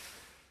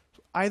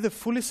either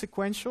fully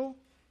sequential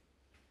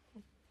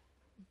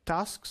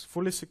tasks,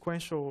 fully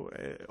sequential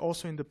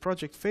also in the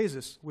project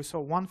phases. We saw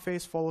one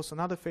phase follows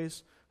another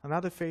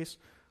phase,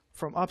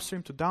 from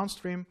upstream to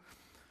downstream.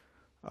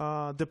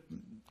 The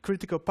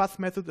critical path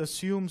method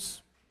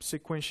assumes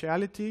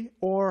sequentiality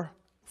or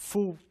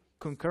full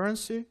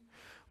concurrency.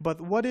 But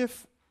what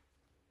if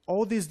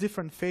all these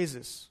different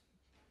phases,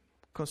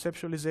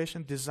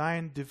 conceptualization,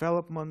 design,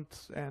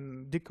 development,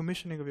 and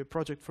decommissioning of your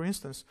project, for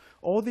instance,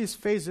 all these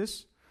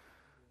phases,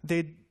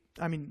 they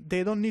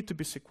don't need to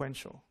be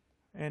sequential.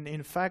 And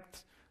in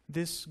fact,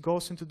 this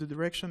goes into the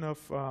direction of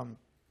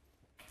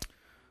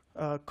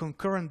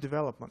concurrent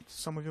development.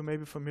 Some of you may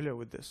be familiar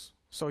with this.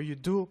 So you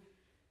do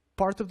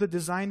part of the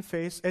design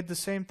phase at the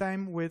same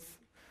time with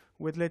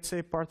let's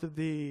say, part of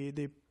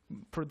the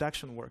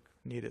production work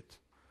needed.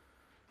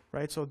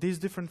 Right? So these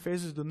different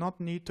phases do not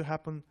need to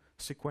happen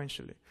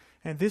sequentially.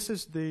 And this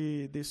is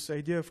this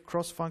idea of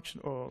cross-function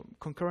or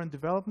concurrent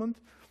development,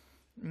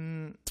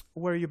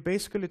 where you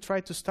basically try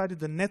to study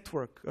the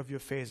network of your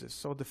phases.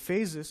 So the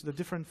phases,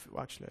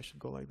 actually I should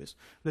go like this.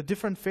 The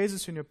different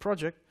phases in your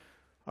project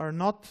are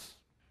not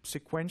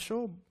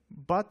sequential,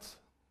 but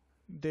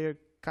they're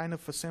kind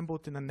of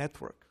assembled in a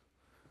network.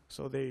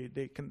 So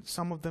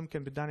some of them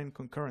can be done in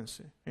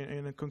concurrency,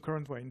 in a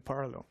concurrent way, in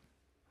parallel.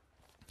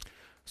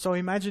 So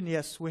imagine,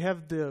 yes, we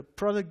have the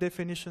product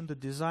definition, the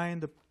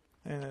design,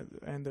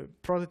 and the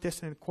product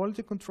testing and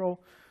quality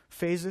control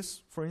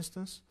phases, for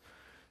instance.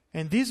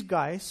 And these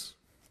guys,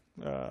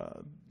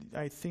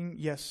 I think,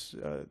 yes,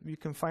 you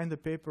can find the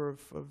paper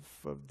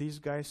of these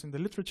guys in the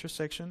literature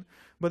section,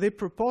 but they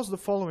propose the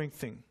following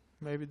thing.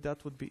 Maybe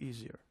that would be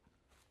easier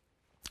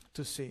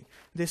to see.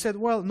 They said,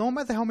 well, no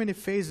matter how many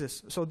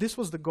phases, so this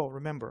was the goal,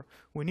 remember,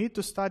 we need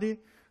to study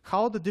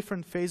how the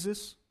different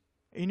phases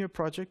in your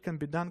project can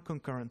be done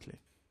concurrently,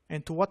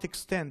 and to what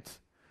extent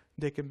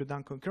they can be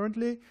done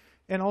concurrently,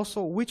 and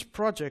also which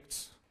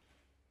projects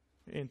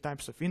in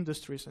types of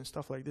industries and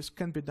stuff like this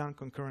can be done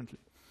concurrently.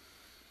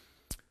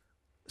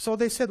 So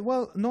they said,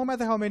 well, no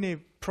matter how many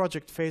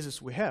project phases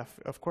we have,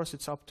 of course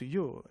it's up to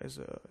you as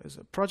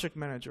a project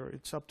manager,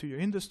 it's up to your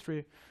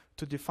industry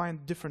to define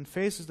different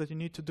phases that you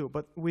need to do.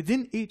 But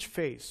within each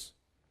phase,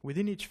 we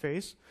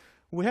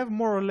have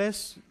more or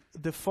less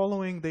the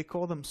following, they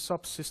call them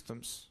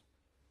subsystems,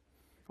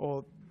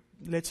 or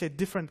let's say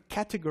different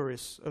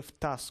categories of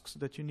tasks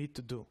that you need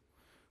to do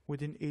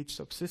within each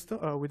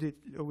subsystem,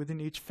 within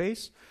each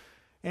phase.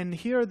 And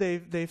here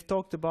they've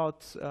talked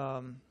about,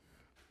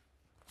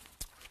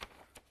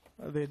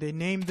 they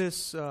name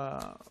this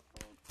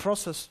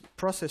process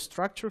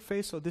structure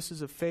phase. So this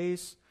is a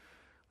phase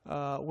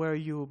where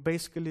you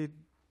basically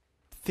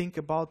think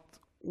about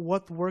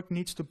what work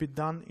needs to be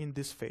done in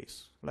this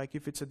phase. Like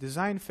if it's a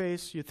design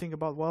phase, you think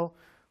about, well,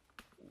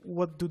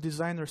 what do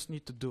designers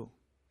need to do?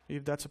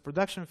 If that's a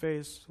production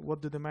phase,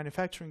 what do the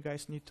manufacturing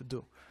guys need to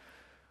do?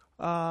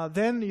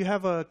 Then you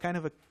have a kind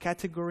of a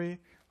category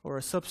or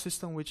a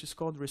subsystem which is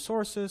called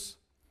resources.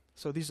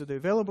 So these are the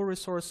available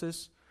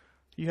resources.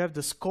 You have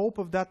the scope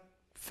of that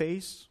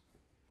phase.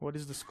 What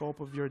is the scope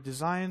of your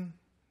design?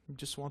 You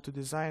just want to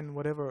design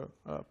whatever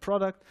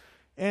product.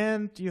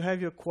 And you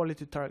have your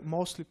quality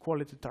mostly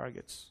quality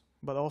targets,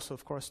 but also,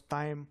 of course,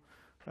 time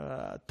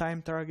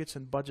targets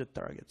and budget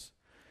targets.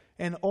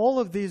 And all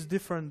of these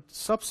different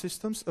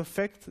subsystems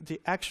affect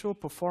the actual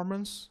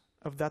performance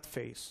of that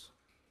phase.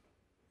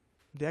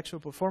 The actual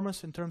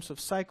performance in terms of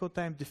cycle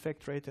time,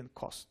 defect rate, and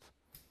cost.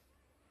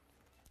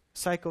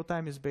 Cycle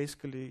time is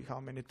basically how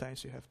many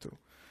times you have to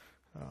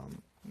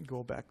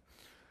go back.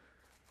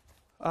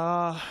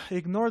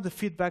 Ignore the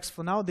feedbacks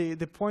for now.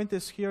 The point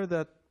is here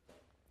that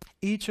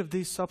each of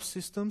these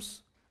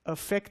subsystems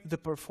affect the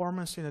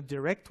performance in a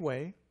direct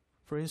way.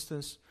 For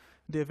instance,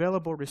 the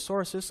available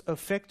resources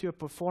affect your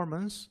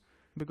performance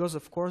because,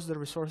 of course, the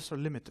resources are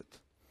limited.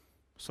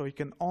 So you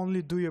can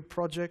only do your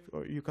project,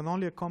 or you can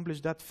only accomplish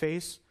that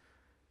phase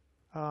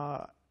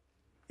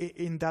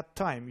in that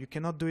time. You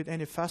cannot do it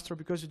any faster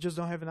because you just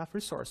don't have enough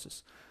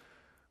resources.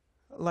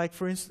 Like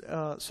for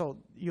instance, so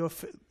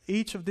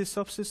each of these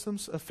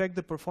subsystems affect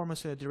the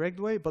performance in a direct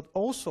way, but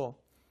also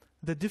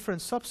the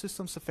different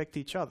subsystems affect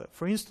each other.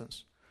 For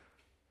instance,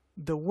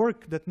 the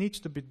work that needs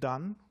to be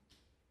done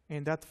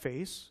in that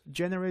phase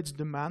generates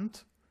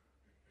demand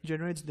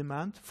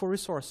for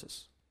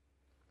resources.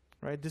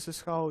 Right? This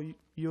is how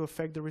you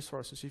affect the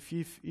resources.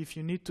 If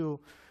you need to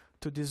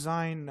to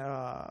design,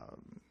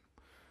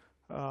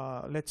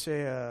 let's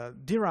say, a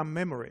DRAM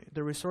memory,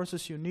 the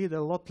resources you need are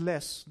a lot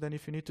less than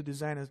if you need to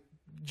design a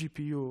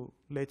GPU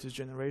latest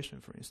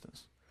generation, for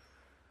instance.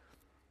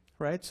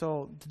 Right?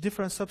 So the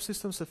different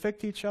subsystems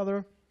affect each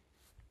other,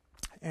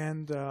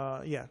 and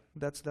yeah,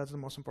 that's the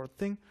most important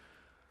thing.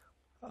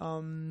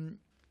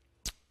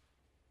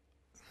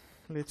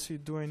 Let's see,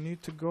 do I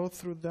need to go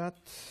through that?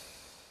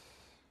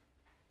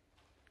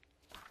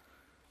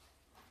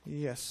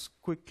 Yes,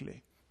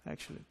 quickly,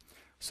 actually.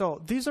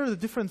 So these are the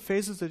different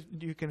phases that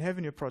you can have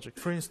in your project.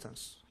 For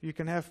instance, you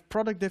can have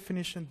product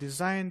definition,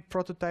 design,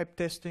 prototype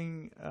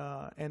testing,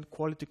 and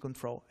quality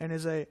control. And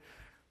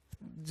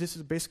this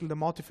is basically the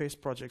multi-phase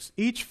projects.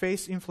 Each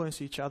phase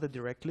influences each other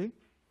directly.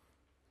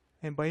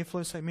 And by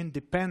influence, I mean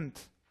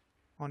depend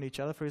on each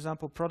other. For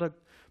example,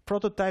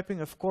 prototyping,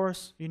 of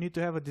course, you need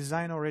to have a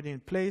design already in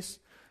place.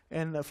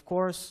 And of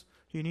course,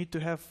 you need to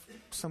have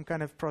some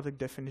kind of product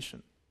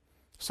definition.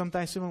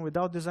 Sometimes even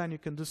without design, you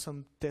can do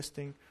some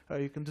testing,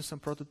 you can do some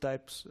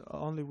prototypes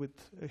only with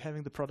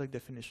having the product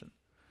definition.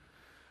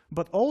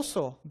 But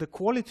also, the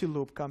quality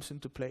loop comes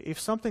into play. If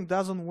something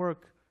doesn't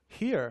work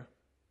here,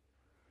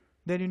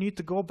 then you need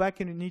to go back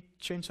and you need to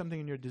change something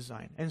in your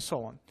design, and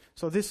so on.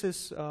 So this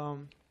is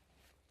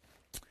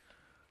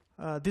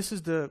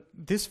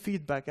this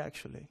feedback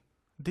actually.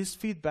 This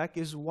feedback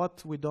is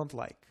what we don't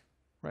like,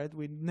 right?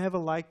 We never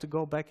like to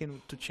go back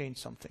and to change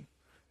something,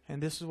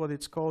 and this is what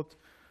it's called.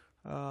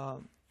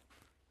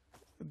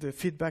 The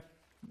feedback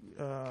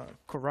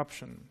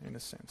corruption, in a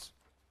sense.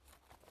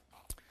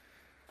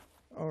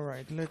 All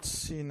right, let's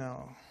see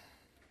now.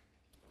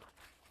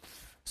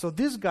 So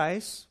these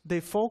guys, they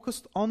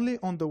focused only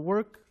on the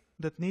work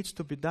that needs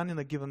to be done in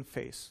a given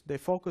phase. They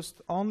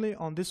focused only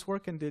on this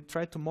work and they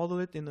tried to model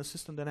it in a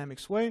system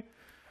dynamics way,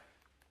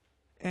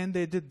 and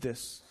they did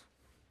this.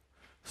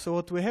 So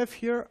what we have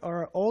here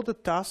are all the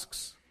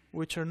tasks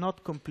which are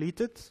not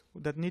completed,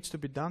 that needs to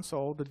be done, so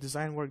all the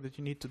design work that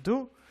you need to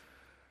do,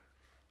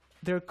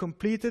 they're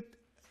completed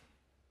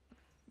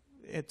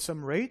at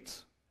some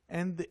rate,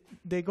 and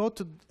they go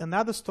to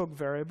another stock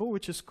variable,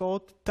 which is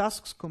called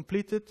tasks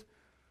completed,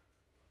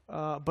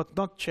 but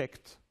not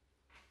checked.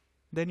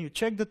 Then you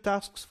check the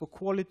tasks for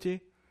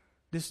quality.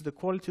 This is the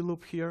quality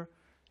loop here.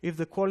 If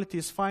the quality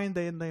is fine,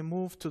 then they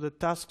move to the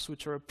tasks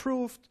which are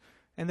approved,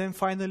 and then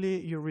finally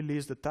you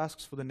release the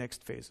tasks for the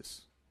next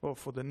phases, or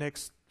for the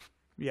next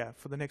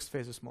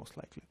phases most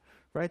likely,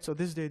 right? So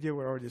this is the idea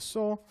we already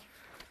saw.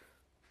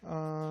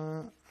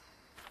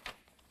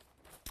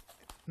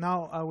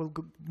 Now I will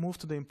move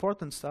to the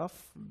important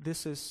stuff.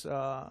 This is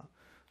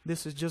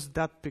just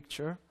that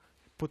picture,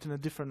 put in a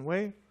different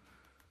way.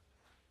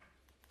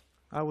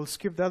 I will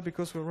skip that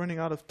because we're running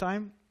out of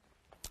time.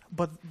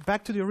 But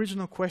back to the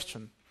original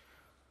question.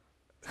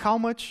 How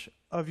much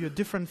of your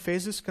different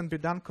phases can be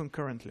done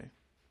concurrently?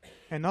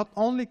 And not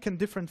only can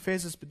different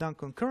phases be done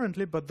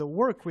concurrently, but the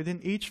work within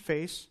each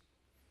phase,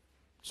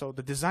 so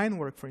the design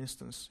work, for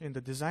instance, in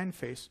the design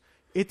phase,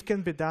 it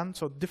can be done,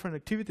 so different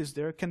activities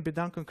there can be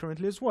done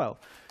concurrently as well.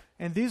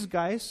 And these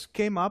guys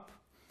came up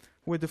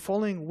with the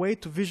following way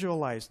to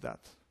visualize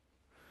that.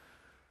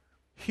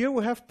 Here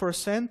we have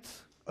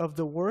 % of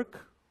the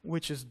work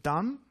which is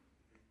done,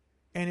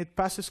 and it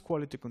passes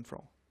quality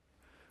control.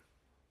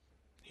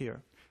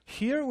 Here.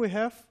 Here we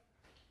have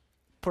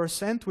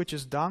 % which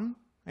is done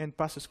and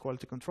passes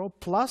quality control,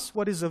 plus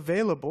what is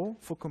available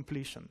for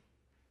completion.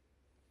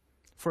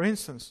 For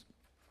instance,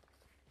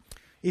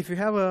 if you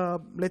have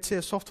let's say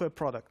a software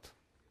product,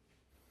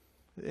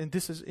 and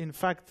this is, in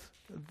fact,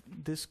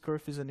 this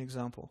curve is an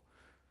example.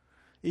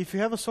 If you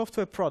have a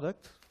software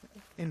product,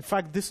 in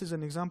fact, this is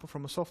an example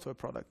from a software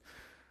product.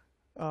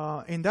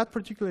 In that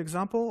particular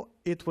example,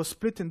 it was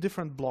split in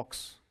different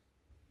blocks.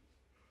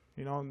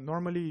 You know,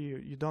 normally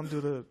you don't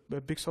do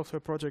the big software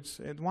projects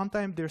at one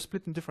time. They're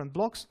split in different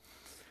blocks,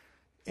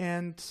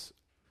 and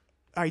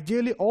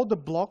ideally, all the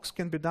blocks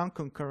can be done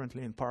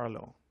concurrently in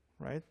parallel.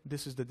 Right?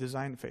 This is the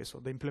design phase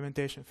or the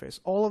implementation phase.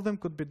 All of them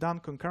could be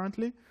done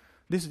concurrently.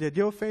 This is the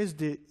ideal phase.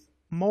 The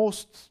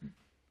most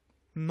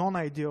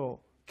non-ideal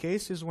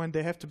case is when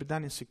they have to be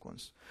done in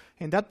sequence.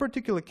 In that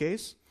particular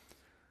case,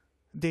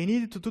 they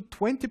needed to do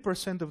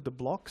 20% of the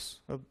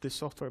blocks, of the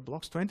software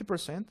blocks,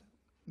 20%,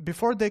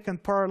 before they can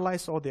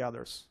parallelize all the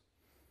others.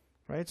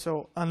 Right?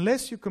 So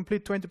unless you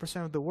complete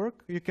 20% of the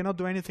work, you cannot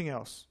do anything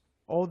else.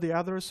 All the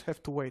others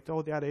have to wait.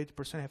 All the other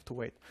 80% have to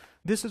wait.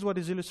 This is what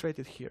is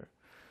illustrated here.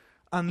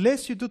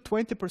 Unless you do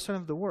 20%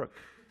 of the work,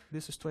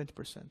 this is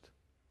 20%.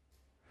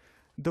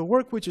 The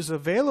work which is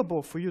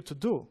available for you to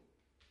do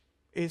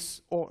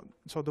is,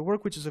 so the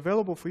work which is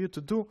available for you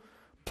to do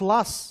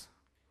plus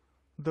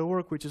the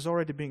work which is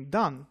already being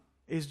done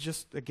is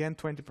just, again,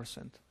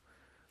 20%.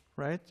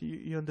 Right?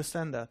 You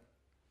understand that?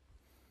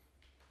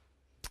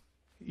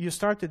 You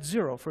start at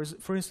 0.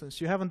 For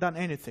instance, you haven't done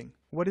anything.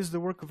 What is the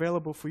work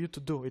available for you to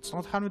do? It's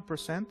not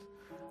 100%,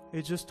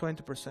 it's just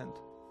 20%.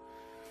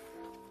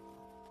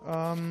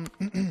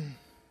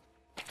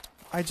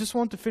 I just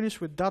want to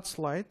finish with that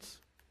slide,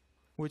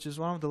 which is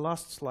one of the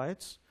last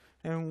slides.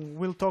 And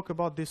we'll talk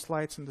about these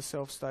slides in the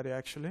self-study,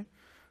 actually.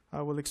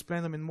 I will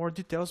explain them in more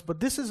details, but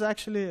this is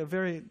actually a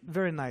very,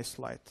 very nice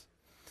slide.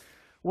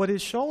 What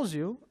it shows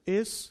you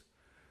is,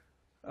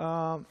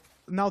 now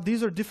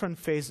these are different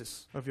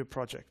phases of your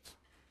project.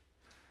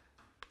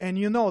 And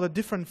you know that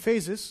different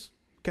phases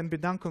can be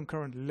done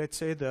concurrently. Let's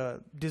say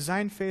the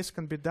design phase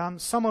can be done,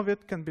 some of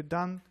it can be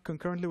done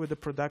concurrently with the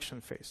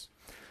production phase.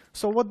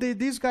 So what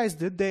these guys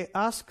did, they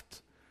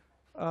asked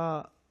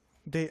the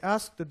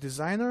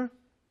designer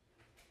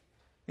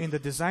in the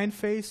design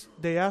phase,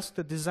 they asked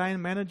the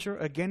design manager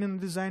again in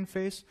the design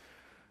phase,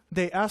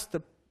 they asked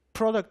the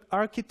product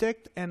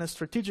architect and a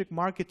strategic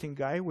marketing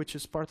guy, which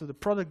is part of the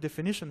product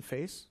definition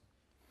phase,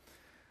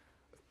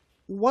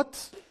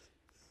 what,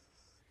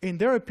 in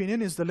their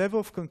opinion, is the level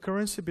of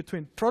concurrency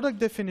between product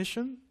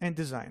definition and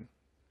design.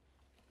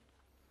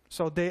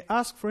 So they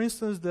ask, for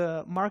instance,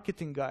 the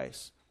marketing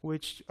guys,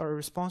 which are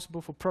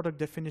responsible for product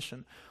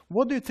definition,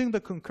 what do you think the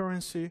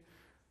concurrency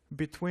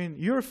between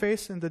your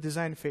phase and the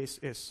design phase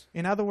is?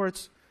 In other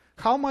words,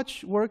 how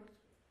much work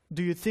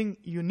do you think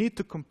you need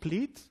to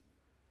complete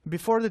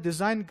before the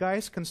design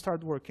guys can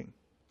start working?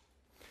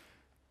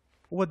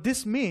 What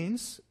this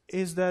means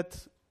is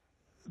that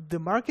the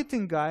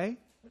marketing guy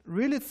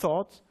really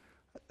thought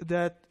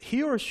that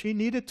he or she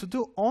needed to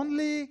do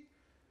only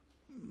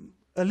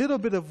a little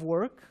bit of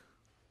work,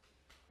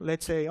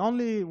 let's say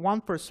only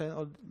 1%,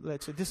 or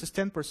let's say this is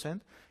 10%.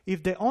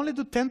 If they only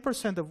do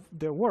 10% of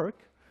their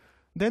work,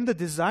 then the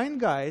design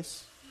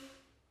guys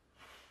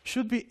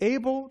should be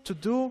able to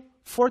do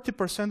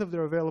 40% of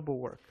their available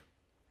work.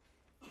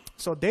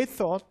 So they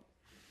thought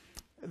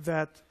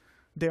that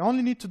they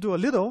only need to do a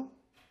little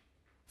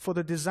for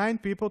the design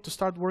people to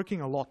start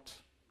working a lot.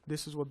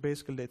 This is what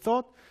basically they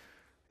thought.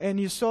 And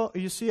you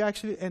see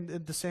actually, and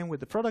the same with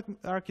the product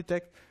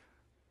architect,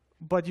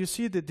 but you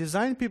see the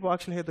design people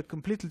actually had a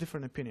completely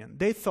different opinion.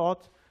 They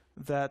thought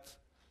that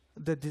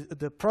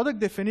the product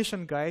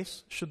definition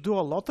guys should do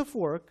a lot of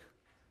work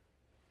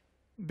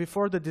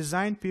before the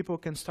design people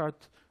can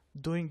start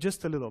doing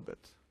just a little bit,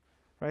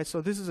 right?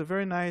 So this is a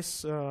very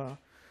nice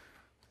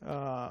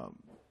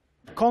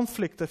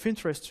conflict of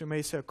interest, you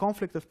may say, a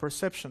conflict of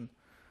perception,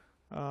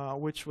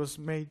 which was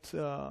made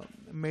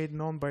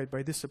known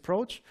by this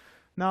approach.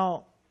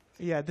 Now,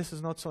 yeah, this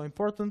is not so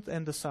important,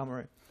 and the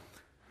summary.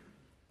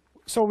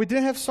 So we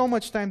didn't have so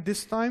much time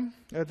this time,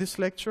 this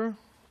lecture.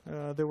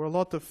 There were a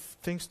lot of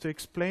things to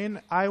explain.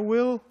 I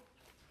will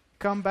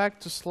come back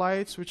to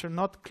slides which are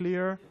not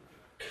clear,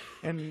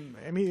 and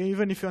I mean,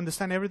 even if you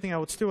understand everything, I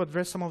would still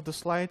address some of the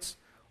slides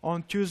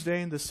on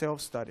Tuesday in the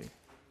self-study.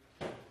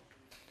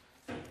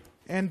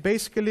 And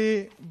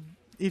basically,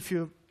 if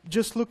you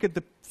just look at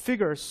the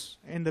figures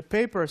in the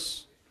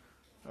papers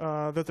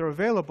that are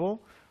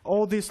available,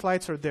 all these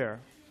slides are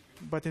there.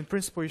 But in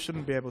principle, you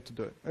shouldn't be able to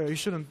do it. You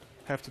shouldn't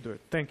have to do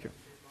it. Thank you.